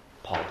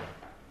 Paul did.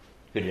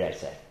 Who did I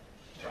say?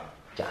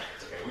 John.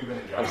 Okay, we've been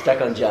in John. I'm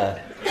stuck on John.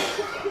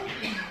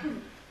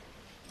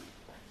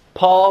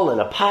 Paul, an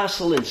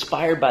apostle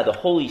inspired by the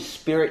Holy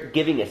Spirit,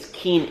 giving us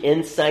keen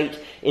insight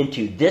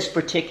into this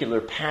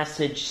particular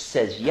passage,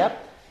 says,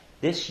 yep,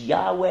 this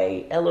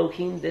Yahweh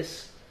Elohim,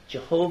 this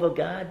Jehovah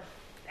God,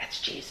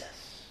 that's Jesus.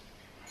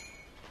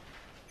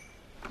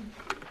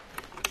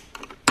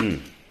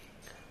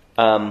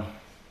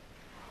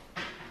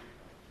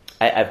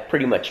 I've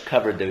pretty much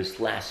covered those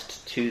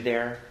last two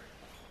there.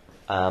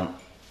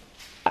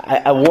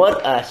 I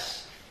want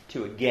us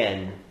to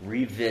again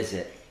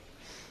revisit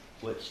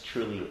what's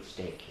truly at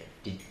stake here.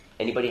 Did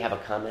anybody have a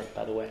comment,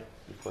 by the way,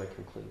 before I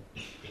conclude?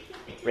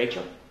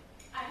 Rachel?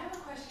 I have a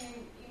question.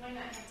 You might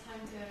not have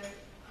time to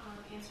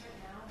answer it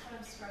now, but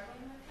I'm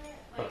struggling with it.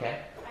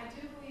 Okay. I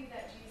do believe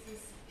that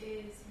Jesus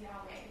is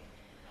Yahweh.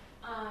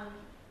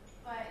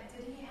 But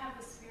did he have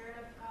the Spirit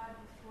of God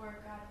before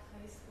God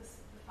placed the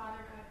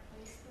Father God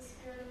placed the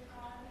Spirit of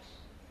God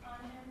on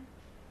him?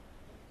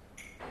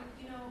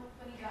 You know,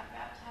 when he got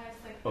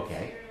baptized, like the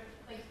Okay. Spirit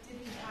of, like, did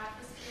he have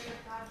the Spirit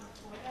of God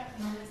before that?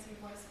 Because he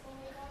was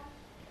fully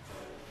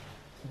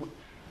God?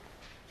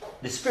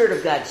 The Spirit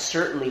of God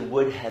certainly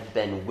would have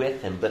been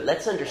with him, but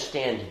let's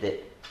understand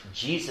that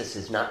Jesus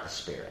is not the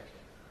Spirit.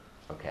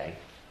 Okay?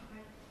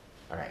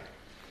 All right.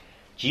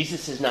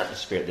 Jesus is not the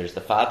Spirit. There's the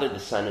Father, the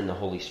Son, and the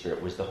Holy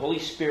Spirit. Was the Holy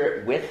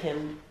Spirit with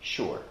him?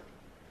 Sure.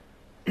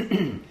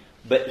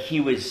 But he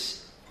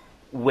was,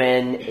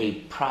 when a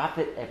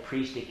prophet, a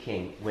priest, a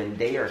king, when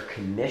they are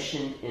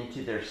commissioned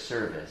into their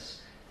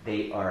service,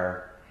 they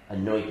are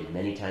anointed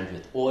many times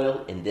with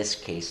oil, in this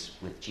case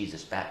with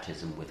Jesus'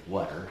 baptism with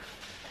water.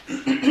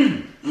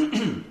 And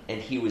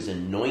he was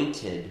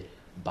anointed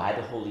by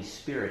the Holy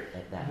Spirit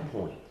at that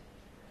point.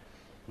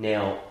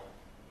 Now,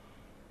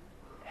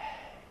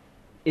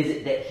 is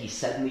it that he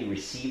suddenly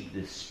received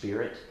the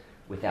Spirit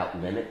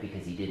without limit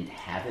because he didn't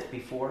have it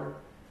before?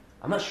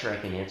 I'm not sure I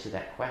can answer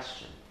that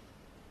question,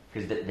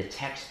 because the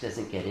text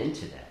doesn't get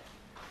into that.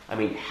 I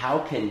mean, how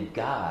can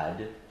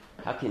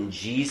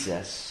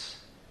Jesus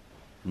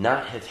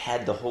not have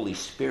had the Holy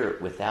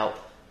Spirit without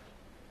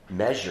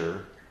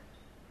measure?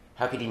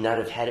 How could he not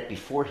have had it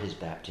before his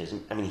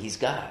baptism? I mean, he's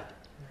God.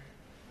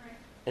 Right.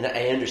 And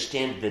I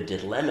understand the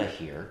dilemma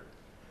here,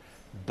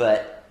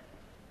 but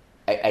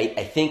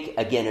I think,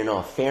 again, in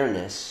all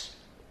fairness,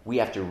 we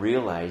have to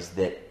realize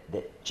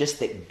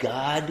that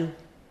God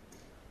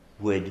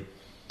would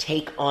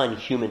take on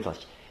human flesh.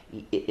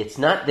 It's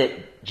not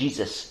that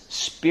Jesus'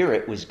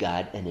 spirit was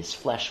God and his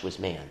flesh was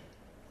man.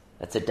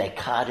 That's a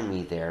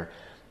dichotomy there,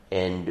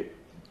 and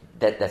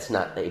that's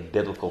not a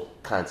biblical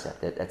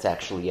concept. That's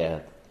actually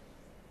a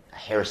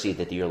heresy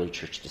that the early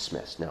church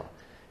dismissed. No,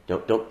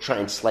 don't try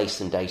and slice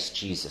and dice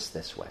Jesus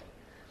this way.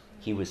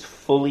 He was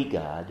fully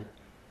God,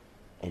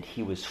 and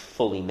he was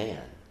fully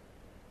man.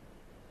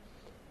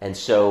 And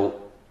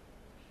so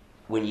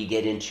when you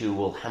get into,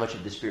 well, how much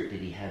of the Spirit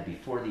did he have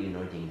before the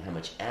anointing and how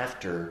much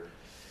after?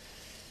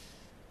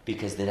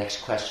 Because the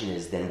next question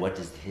is then, what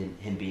does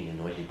him being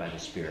anointed by the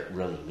Spirit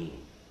really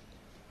mean?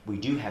 We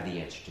do have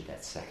the answer to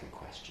that second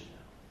question,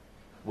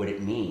 though. What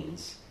it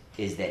means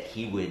is that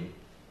he would,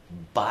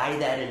 by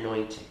that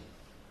anointing,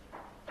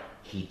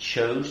 he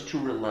chose to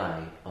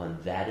rely on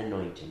that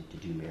anointing to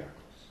do miracles.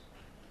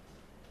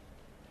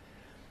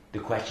 The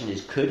question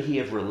is, could he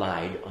have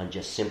relied on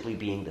just simply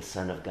being the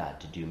Son of God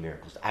to do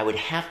miracles? I would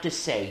have to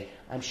say,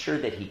 I'm sure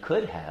that he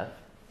could have,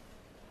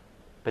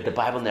 but the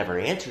Bible never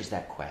answers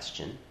that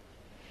question.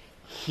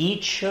 He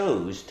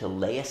chose to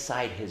lay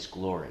aside his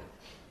glory.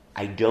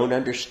 I don't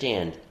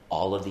understand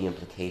all of the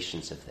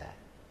implications of that.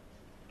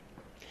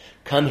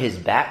 Come his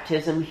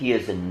baptism, he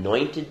is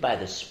anointed by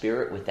the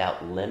Spirit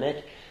without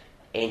limit,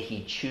 and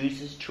he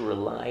chooses to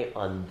rely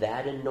on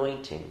that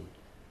anointing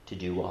to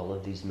do all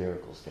of these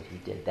miracles that he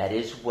did. That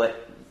is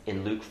what,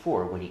 in Luke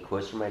 4, when he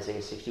quotes from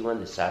Isaiah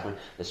 61, the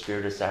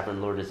Spirit of the Sovereign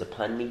Lord is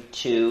upon me,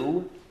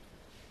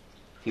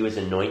 he was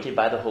anointed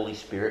by the Holy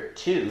Spirit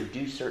to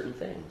do certain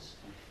things.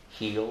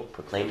 Heal,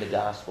 proclaim the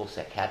gospel,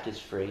 set captives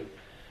free.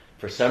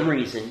 For some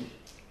reason,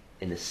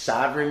 in the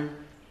sovereign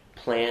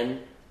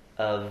plan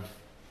of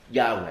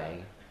Yahweh,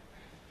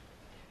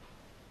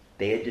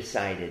 they had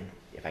decided,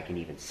 if I can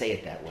even say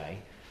it that way,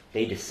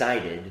 they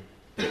decided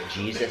that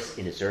Jesus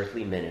in his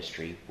earthly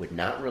ministry would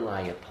not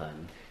rely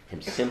upon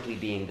him simply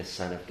being the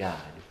Son of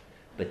God,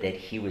 but that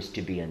he was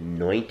to be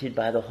anointed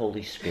by the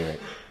Holy Spirit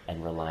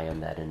and rely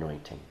on that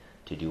anointing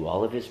to do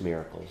all of his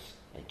miracles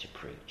and to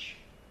preach.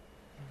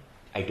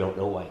 I don't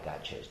know why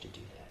God chose to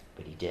do that,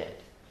 but he did.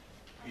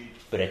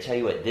 But I tell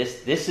you what,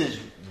 this is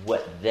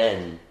what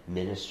then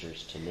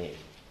ministers to me.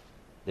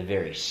 The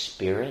very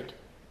spirit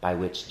by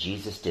which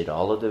Jesus did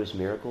all of those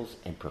miracles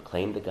and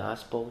proclaimed the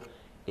gospel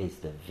is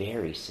the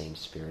very same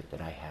spirit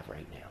that I have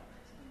right now.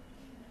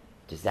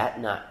 Does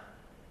that not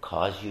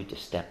cause you to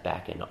step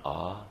back in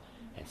awe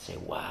and say,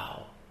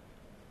 wow?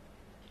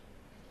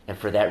 And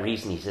for that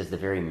reason, he says, the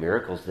very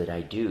miracles that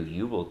I do,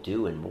 you will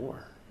do and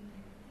more.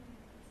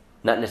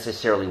 Not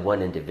necessarily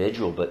one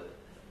individual, but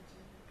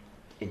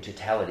in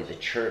totality, the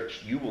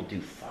church, you will do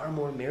far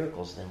more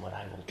miracles than what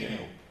I will do.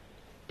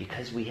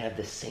 Because we have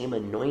the same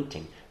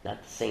anointing,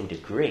 not the same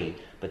degree,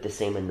 but the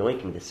same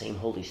anointing, the same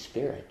Holy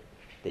Spirit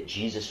that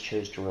Jesus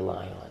chose to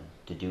rely on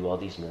to do all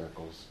these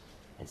miracles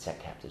and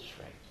set captives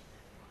free.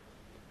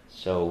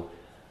 So,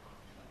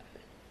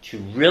 to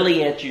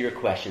really answer your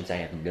questions, I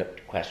have no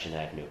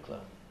clue.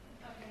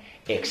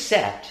 Okay.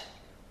 Except,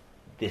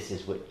 this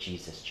is what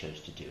Jesus chose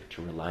to do,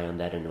 to rely on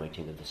that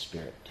anointing of the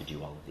Spirit to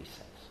do all of these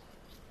things.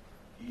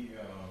 He, is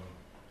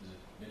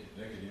it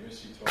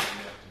Nicodemus, he told him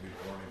you have to be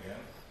born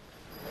again?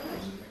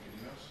 Was it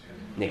Nicodemus?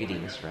 Yeah.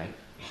 Nicodemus, right?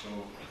 So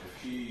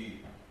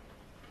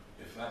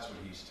if that's what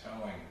he's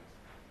telling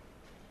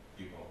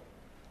people,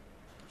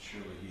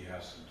 surely he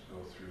has to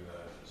go through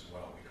that as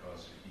well,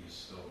 because he's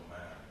still a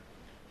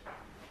man.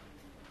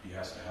 He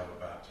has to have a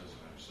baptism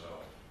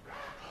himself.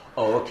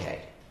 Oh,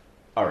 okay.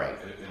 All right.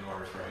 In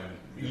order for him.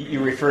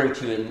 You're referring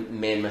to a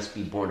man must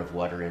be born of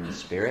water and the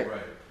Spirit?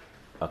 Right.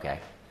 Okay.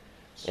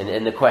 So,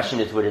 And the question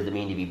is, what does it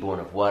mean to be born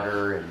of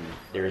water? And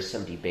there is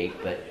some debate,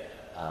 but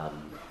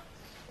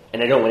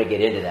and I don't want to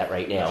get into that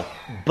right now.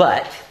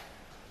 But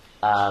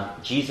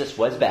Jesus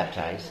was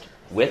baptized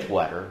with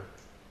water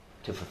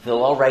to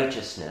fulfill all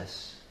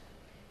righteousness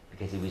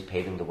because he was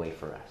paving the way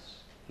for us.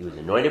 He was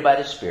anointed by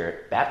the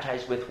Spirit,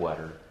 baptized with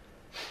water,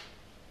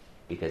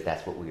 because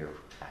that's what we are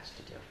asked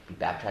to do. Be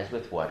baptized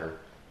with water.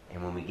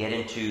 And when we get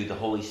into the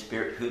Holy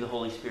Spirit, who the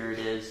Holy Spirit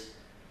is,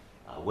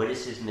 what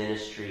is his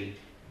ministry,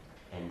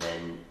 and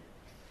then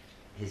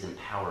his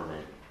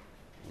empowerment,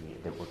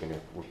 that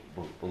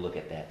we'll look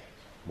at that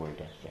more in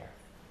depth there.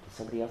 Does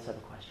somebody else have a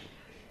question?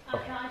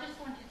 Okay. No, I just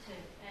wanted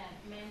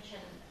to mention,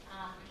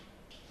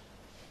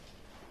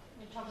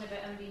 we're talking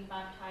about him being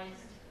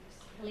baptized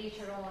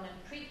later on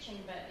and preaching,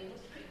 but he was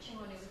preaching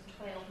when he was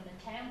 12 in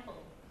the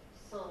temple.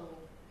 So,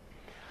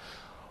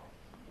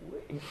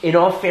 in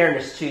all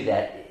fairness to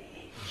that,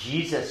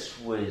 Jesus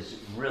was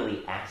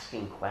really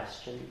asking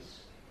questions.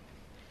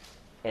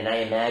 And I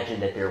imagine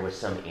that there was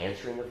some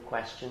answering of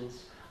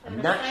questions. I'm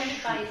I'm not surrounded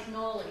sure. by his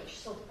knowledge,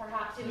 so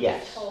perhaps he was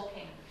Yes. just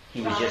talking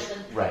He was rather just,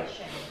 than right,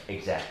 preaching.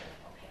 exactly.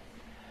 Okay.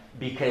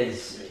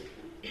 Because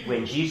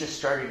when Jesus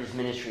started his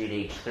ministry at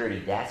age 30,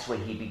 that's when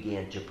he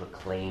began to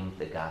proclaim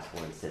the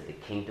gospel and said, the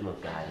kingdom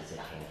of God is at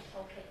hand.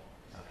 Okay.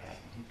 Okay.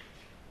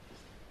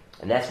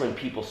 And that's when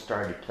people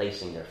started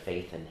placing their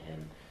faith in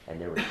him, and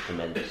there was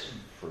tremendous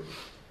fruit.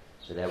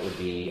 So that would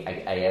be,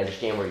 I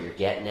understand where you're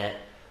getting at.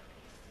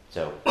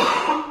 So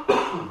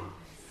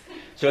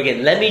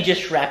again, let me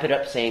just wrap it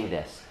up saying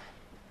this.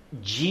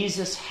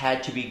 Jesus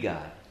had to be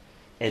God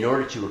in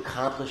order to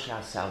accomplish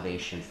our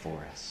salvation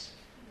for us.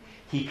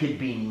 He could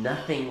be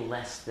nothing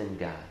less than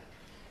God.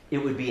 It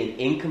would be an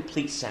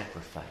incomplete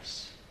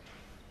sacrifice.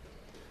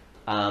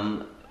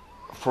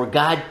 For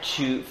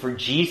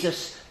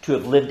Jesus to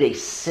have lived a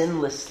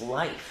sinless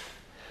life.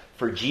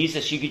 For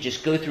Jesus, you could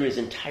just go through his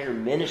entire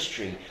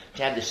ministry,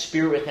 to have the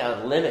Spirit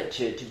without limit,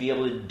 to be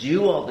able to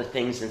do all the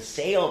things and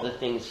say all the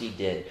things he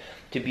did,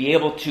 to be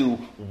able to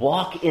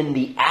walk in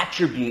the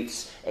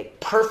attributes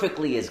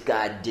perfectly as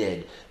God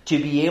did, to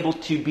be able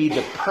to be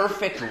the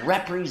perfect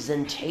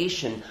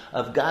representation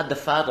of God the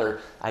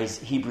Father, as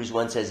Hebrews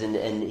 1 says,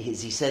 and he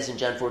says in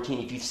John 14,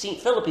 if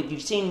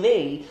you've seen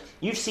me,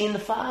 you've seen the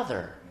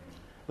Father.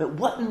 But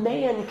what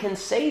man can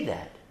say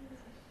that?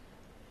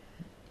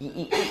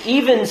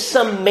 Even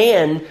some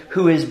man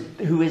who has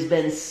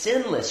been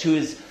sinless, who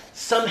has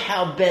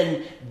somehow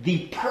been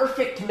the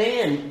perfect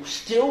man,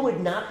 still would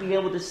not be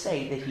able to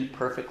say that he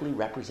perfectly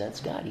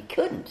represents God. He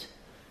couldn't.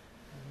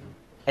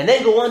 And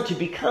then go on to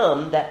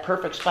become that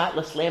perfect,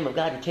 spotless Lamb of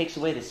God who takes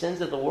away the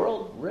sins of the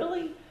world?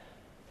 Really?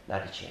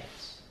 Not a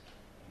chance.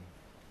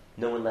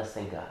 No one less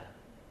than God.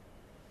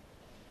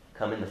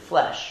 Come in the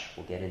flesh,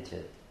 we'll get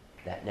into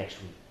that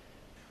next week,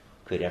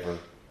 could ever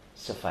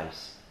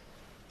suffice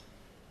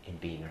in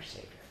being our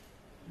Savior.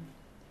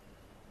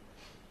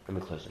 Let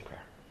me close in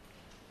prayer.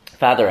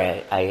 Father,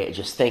 I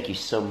just thank you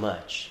so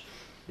much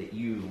that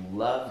you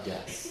loved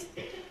us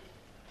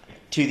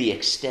to the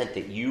extent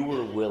that you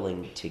were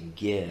willing to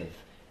give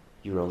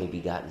your only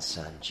begotten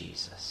Son,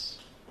 Jesus.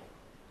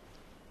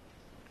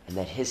 And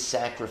that his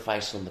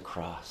sacrifice on the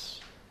cross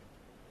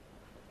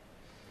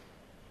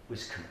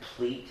was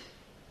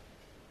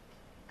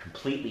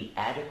completely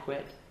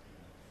adequate,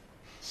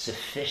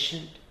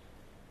 sufficient.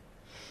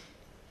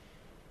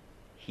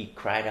 He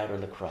cried out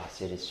on the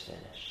cross, "It is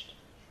finished."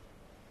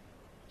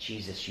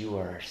 Jesus, you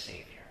are our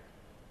Savior.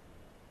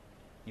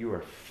 You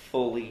are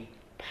fully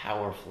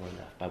powerful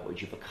enough by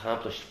what you've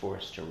accomplished for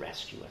us to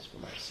rescue us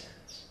from our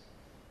sins.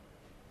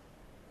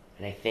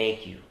 And I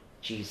thank you,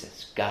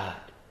 Jesus, God,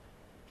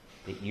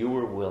 that you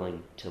were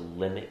willing to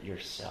limit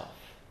yourself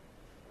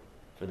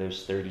for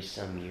those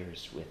 30-some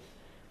years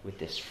with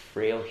this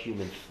frail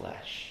human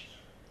flesh.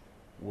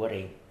 What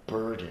a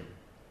burden.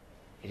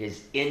 It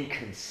is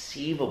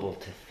inconceivable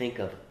to think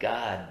of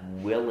God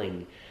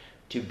willing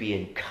to be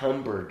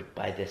encumbered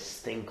by this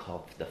thing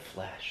called the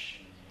flesh.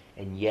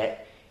 And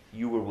yet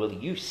you were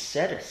willing. You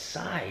set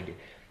aside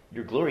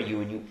your glory,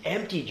 and you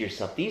emptied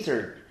yourself.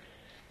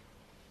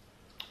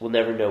 We'll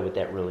never know what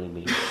that really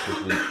means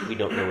because we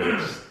don't know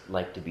what it's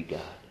like to be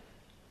God.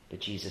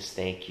 But Jesus,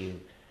 thank you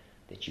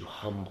that you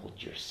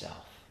humbled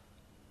yourself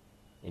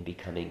in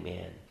becoming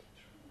man.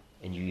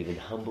 And you even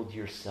humbled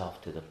yourself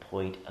to the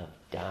point of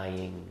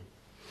dying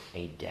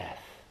a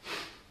death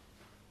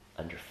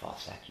under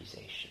false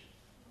accusation.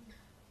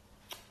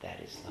 That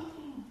is love.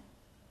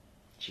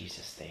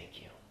 Jesus,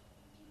 thank you.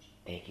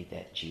 Thank you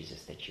that,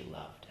 Jesus, that you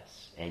loved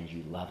us. And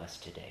you love us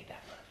today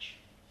that much.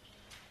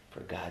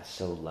 For God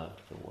so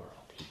loved the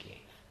world, he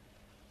gave.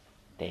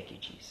 Thank you,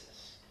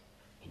 Jesus.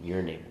 In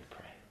your name we pray.